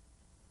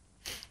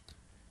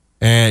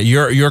 and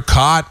you're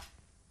caught,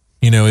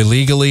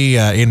 illegally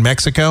in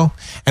Mexico.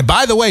 And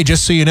by the way,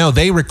 just so you know,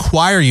 they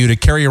require you to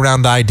carry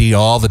around ID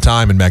all the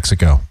time in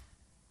Mexico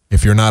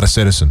if you're not a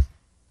citizen.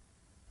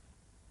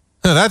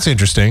 Oh, that's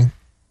interesting.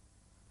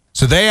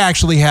 So they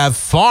actually have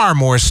far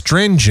more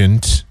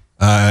stringent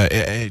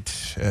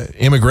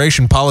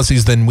immigration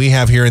policies than we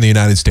have here in the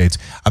United States.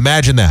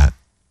 Imagine that.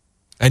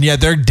 And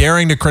yet they're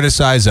daring to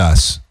criticize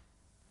us.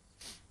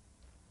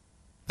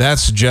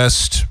 That's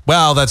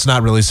that's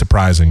not really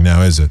surprising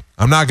now, is it?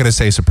 I'm not going to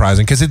say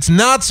surprising because it's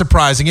not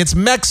surprising. It's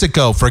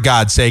Mexico, for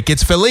God's sake.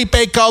 It's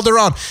Felipe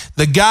Calderon.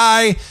 The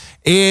guy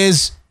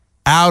is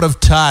out of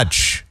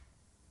touch.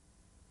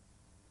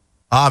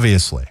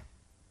 Obviously.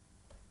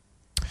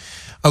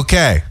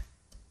 Okay.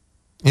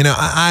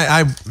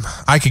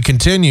 I could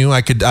continue.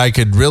 I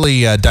could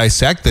really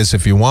dissect this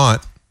if you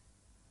want,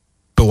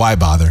 but why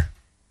bother?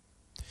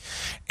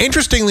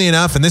 Interestingly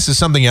enough, and this is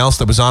something else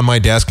that was on my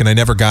desk and I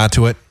never got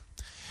to it.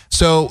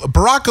 So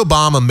Barack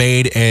Obama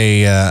made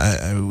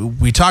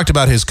we talked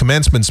about his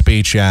commencement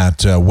speech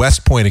at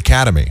West Point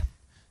Academy,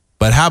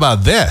 but how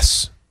about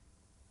this?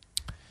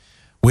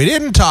 We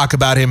didn't talk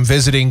about him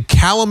visiting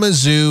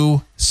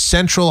Kalamazoo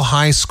Central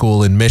High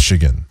School in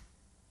Michigan.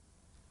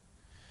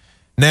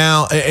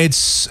 Now,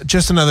 it's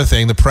just another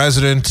thing. The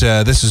president,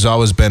 this has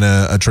always been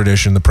a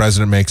tradition. The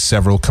president makes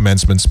several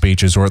commencement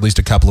speeches, or at least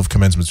a couple of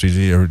commencement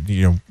speeches, or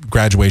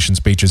graduation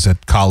speeches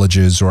at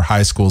colleges or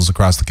high schools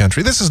across the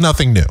country. This is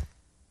nothing new.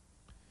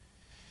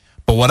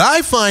 But what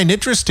I find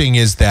interesting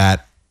is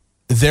that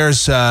there's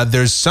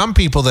some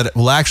people that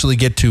will actually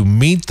get to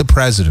meet the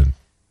president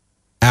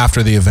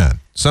after the event.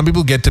 Some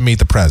people get to meet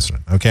the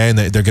president, okay, and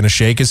they're going to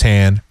shake his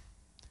hand.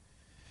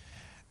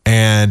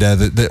 And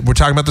we're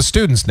talking about the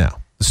students now.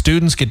 The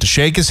students get to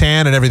shake his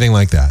hand and everything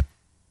like that.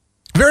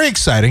 Very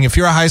exciting. If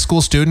you're a high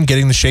school student,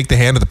 getting to shake the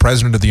hand of the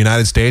president of the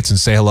United States and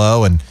say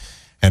hello and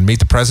meet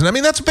the president, I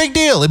mean, that's a big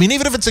deal. I mean,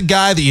 even if it's a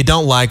guy that you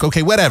don't like,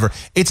 okay, whatever,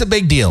 it's a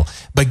big deal.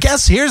 But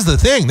here's the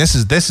thing. This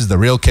is the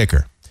real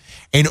kicker.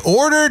 In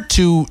order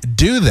to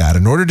do that,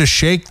 in order to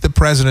shake the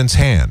president's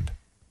hand,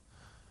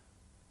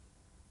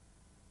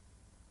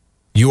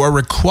 you are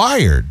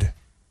required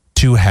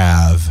to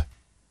have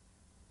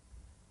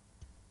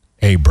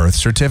a birth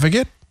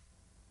certificate.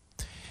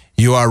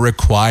 You are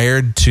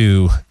required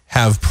to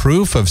have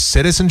proof of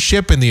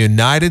citizenship in the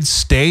United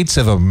States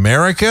of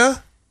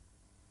America.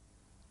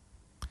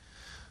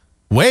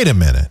 Wait a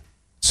minute.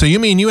 So you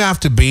mean you have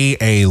to be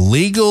a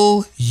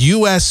legal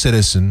U.S.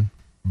 citizen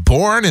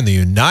born in the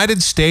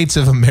United States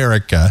of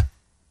America?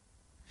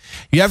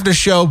 You have to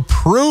show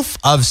proof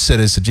of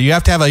citizenship. You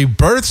have to have a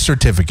birth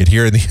certificate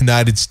here in the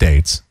United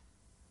States.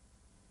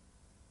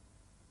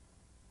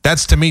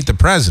 That's to meet the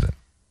president.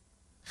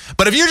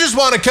 But if you just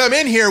want to come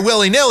in here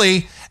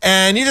willy-nilly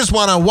and you just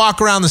want to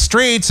walk around the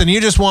streets and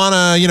you just want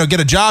to, get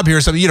a job here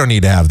or something, you don't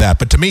need to have that.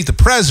 But to meet the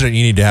president,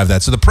 you need to have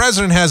that. So the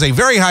president has a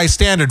very high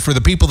standard for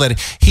the people that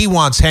he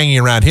wants hanging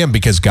around him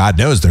because God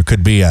knows there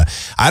could be a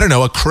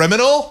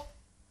criminal.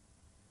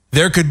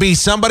 There could be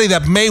somebody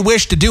that may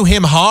wish to do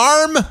him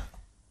harm.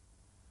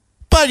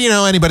 But,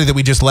 anybody that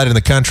we just let in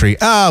the country,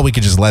 we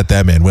could just let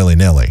them in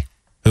willy-nilly.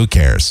 Who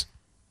cares?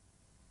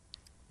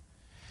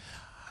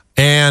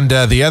 And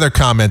the other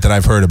comment that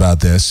I've heard about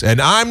this, and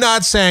I'm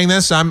not saying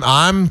this, I'm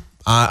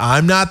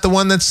not the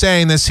one that's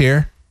saying this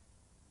here,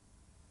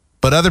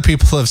 but other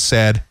people have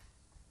said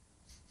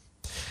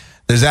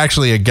there's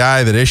actually a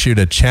guy that issued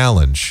a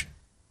challenge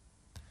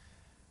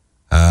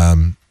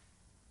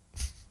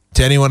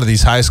to any one of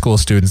these high school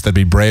students that'd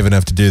be brave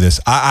enough to do this.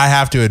 I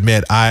have to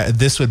admit,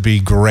 this would be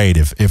great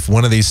if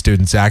one of these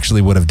students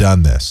actually would have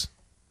done this.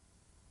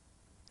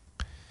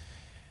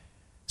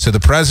 So the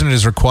president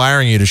is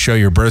requiring you to show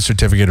your birth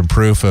certificate and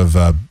proof of,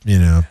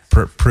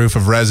 proof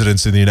of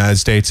residence in the United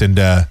States. And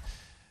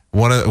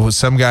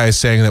some guy is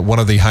saying that one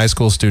of the high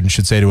school students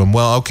should say to him,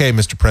 "Well, okay,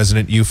 Mr.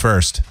 President, you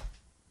first."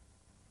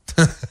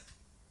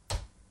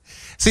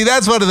 See,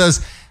 that's one of those.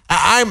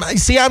 I'm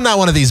not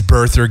one of these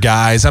birther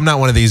guys. I'm not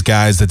one of these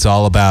guys that's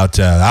all about,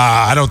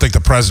 I don't think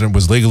the president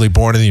was legally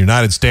born in the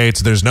United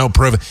States. There's no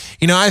proof.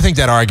 I think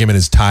that argument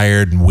is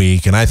tired and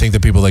weak. And I think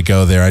the people that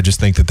go there, I just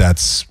think that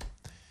that's,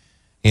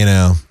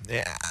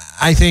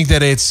 I think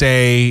that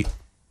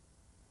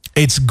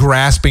it's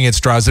grasping at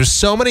straws. There's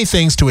so many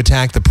things to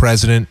attack the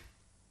president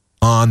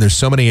on. There's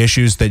so many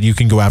issues that you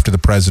can go after the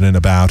president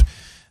about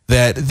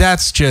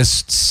that's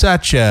just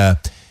such a,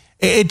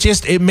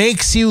 it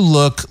makes you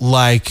look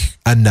like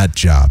a nut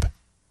job.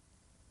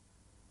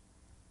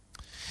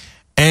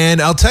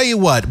 And I'll tell you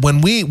what,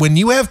 when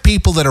you have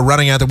people that are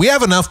running out there, we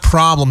have enough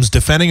problems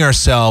defending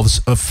ourselves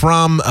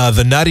from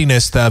the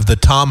nuttiness of the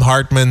Tom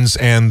Hartmans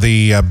and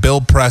the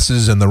Bill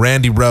Presses and the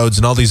Randy Rhodes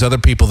and all these other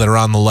people that are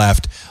on the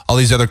left, all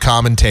these other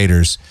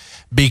commentators,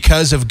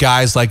 because of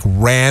guys like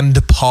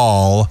Rand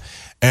Paul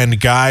and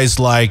guys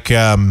like,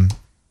 guys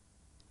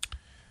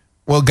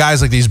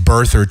like these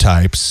birther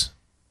types.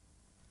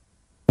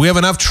 We have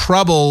enough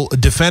trouble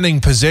defending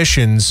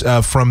positions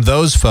from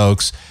those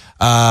folks.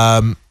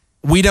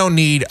 We don't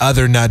need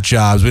other nut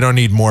jobs. We don't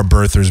need more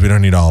birthers. We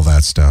don't need all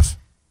that stuff.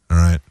 All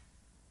right.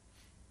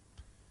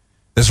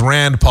 This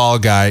Rand Paul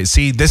guy,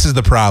 see, this is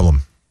the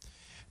problem.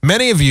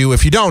 Many of you,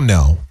 if you don't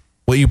know,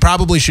 what you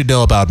probably should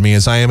know about me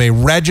is I am a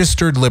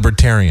registered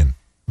libertarian.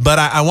 But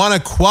I want to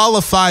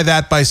qualify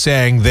that by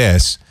saying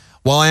this.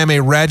 While I am a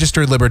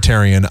registered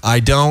libertarian, I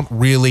don't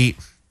really...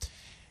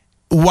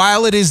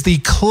 While it is the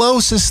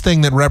closest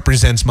thing that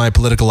represents my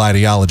political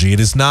ideology, it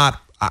is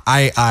not...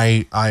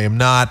 I am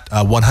not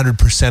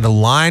 100%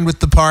 aligned with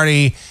the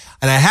party.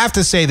 And I have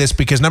to say this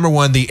because, number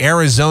one, the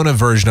Arizona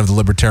version of the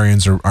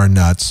libertarians are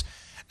nuts.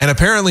 And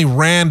apparently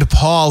Rand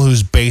Paul,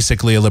 who's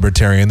basically a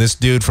libertarian, this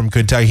dude from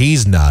Kentucky,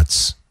 he's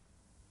nuts.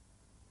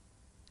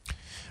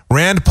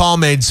 Rand Paul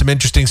made some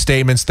interesting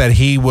statements that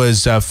he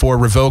was for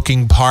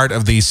revoking part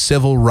of the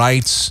Civil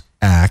Rights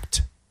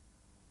Act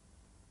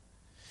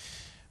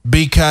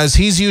because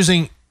he's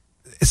using...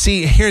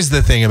 See, here's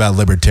the thing about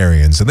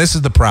libertarians, and this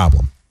is the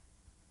problem.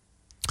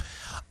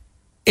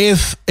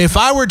 If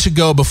I were to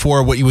go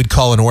before what you would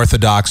call an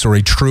orthodox or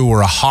a true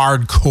or a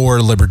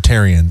hardcore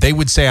libertarian, they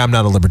would say I'm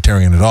not a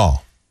libertarian at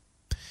all.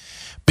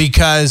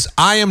 Because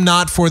I am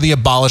not for the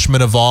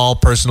abolishment of all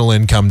personal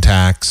income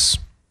tax.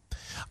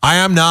 I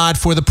am not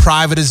for the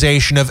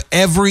privatization of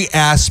every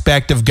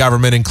aspect of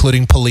government,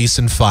 including police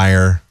and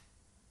fire.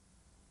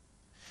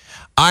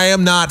 I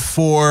am not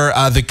for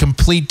the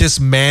complete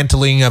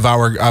dismantling of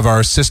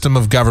our system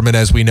of government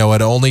as we know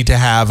it, only to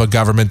have a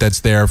government that's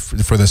there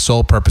for the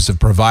sole purpose of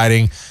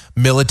providing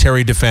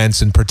military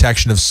defense and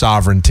protection of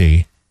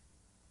sovereignty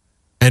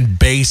and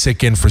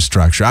basic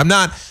infrastructure. I'm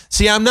not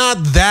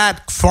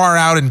that far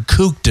out in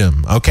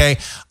kookdom, okay?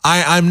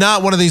 I'm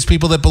not one of these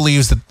people that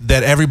believes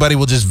that everybody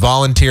will just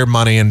volunteer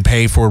money and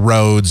pay for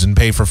roads and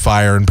pay for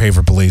fire and pay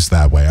for police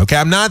that way, okay?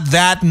 I'm not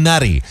that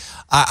nutty.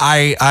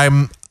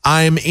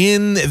 I'm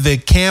in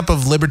the camp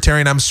of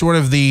libertarian. I'm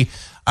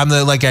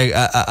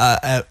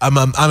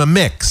a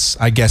mix,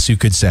 I guess you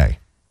could say.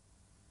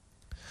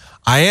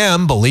 I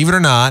am, believe it or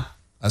not,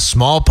 a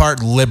small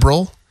part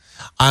liberal.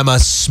 I'm a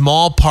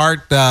small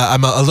part,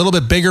 I'm a little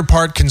bit bigger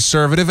part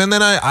conservative, and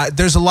then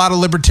there's a lot of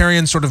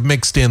libertarian sort of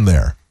mixed in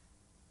there.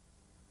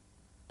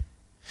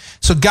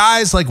 So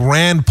guys like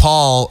Rand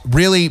Paul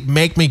really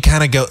make me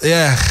kind of go,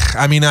 ugh.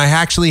 I mean, I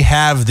actually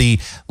have the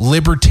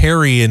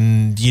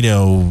libertarian,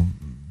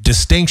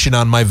 distinction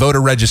on my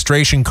voter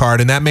registration card,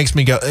 and that makes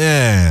me go,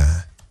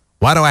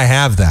 why do I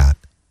have that?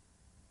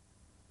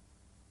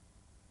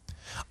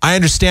 I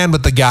understand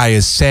what the guy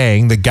is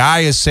saying. The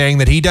guy is saying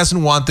that he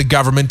doesn't want the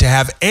government to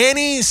have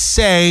any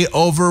say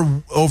over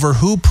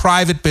who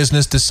private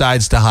business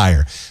decides to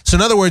hire. So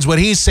in other words, what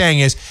he's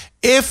saying is,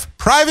 if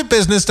private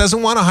business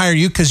doesn't want to hire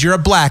you because you're a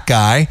black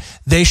guy,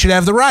 they should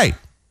have the right.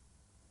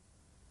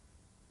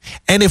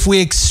 And if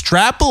we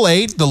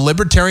extrapolate the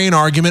libertarian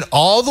argument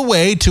all the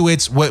way to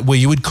its, what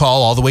you would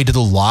call all the way to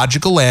the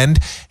logical end,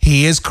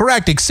 he is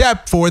correct,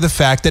 except for the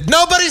fact that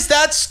nobody's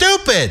that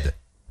stupid.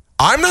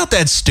 I'm not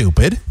that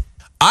stupid.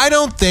 I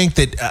don't think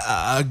that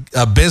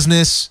a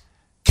business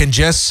can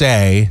just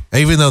say,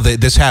 even though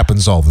this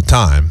happens all the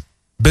time,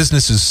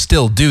 businesses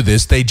still do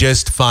this, they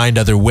just find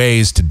other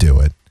ways to do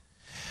it.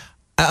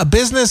 A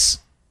business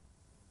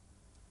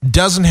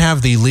doesn't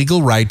have the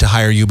legal right to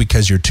hire you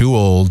because you're too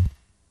old,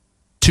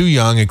 too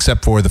young,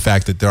 except for the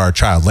fact that there are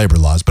child labor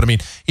laws. But I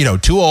mean,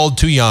 too old,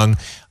 too young,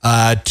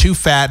 too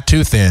fat,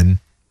 too thin.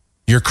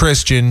 You're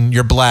Christian,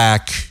 you're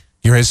black,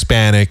 you're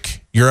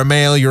Hispanic, you're a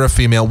male, you're a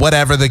female,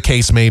 whatever the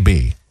case may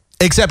be.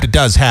 Except it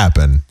does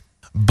happen,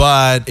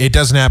 but it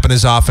doesn't happen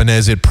as often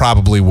as it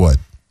probably would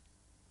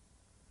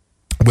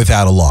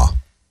without a law.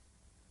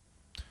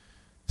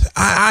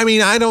 I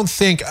mean, I don't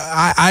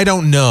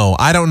know.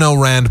 I don't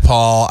know Rand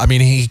Paul. I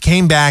mean, he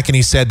came back and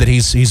he said that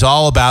he's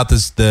all about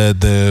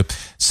the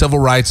Civil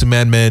Rights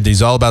Amendment.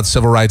 He's all about the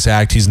Civil Rights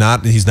Act. He's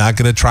not going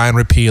to try and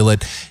repeal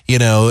it.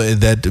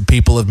 That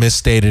people have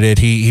misstated it.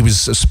 He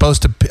was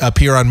supposed to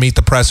appear on Meet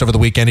the Press over the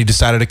weekend. He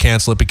decided to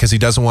cancel it because he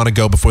doesn't want to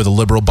go before the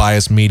liberal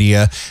biased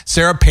media.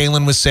 Sarah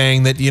Palin was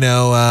saying that,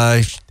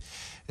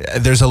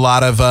 there's a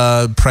lot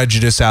of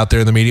prejudice out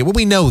there in the media. Well,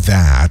 we know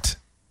that.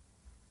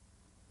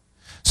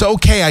 So,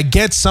 okay, I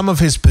get some of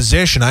his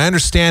position. I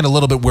understand a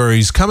little bit where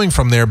he's coming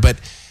from there, but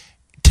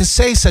to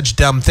say such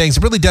dumb things,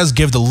 it really does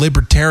give the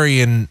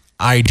libertarian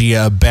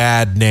idea a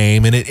bad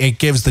name, and it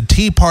gives the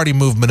Tea Party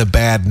movement a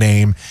bad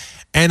name.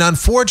 And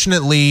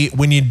unfortunately,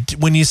 when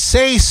you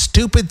say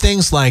stupid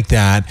things like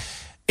that,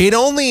 it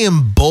only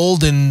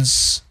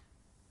emboldens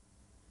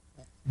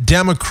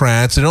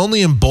Democrats. It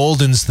only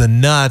emboldens the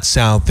nuts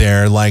out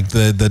there, like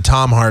the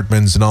Tom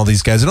Hartmans and all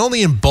these guys. It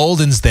only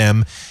emboldens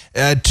them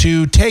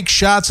to take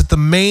shots at the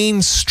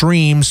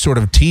mainstream sort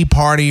of Tea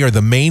Party or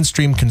the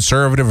mainstream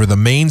conservative or the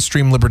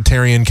mainstream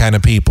libertarian kind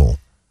of people.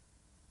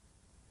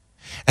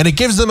 And it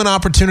gives them an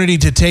opportunity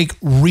to take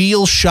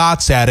real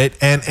shots at it.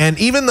 And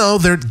even though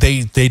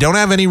they don't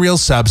have any real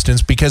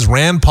substance, because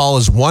Rand Paul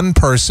is one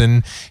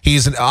person,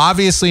 he's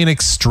obviously an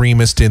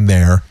extremist in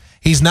there.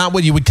 He's not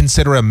what you would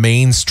consider a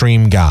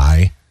mainstream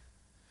guy.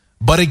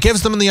 But it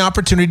gives them the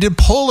opportunity to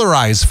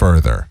polarize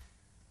further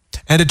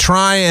and to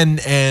try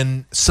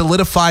and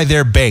solidify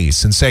their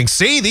base and saying,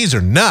 see, these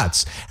are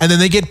nuts. And then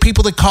they get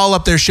people to call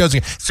up their shows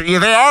and go, see,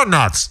 they are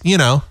nuts. You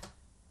know,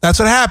 that's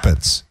what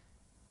happens.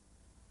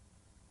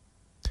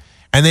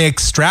 And they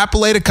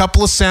extrapolate a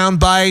couple of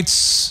sound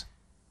bites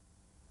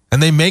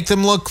and they make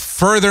them look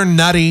further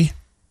nutty.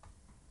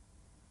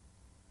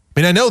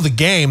 I mean, I know the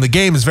game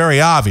is very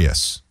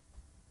obvious.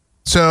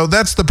 So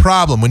that's the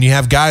problem when you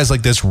have guys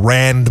like this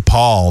Rand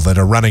Paul that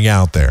are running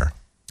out there.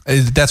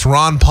 That's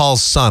Ron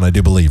Paul's son, I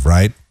do believe,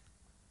 right?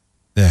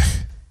 Yeah.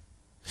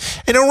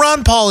 You know,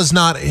 Ron Paul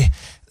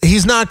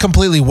he's not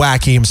completely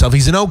wacky himself.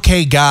 He's an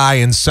okay guy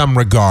in some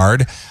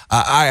regard.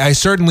 I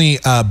certainly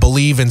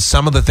believe in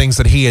some of the things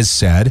that he has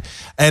said.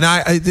 And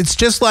it's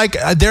just like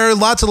there are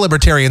lots of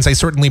libertarians I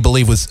certainly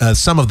believe with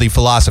some of the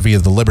philosophy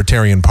of the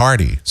Libertarian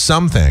Party.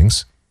 Some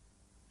things.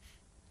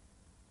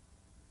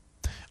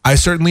 I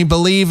certainly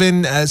believe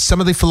in some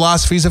of the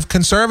philosophies of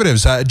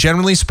conservatives,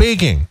 generally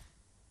speaking.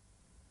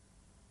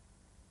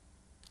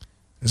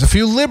 There's a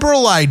few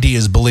liberal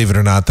ideas, believe it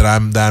or not, that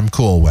I'm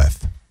cool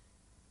with.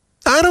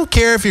 I don't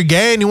care if you're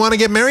gay and you want to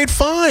get married,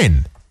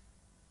 fine.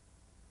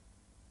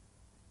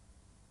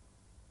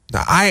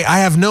 I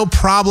have no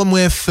problem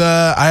with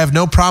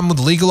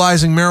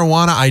legalizing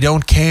marijuana. I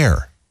don't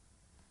care.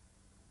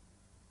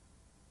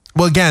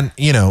 Well, again,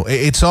 you know,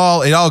 it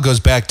all goes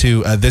back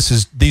to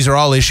these are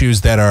all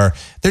issues they're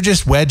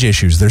just wedge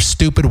issues. They're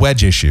stupid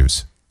wedge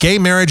issues. Gay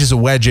marriage is a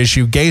wedge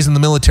issue. Gays in the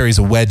military is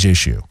a wedge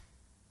issue.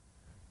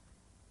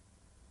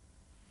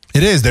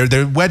 It is.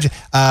 They're wedge.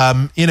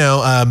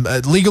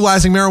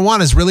 Legalizing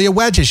marijuana is really a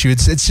wedge issue.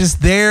 It's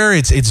just there.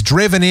 It's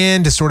driven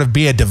in to sort of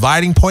be a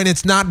dividing point.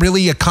 It's not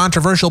really a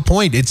controversial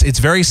point. It's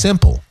very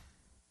simple.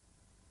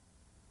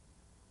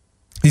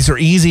 These are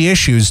easy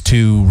issues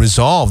to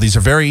resolve. These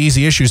are very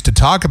easy issues to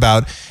talk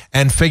about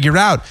and figure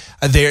out.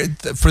 They're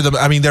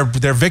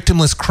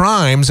victimless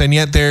crimes, and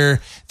yet they're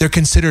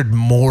considered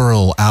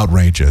moral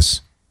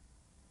outrages.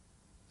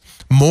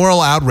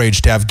 Moral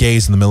outrage to have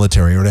gays in the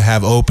military or to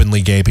have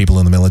openly gay people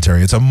in the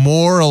military. It's a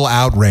moral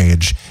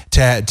outrage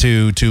to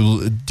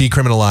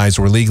decriminalize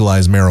or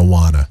legalize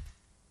marijuana.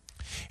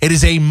 It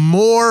is a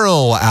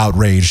moral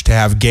outrage to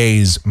have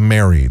gays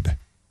married.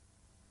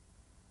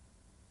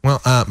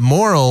 Well,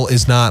 moral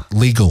is not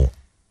legal.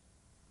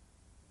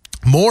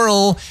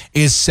 Moral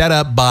is set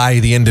up by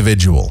the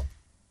individual.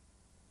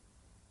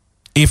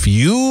 If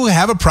you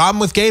have a problem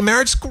with gay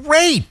marriage,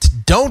 great.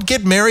 Don't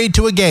get married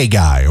to a gay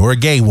guy or a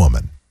gay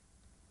woman.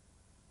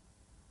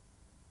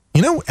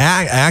 You know,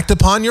 act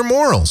upon your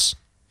morals.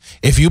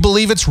 If you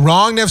believe it's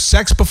wrong to have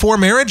sex before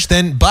marriage,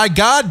 then by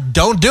God,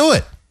 don't do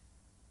it.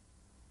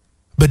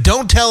 But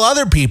don't tell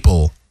other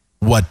people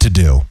what to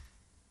do.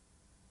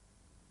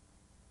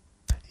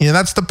 You know,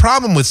 that's the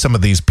problem with some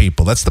of these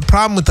people. That's the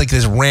problem with like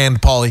this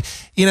Rand Paul.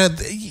 You know,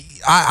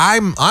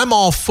 I'm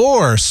all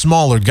for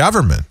smaller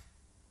government.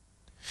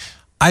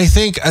 I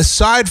think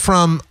aside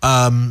from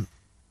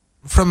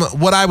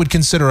what I would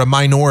consider a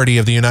minority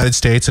of the United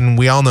States, and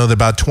we all know that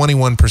about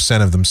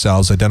 21% of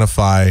themselves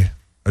identify,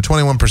 or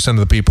 21% of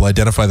the people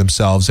identify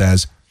themselves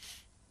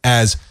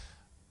as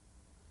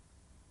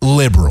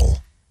liberal.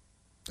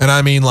 And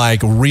I mean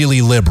like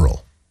really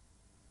liberal.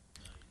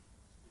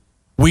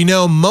 We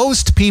know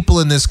most people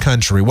in this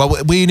country, well,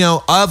 we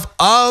know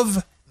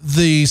of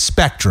the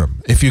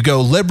spectrum, if you go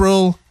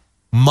liberal,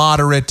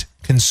 moderate,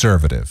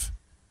 conservative,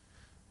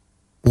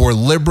 or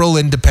liberal,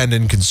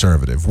 independent,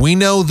 conservative, we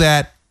know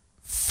that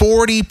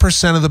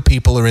 40% of the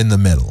people are in the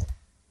middle.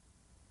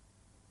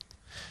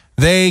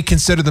 They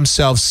consider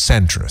themselves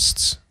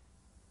centrists.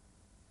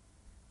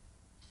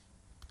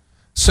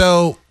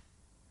 So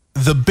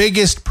the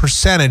biggest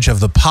percentage of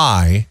the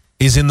pie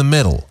is in the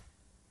middle.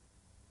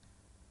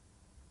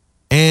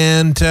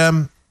 And,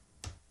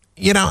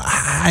 you know,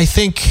 I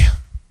think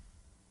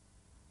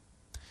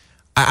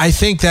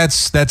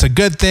that's a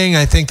good thing.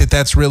 I think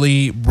that's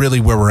really, really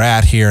where we're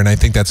at here, and I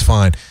think that's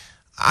fine.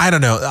 I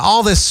don't know.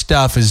 All this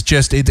stuff is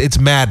just, it's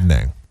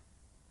maddening.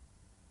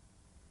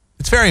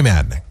 It's very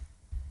maddening.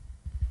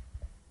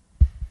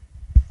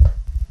 Oh,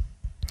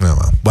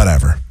 well,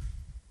 whatever.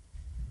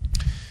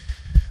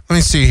 Let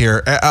me see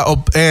here.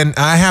 And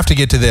I have to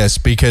get to this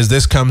because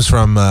this comes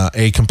from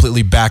a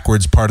completely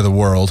backwards part of the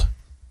world.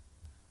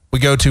 We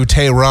go to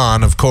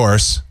Tehran, of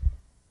course.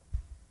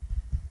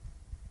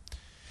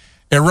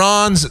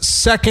 Iran's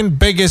second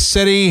biggest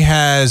city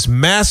has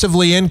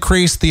massively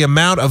increased the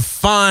amount of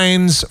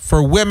fines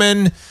for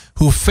women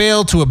who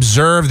fail to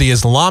observe the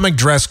Islamic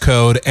dress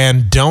code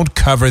and don't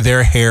cover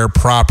their hair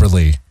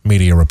properly,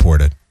 media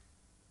reported.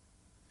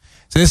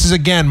 So this is,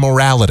 again,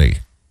 morality.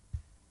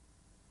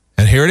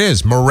 And here it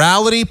is.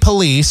 Morality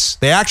police.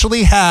 They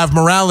actually have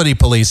morality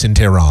police in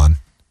Tehran.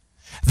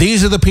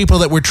 These are the people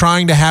that we're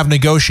trying to have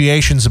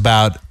negotiations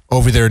about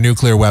over their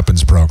nuclear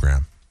weapons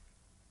program.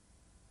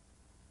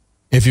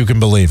 If you can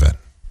believe it.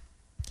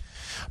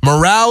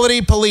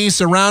 Morality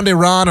police around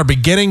Iran are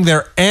beginning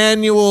their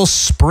annual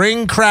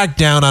spring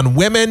crackdown on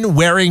women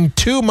wearing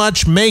too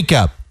much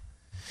makeup,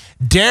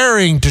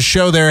 daring to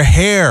show their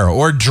hair,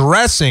 or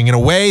dressing in a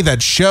way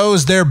that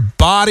shows their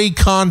body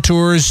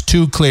contours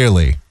too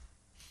clearly.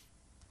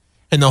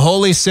 In the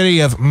holy city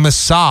of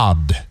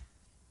Mashhad,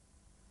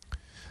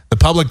 the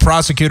public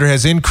prosecutor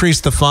has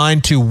increased the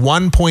fine to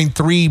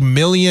 1.3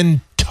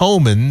 million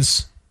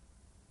tomans,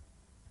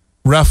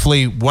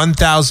 roughly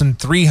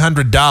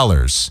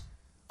 $1,300.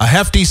 A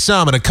hefty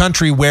sum in a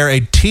country where a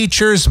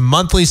teacher's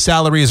monthly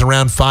salary is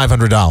around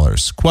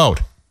 $500.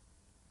 Quote,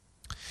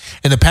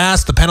 in the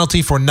past, the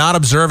penalty for not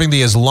observing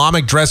the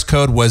Islamic dress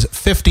code was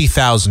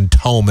 50,000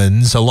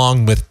 tomans,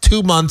 along with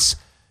 2 months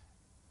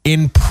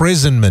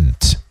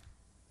imprisonment.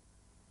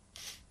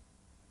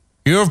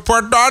 You've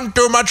put on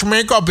too much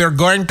makeup. You're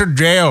going to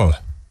jail.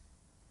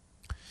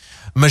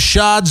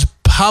 Mashhad's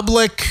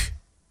public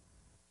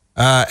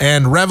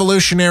and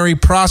revolutionary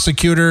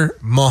prosecutor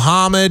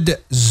Mohammed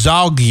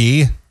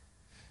Zaghi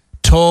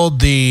told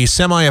the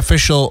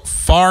semi-official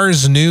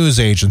Fars news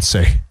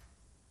agency.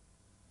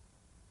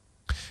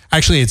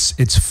 Actually,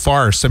 it's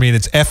farce. I mean,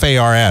 it's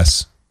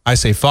F-A-R-S. I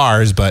say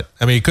Fars, but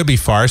I mean, it could be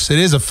farce. It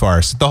is a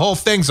farce. The whole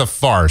thing's a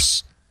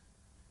farce.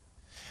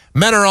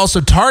 Men are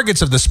also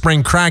targets of the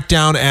spring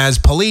crackdown, as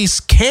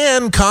police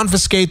can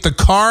confiscate the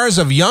cars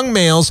of young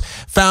males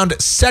found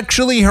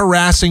sexually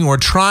harassing or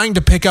trying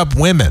to pick up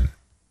women.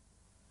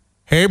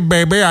 Hey,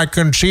 baby, I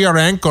can see your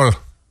ankle.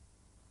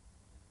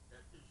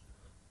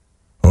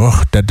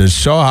 Oh, that is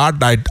so hot.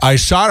 I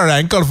saw her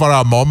ankle for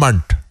a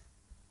moment.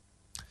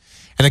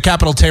 In the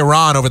capital,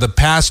 Tehran, over the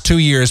past 2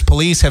 years,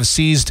 police have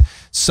seized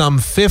some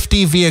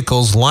 50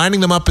 vehicles, lining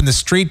them up in the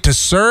street to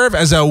serve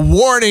as a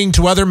warning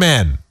to other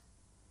men.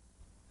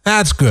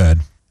 That's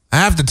good. I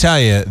have to tell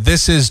you,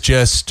 this is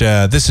just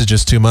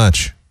too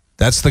much.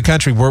 That's the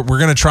country. We're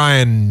going to try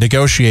and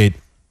negotiate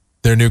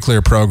their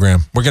nuclear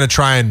program. We're going to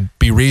try and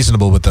be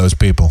reasonable with those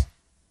people.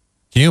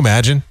 Can you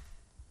imagine?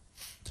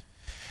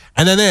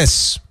 And then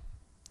this.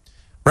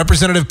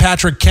 Representative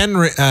Patrick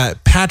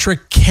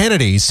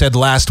Kennedy said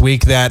last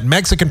week that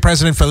Mexican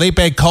President Felipe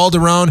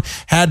Calderón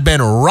had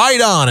been right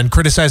on in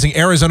criticizing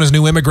Arizona's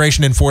new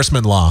immigration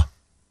enforcement law.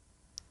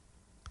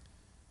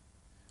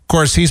 Of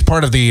course, he's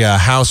part of the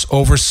House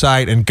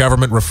Oversight and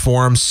Government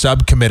Reform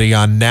Subcommittee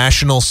on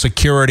National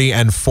Security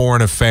and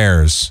Foreign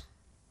Affairs.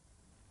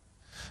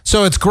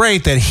 So it's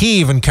great that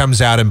he even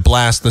comes out and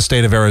blasts the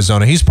state of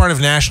Arizona. He's part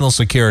of national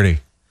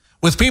security.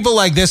 With people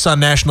like this on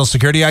national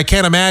security, I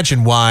can't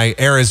imagine why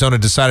Arizona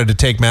decided to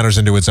take matters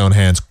into its own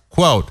hands.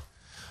 Quote,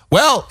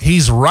 well,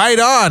 he's right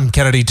on,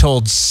 Kennedy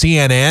told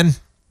CNN.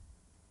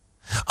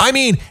 I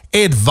mean,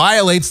 it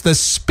violates the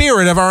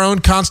spirit of our own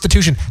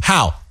Constitution.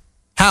 How?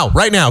 How?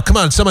 Right now. Come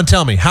on, someone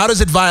tell me. How does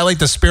it violate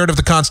the spirit of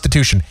the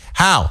Constitution?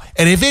 How?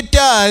 And if it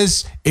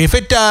does,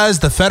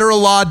 the federal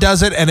law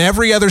does it, and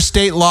every other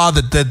state law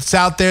that's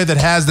out there that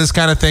has this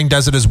kind of thing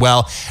does it as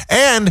well.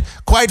 And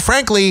quite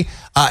frankly,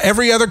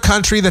 every other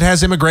country that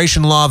has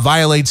immigration law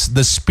violates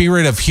the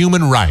spirit of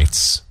human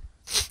rights.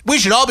 We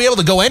should all be able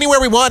to go anywhere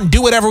we want and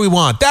do whatever we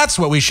want. That's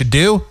what we should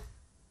do.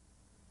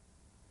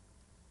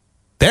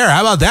 There,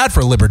 how about that for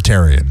a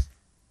libertarian?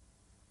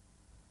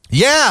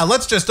 Yeah,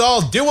 let's just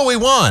all do what we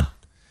want.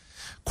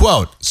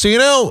 Quote,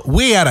 so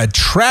we had a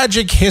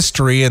tragic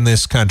history in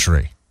this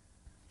country.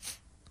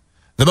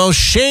 The most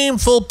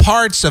shameful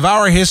parts of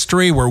our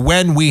history were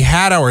when we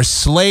had our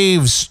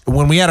slave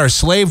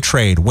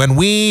trade,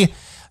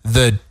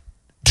 the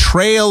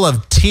Trail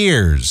of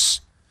Tears,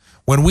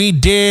 when we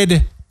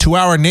did to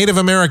our Native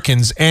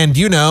Americans, and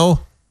the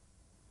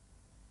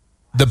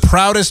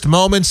proudest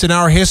moments in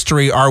our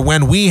history are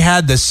when we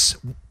had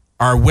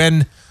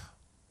when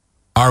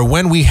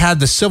we had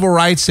the Civil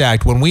Rights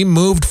Act, when we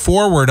moved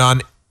forward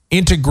on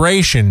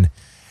integration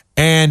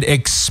and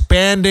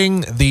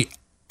expanding the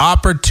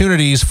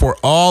opportunities for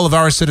all of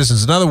our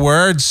citizens. In other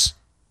words,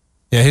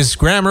 his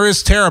grammar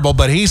is terrible,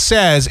 but he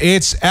says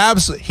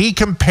he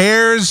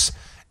compares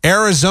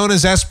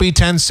Arizona's SB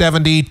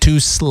 1070 to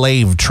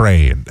slave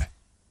trade.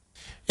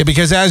 Yeah,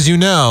 because as you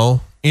know,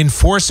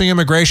 enforcing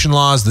immigration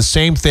law is the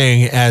same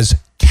thing as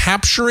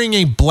capturing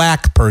a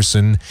black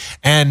person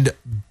and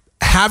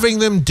having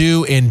them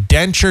do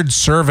indentured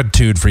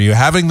servitude for you,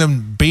 having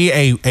them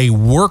be a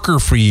worker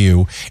for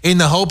you in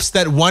the hopes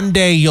that one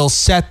day you'll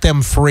set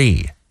them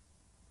free.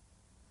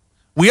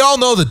 We all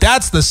know that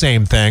that's the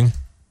same thing.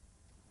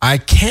 I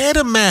can't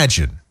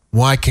imagine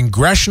why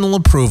congressional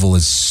approval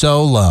is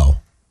so low.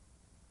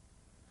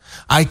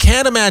 I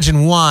can't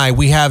imagine why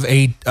we have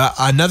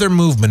another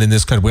movement in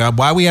this country,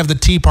 why we have the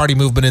Tea Party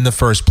movement in the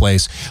first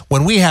place,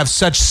 when we have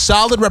such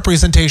solid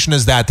representation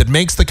as that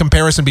makes the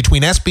comparison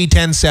between SB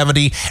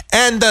 1070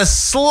 and the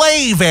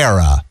slave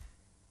era.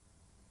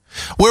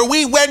 where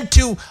we went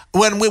to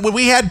when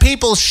we had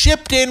people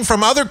shipped in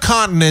from other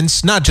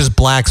continents, not just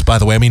blacks, by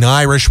the way. I mean,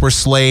 Irish were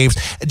slaves.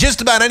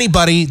 Just about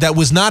anybody that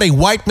was not a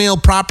white male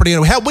property.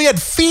 Hell, we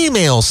had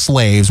female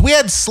slaves. We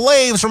had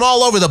slaves from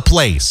all over the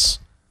place.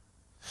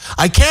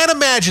 I can't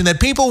imagine that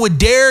people would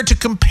dare to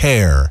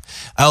compare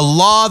a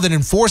law that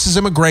enforces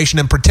immigration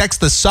and protects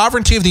the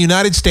sovereignty of the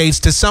United States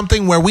to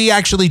something where we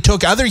actually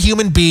took other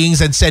human beings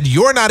and said,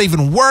 you're not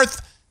even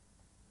worth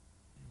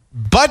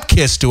butt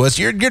kiss to us.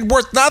 You're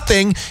worth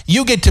nothing.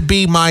 You get to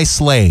be my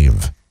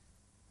slave.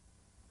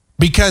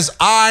 Because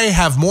I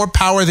have more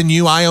power than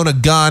you. I own a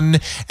gun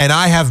and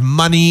I have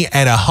money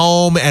and a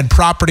home and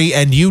property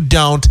and you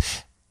don't.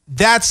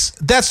 That's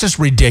just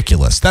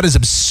ridiculous. That is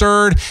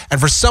absurd.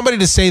 And for somebody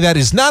to say that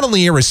is not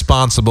only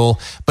irresponsible,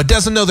 but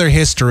doesn't know their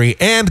history.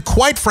 And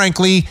quite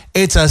frankly,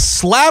 it's a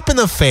slap in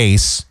the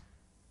face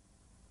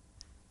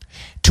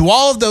to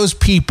all of those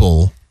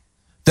people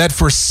that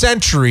for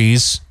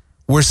centuries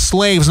were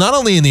slaves, not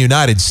only in the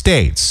United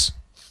States,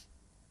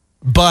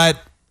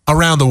 but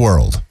around the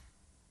world.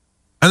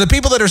 And the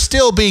people that are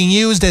still being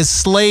used as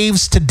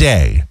slaves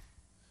today,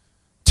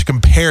 to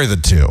compare the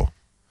two.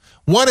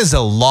 One is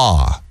a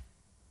law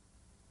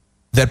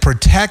that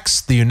protects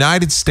the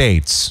United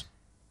States,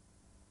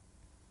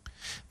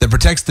 that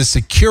protects the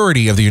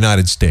security of the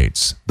United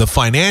States, the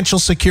financial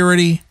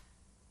security,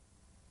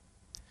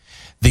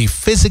 the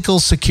physical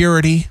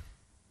security,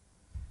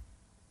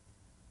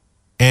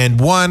 and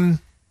one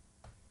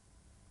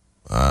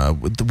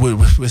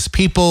was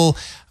people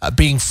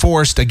being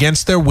forced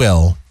against their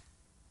will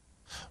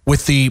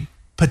with the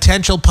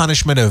potential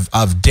punishment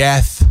of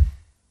death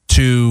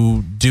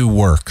to do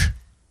work,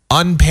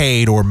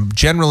 unpaid or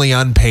generally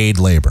unpaid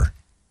labor.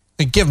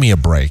 Give me a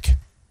break.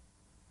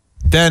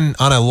 Then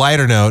on a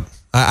lighter note,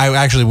 I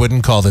actually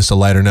wouldn't call this a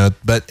lighter note,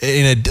 but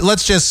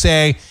let's just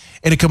say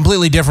in a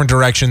completely different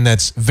direction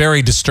that's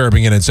very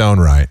disturbing in its own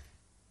right.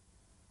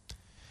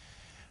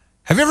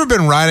 Have you ever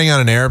been riding on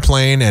an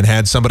airplane and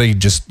had somebody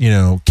just,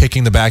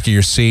 kicking the back of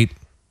your seat?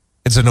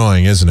 It's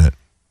annoying, isn't it?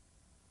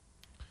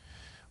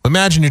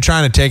 Imagine you're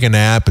trying to take a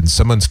nap and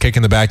someone's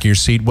kicking the back of your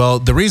seat. Well,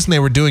 the reason they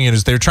were doing it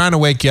is they're trying to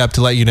wake you up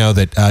to let you know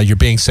that you're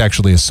being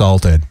sexually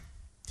assaulted.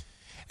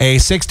 A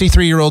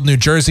 63-year-old New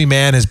Jersey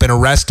man has been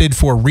arrested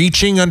for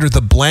reaching under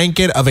the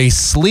blanket of a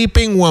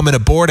sleeping woman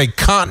aboard a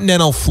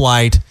Continental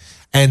flight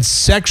and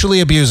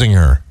sexually abusing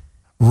her.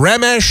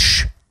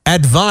 Ramesh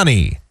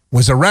Advani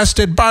was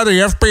arrested by the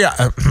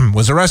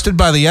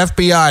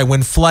FBI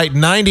when Flight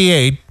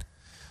 98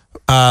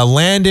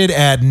 landed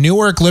at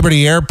Newark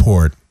Liberty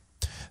Airport.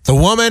 The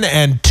woman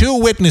and two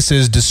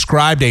witnesses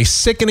described a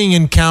sickening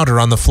encounter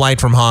on the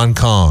flight from Hong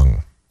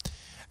Kong.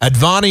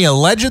 Advani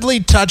allegedly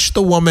touched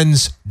the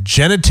woman's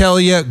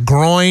genitalia,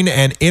 groin,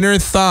 and inner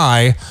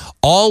thigh,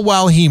 all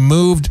while he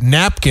moved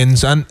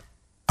napkins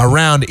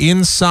around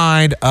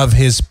inside of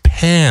his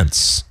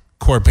pants,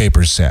 court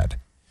papers said.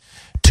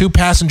 Two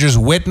passengers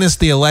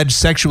witnessed the alleged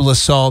sexual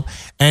assault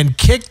and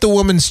kicked the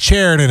woman's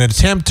chair in an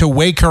attempt to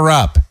wake her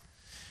up.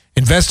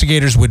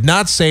 Investigators would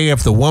not say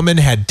if the woman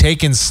had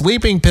taken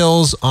sleeping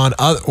pills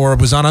or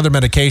was on other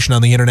medication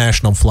on the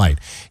international flight.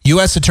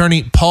 U.S.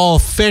 Attorney Paul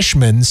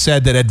Fishman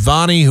said that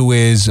Advani, who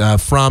is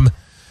from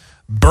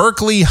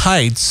Berkeley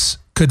Heights,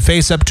 could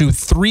face up to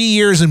 3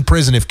 years in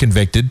prison if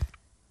convicted.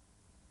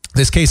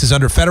 This case is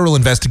under federal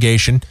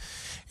investigation.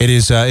 It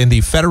is in the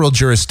federal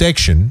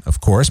jurisdiction,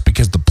 of course,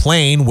 because the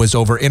plane was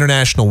over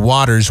international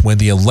waters when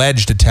the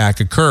alleged attack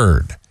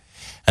occurred.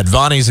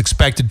 Advani is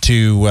expected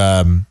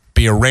to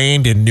be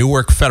arraigned in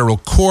Newark Federal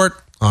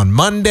Court on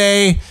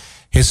Monday.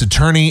 His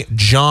attorney,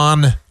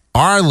 John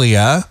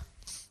Arlia,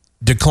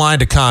 declined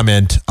to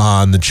comment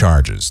on the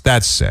charges.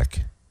 That's sick.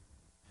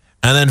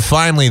 And then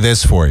finally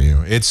this for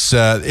you.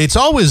 It's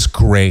always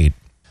great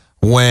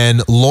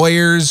when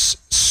lawyers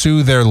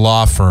sue their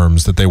law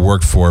firms that they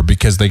worked for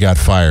because they got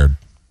fired.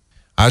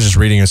 I was just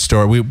reading a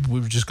story. We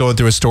were just going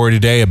through a story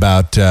today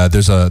about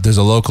there's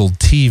a local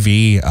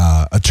TV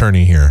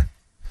attorney here,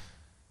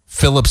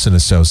 Phillips and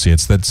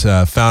Associates, that's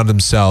found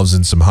themselves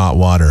in some hot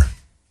water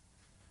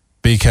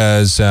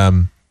because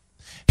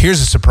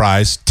here's a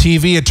surprise.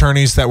 TV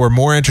attorneys that were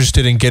more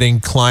interested in getting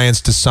clients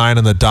to sign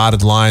on the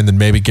dotted line than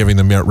maybe giving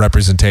them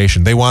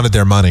representation. They wanted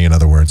their money, in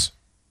other words.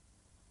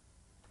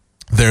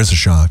 There's a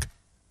shock.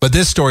 But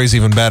this story is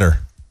even better.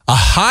 A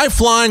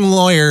high-flying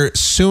lawyer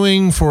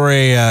suing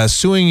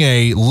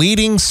a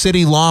leading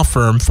city law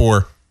firm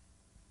for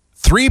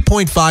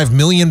 £3.5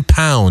 million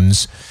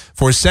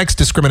for sex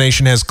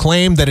discrimination has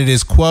claimed that it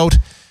is, quote,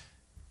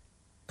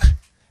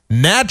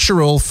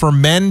 natural for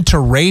men to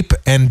rape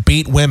and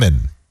beat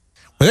women.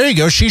 Well, there you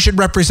go. She should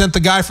represent the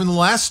guy from the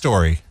last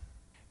story.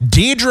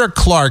 Deidre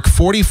Clark,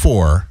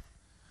 44,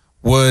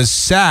 was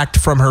sacked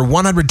from her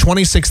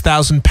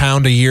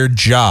 £126,000 a year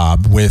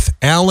job with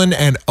Allen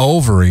and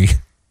Overy.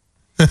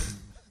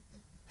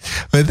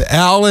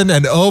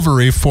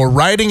 For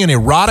writing an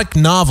erotic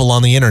novel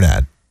on the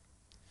internet.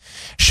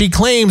 She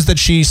claims that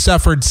she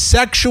suffered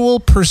sexual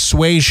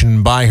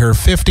persuasion by her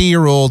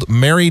 50-year-old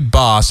married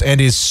boss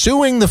and is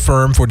suing the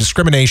firm for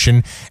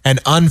discrimination and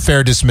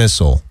unfair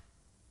dismissal.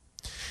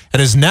 It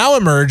has now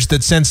emerged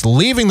that since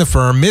leaving the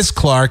firm, Ms.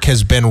 Clark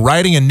has been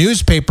writing a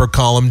newspaper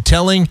column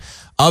telling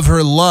of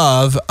her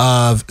love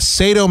of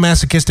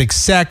sadomasochistic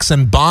sex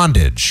and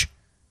bondage.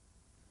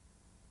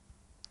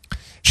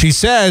 She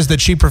says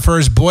that she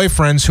prefers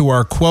boyfriends who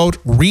are, quote,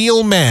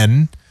 real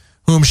men,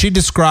 whom she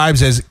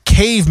describes as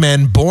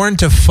cavemen born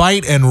to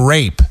fight and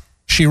rape.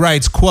 She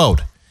writes,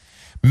 quote,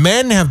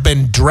 men have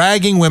been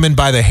dragging women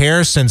by the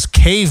hair since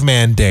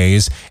caveman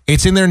days.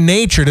 It's in their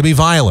nature to be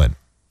violent.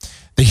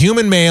 The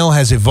human male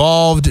has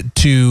evolved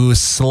to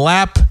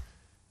slap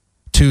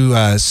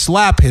his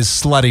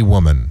slutty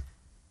woman.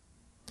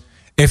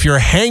 If you're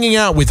hanging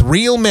out with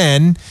real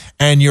men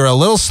and you're a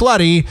little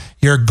slutty,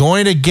 you're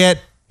going to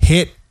get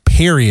hit,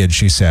 period,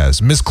 she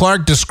says. Ms.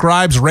 Clark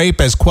describes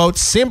rape as, quote,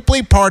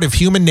 simply part of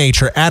human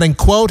nature, adding,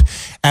 quote,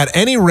 at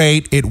any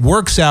rate, it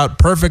works out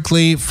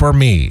perfectly for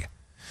me.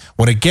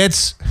 When it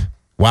gets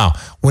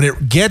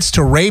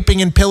to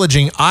raping and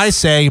pillaging, I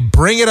say,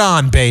 bring it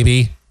on,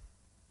 baby.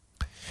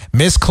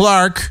 Ms.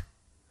 Clark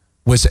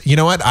was, you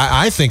know what?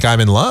 I think I'm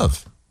in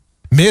love.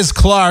 Ms.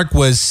 Clark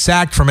was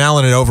sacked from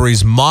Allen &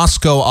 Overy's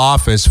Moscow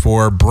office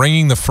for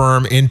bringing the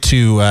firm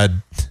into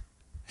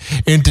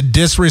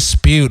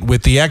disrepute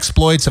with the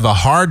exploits of a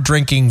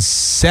hard-drinking,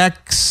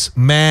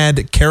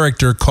 sex-mad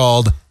character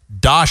called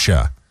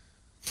Dasha.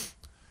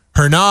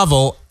 Her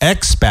novel,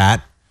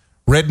 Expat,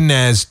 written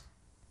as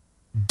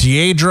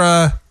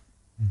Deidre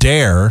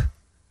Dare,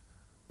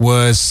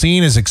 was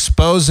seen as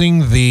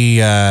exposing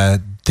the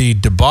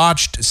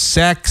debauched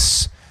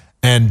sex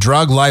and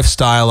drug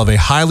lifestyle of a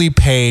highly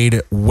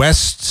paid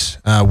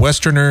Westerners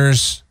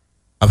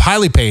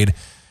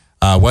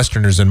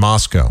in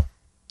Moscow.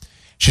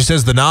 She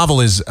says the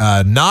novel is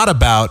not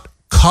about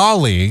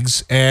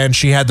colleagues, and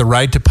she had the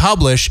right to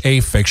publish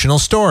a fictional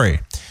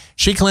story.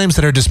 She claims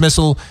that her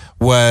dismissal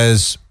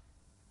was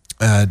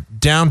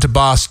down to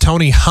boss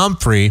Tony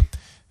Humphrey,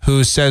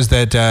 who says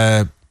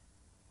that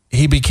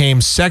he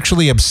became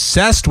sexually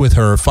obsessed with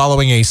her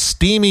following a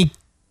steamy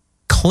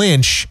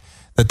clinch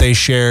that they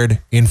shared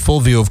in full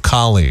view of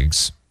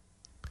colleagues.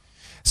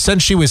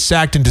 Since she was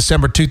sacked in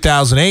December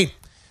 2008,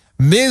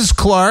 Ms.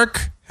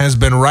 Clark has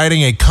been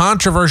writing a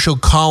controversial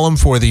column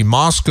for the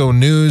Moscow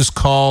News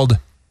called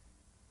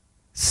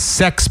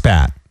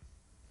Sexpat.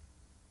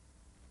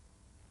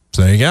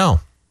 So there you go.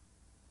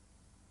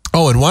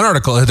 Oh, in one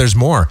article, there's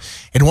more.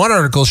 In one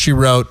article, she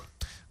wrote,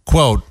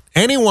 quote,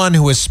 anyone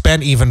who has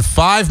spent even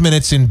 5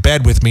 minutes in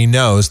bed with me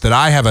knows that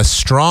I have a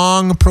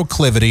strong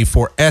proclivity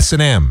for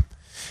S&M.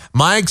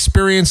 My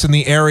experience in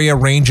the area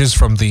ranges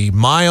from the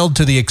mild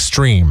to the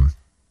extreme,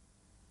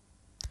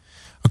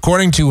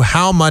 according to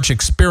how much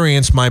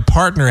experience my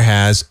partner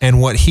has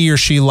and what he or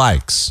she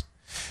likes.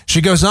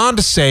 She goes on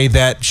to say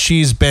that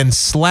she's been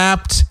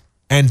slapped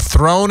and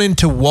thrown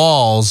into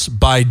walls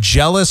by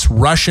jealous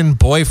Russian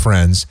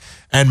boyfriends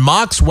and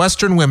mocks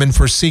Western women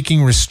for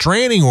seeking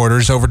restraining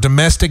orders over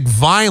domestic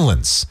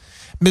violence.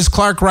 Ms.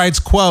 Clark writes,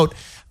 quote,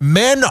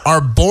 men are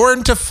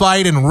born to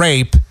fight and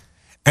rape,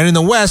 and in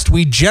the West,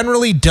 we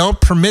generally don't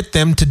permit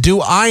them to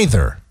do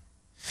either.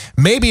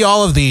 Maybe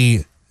all of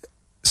the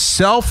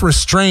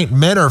self-restraint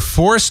men are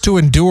forced to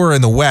endure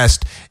in the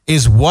West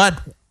is what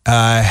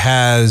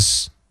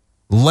has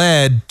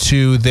led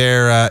to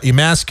their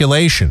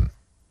emasculation.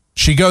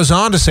 She goes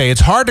on to say,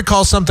 it's hard to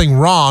call something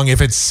wrong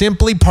if it's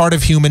simply part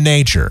of human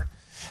nature.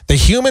 The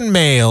human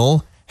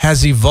male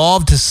has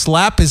evolved to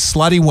slap his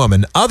slutty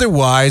woman.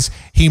 Otherwise,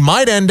 he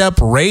might end up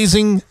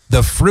raising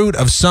the fruit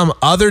of some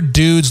other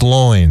dude's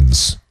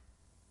loins.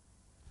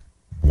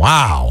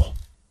 Wow.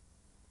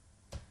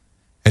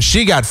 And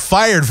she got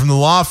fired from the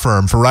law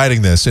firm for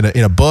writing this in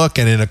a book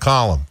and in a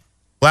column.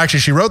 Well,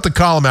 actually, she wrote the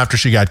column after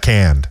she got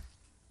canned.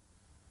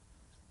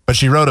 But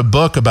she wrote a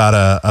book about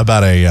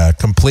a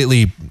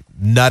completely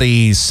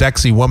nutty,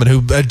 sexy woman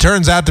who it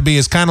turns out to be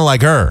is kind of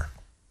like her.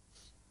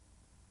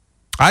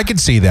 I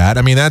could see that.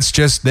 I mean,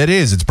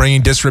 it's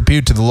bringing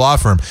disrepute to the law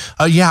firm.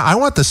 Oh, yeah, I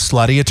want the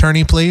slutty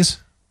attorney, please.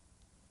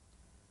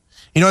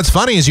 You know, what's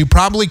funny is you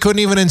probably couldn't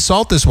even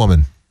insult this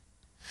woman.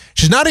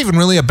 She's not even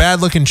really a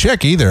bad-looking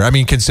chick either. I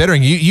mean,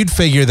 considering you'd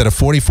figure that a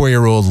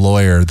 44-year-old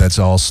lawyer that's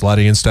all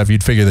slutty and stuff,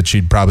 you'd figure that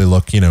she'd probably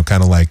look,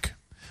 kind of like,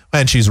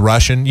 and she's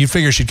Russian. You'd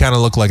figure she'd kind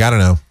of look like, I don't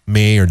know,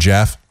 me or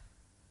Jeff.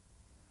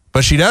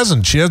 But she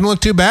doesn't. She doesn't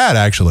look too bad,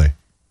 actually.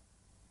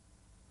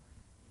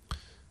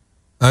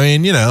 I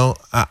mean,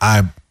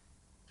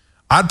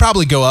 I'd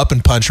probably go up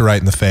and punch her right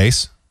in the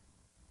face.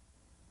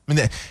 I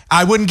mean,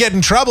 I wouldn't get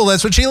in trouble.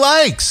 That's what she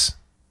likes.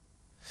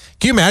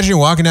 Can you imagine you're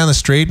walking down the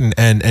street and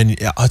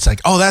it's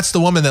like, oh, that's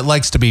the woman that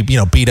likes to be,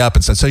 beat up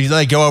and stuff. So you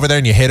go over there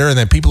and you hit her and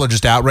then people are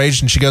just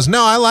outraged and she goes,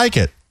 no, I like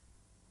it.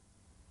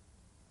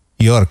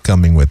 You're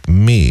coming with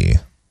me.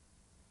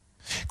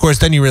 Of course,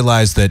 then you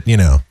realize that,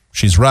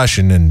 she's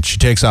Russian and she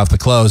takes off the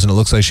clothes and it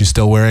looks like she's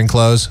still wearing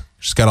clothes.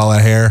 She's got all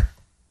that hair.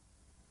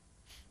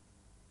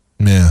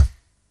 Yeah.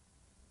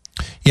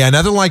 Yeah,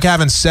 nothing like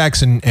having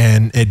sex and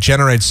it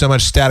generates so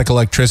much static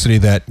electricity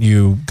that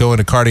you go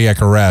into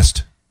cardiac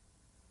arrest.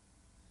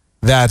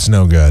 That's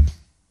no good.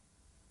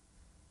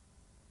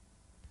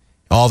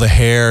 All the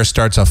hair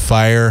starts a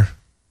fire.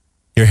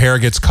 Your hair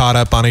gets caught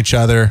up on each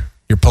other.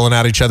 You're pulling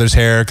out each other's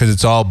hair because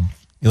it's all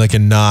like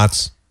in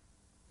knots.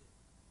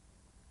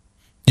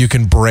 You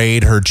can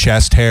braid her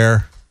chest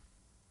hair.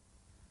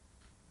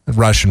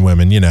 Russian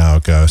women, you know how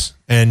it goes.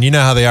 And you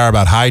know how they are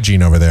about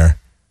hygiene over there.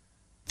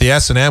 The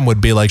S&M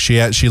would be like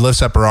she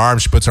lifts up her arm,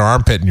 she puts her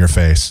armpit in your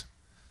face.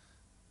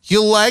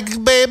 You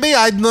like, baby?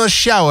 I no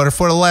shower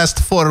for the last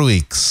 4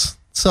 weeks.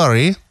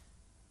 Sorry.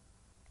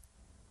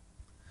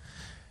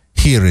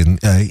 Here in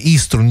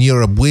Eastern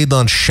Europe, we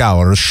don't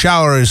shower.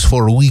 Shower is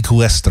for weak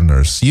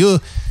Westerners. You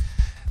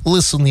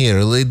listen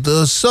here.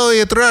 The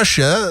Soviet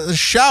Russia,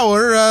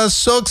 shower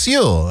soaks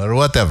you or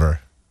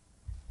whatever.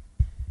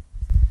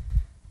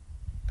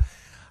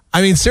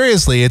 I mean,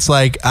 seriously, it's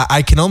like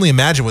I can only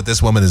imagine what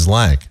this woman is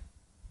like.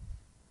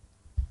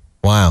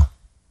 Wow.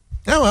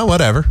 Oh, well,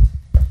 whatever.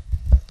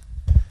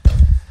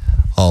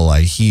 All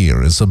I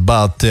hear is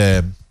about,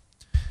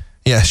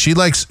 she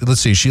likes,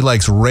 she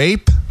likes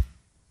rape.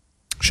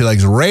 She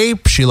likes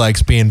rape. She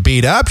likes being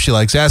beat up. She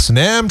likes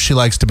S&M. She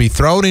likes to be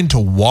thrown into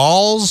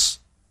walls.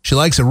 She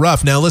likes it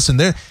rough. Now, listen,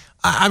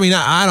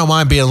 I don't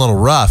mind being a little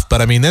rough,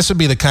 but I mean, this would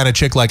be the kind of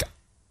chick like,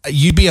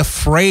 you'd be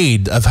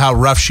afraid of how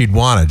rough she'd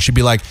want it. She'd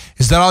be like,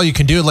 is that all you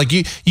can do? Like,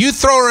 you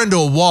throw her into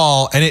a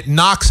wall and it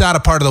knocks out a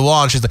part of the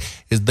wall and she's like,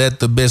 is that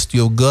the best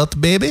you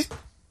got, baby?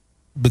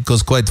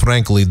 Because quite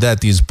frankly,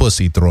 that is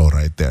pussy throw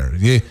right there.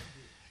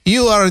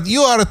 You are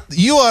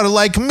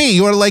like me.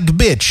 You are like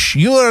bitch.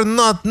 You are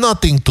not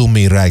nothing to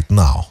me right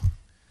now.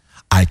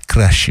 I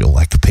crush you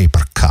like a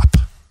paper cup.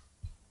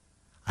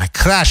 I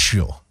crush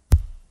you.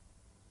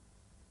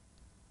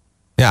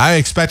 Yeah, I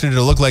expected it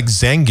to look like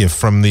Zangief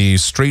from the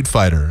Street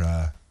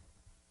Fighter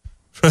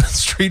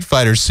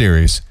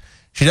series.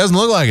 She doesn't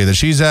look like it.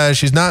 She's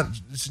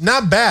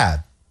not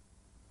bad.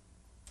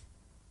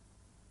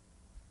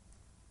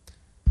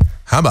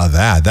 How about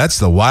that? That's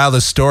the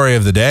wildest story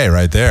of the day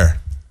right there.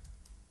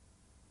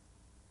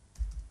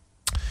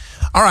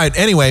 All right.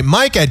 Anyway,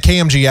 Mike at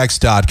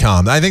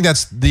KMGX.com. I think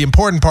that's the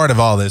important part of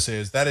all this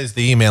that is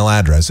the email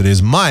address. It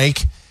is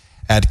Mike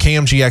at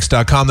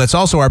KMGX.com. That's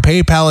also our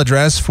PayPal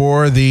address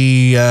for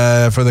the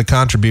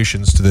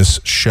contributions to this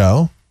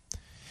show.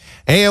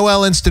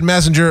 AOL Instant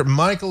Messenger,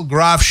 Michael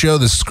Groff Show,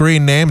 the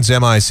screen name. It's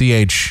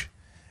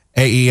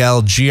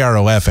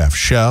MICHAELGROFF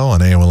Show on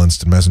AOL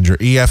Instant Messenger.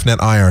 EFNet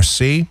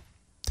IRC.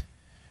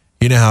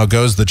 You know how it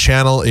goes. The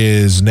channel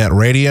is Net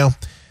Radio.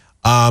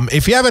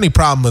 If you have any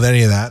problem with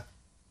any of that,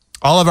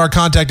 all of our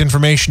contact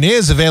information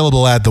is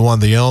available at the one,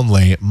 the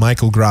only,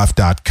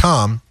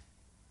 michaelgroff.com.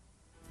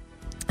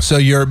 So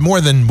you're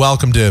more than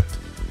welcome to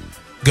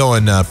go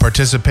and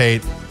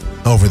participate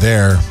over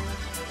there.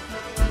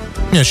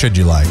 Yeah, should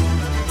you like.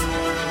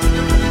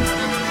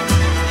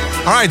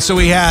 All right, so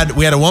we had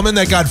a woman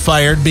that got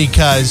fired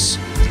because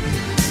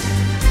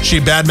she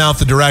badmouthed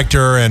the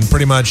director and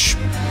pretty much,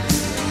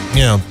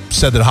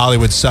 said that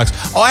Hollywood sucks.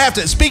 Oh,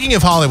 speaking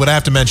of Hollywood, I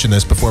have to mention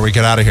this before we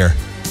get out of here.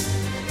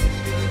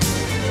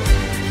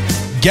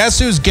 Guess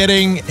who's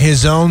getting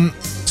his own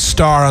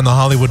star on the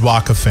Hollywood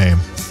Walk of Fame?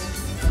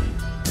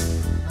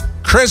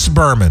 Chris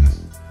Berman.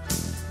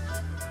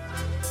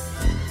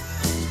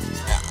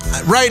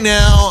 Right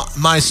now,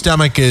 my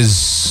stomach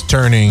is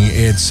turning.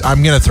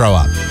 I'm going to throw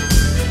up.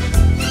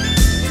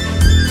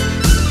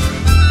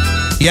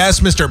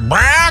 Yes, Mr.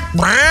 Brack.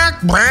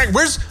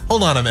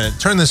 Hold on a minute.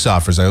 Turn this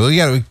off for a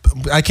second.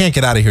 I can't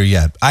get out of here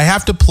yet. I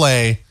have to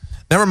play.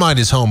 Never mind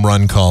his home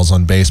run calls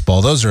on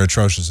baseball. Those are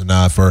atrocious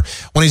enough. Or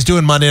when he's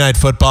doing Monday Night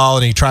Football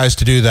and he tries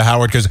to do the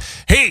Howard because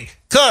he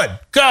could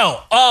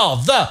go all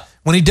the.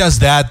 When he does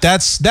that,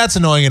 that's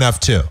annoying enough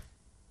too.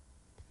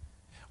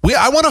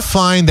 I want to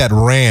find that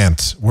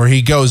rant where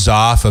he goes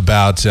off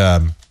about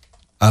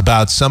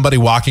somebody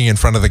walking in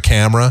front of the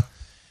camera,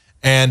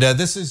 and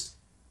this is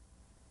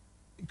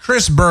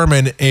Chris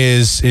Berman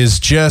is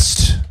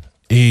just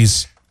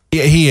he's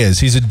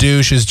a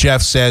douche, as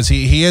Jeff says.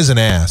 He is an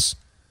ass.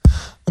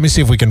 Let me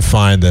see if we can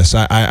find this.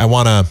 I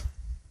want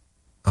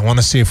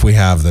to see if we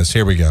have this.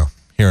 Here we go.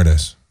 Here it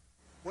is.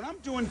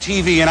 Doing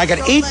TV and I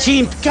got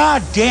 18.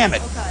 God damn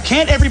it!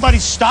 Can't everybody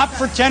stop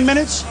for 10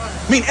 minutes?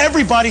 I mean,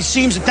 everybody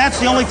seems that's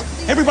the only.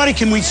 Everybody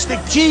can we stick?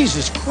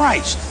 Jesus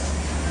Christ!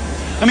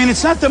 I mean,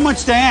 it's not that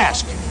much to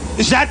ask.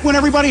 Is that when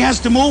everybody has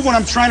to move when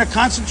I'm trying to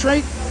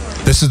concentrate?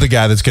 This is the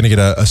guy that's going to get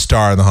a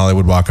star on the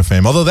Hollywood Walk of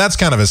Fame. Although that's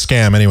kind of a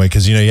scam anyway,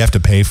 because you have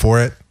to pay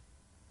for it.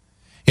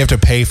 You have to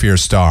pay for your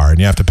star, and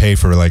you have to pay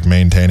for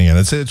maintaining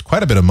it. It's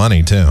quite a bit of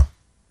money too.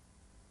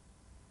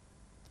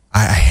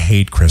 I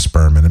hate Chris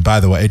Berman. And by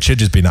the way, it should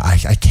just be,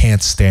 I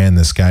can't stand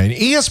this guy. And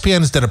ESPN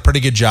has done a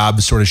pretty good job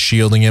of sort of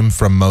shielding him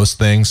from most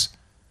things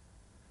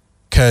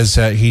because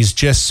he's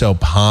just so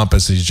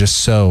pompous. He's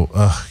just so,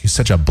 he's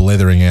such a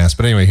blithering ass.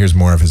 But anyway, here's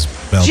more of his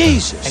meltdown.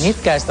 Jesus. And you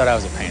guys thought I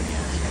was a pain in the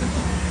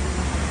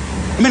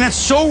ass. I mean, that's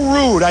so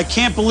rude. I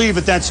can't believe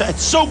it.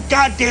 It's so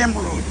goddamn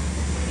rude.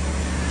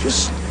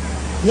 Just,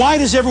 why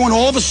does everyone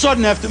all of a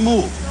sudden have to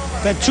move?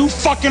 I've had 2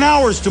 fucking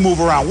hours to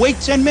move around.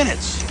 Wait 10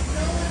 minutes.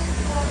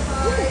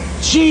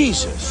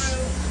 Jesus.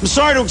 I'm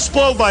sorry to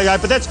explode, my guy,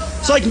 but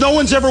It's like no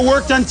one's ever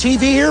worked on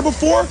TV here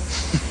before.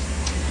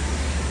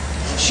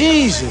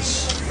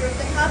 Jesus.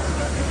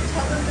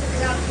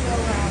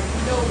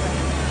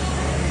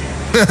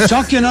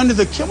 Dunking under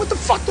the kid. What the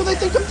fuck do they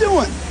think I'm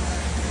doing?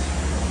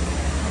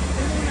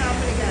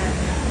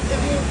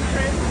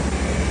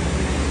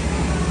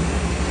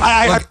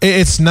 Look,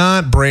 it's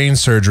not brain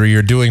surgery.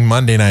 You're doing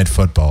Monday Night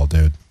Football,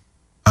 dude.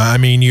 I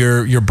mean,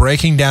 you're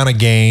breaking down a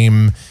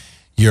game.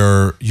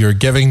 You're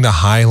giving the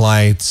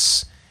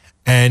highlights,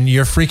 and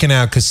you're freaking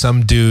out because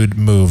some dude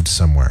moved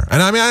somewhere.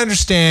 And I mean, I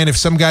understand if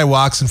some guy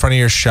walks in front of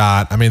your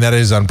shot. I mean, that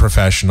is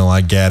unprofessional.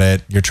 I get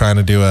it. You're trying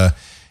to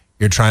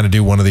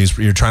do one of these.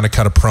 You're trying to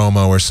cut a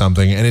promo or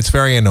something, and it's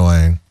very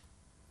annoying.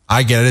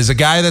 I get it. As a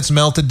guy that's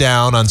melted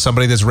down on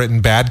somebody that's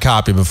written bad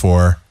copy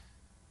before,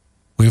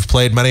 we've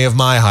played many of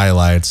my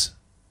highlights.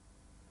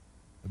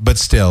 But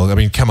still, I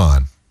mean, come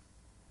on.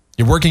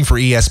 You're working for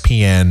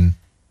ESPN.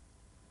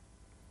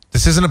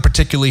 This isn't a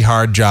particularly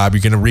hard job.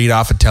 You're going to read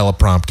off a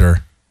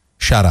teleprompter.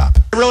 Shut up.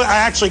 Really, I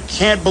actually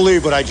can't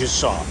believe what I just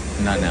saw.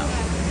 Not now.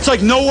 It's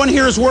like no one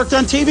here has worked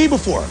on TV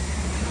before.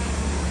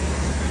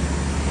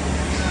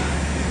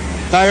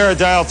 I hear a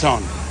dial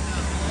tone.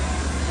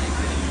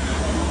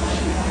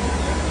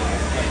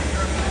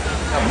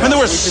 And there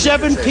were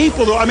 7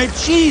 people, though. I mean,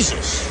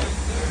 Jesus.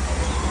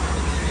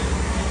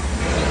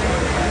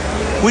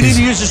 We need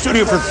to use the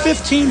studio for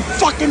 15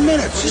 fucking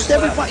minutes. Just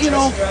everybody, you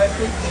know.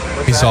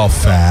 He's all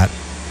fat.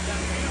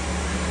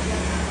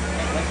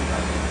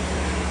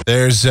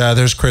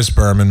 There's Chris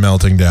Berman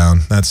melting down.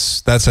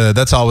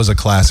 That's always a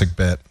classic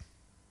bit.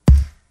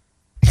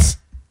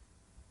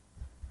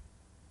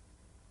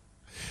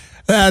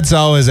 That's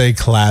always a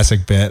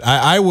classic bit.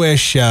 I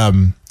wish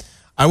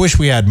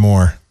we had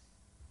more.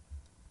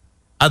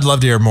 I'd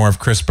love to hear more of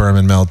Chris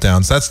Berman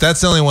meltdowns.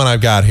 That's the only one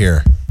I've got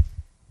here.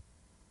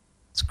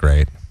 It's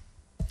great.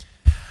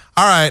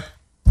 All right.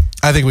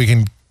 I think we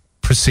can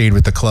proceed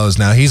with the close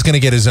now. He's going to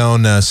get his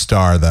own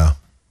star, though.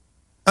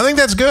 I think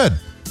that's good.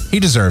 He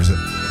deserves it.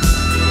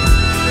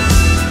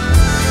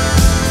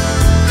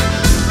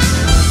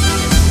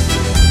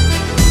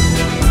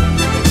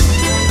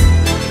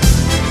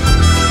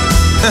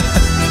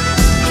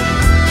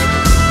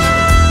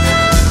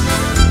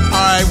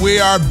 All right, we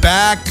are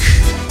back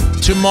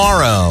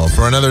tomorrow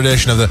for another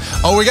edition of the...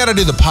 Oh, we got to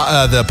do the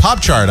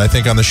pop chart, I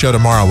think, on the show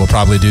tomorrow. We'll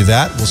probably do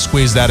that. We'll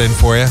squeeze that in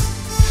for you.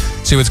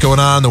 See what's going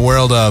on in the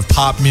world of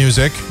pop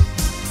music.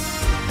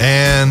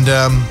 And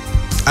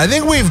I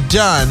think we've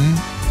done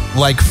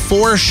like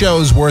 4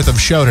 shows worth of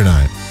show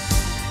tonight.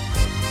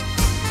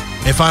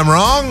 If I'm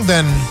wrong,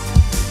 then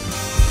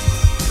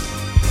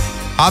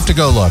I'll have to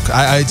go look.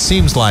 It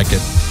seems like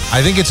it.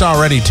 I think it's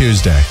already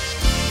Tuesday.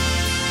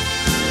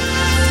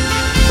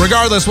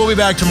 Regardless, we'll be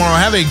back tomorrow.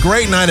 Have a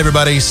great night,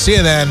 everybody. See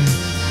you then.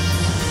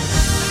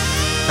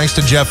 Thanks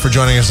to Jeff for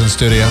joining us in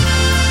studio.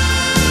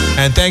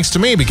 And thanks to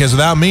me, because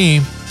without me,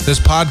 this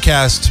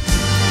podcast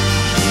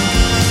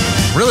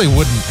really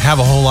wouldn't have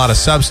a whole lot of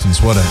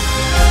substance, would it?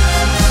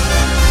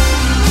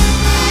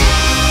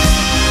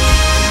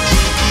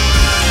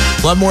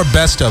 We'll have more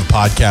best of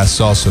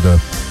podcasts also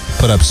to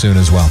put up soon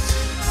as well.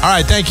 All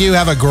right, thank you.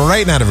 Have a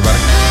great night, everybody.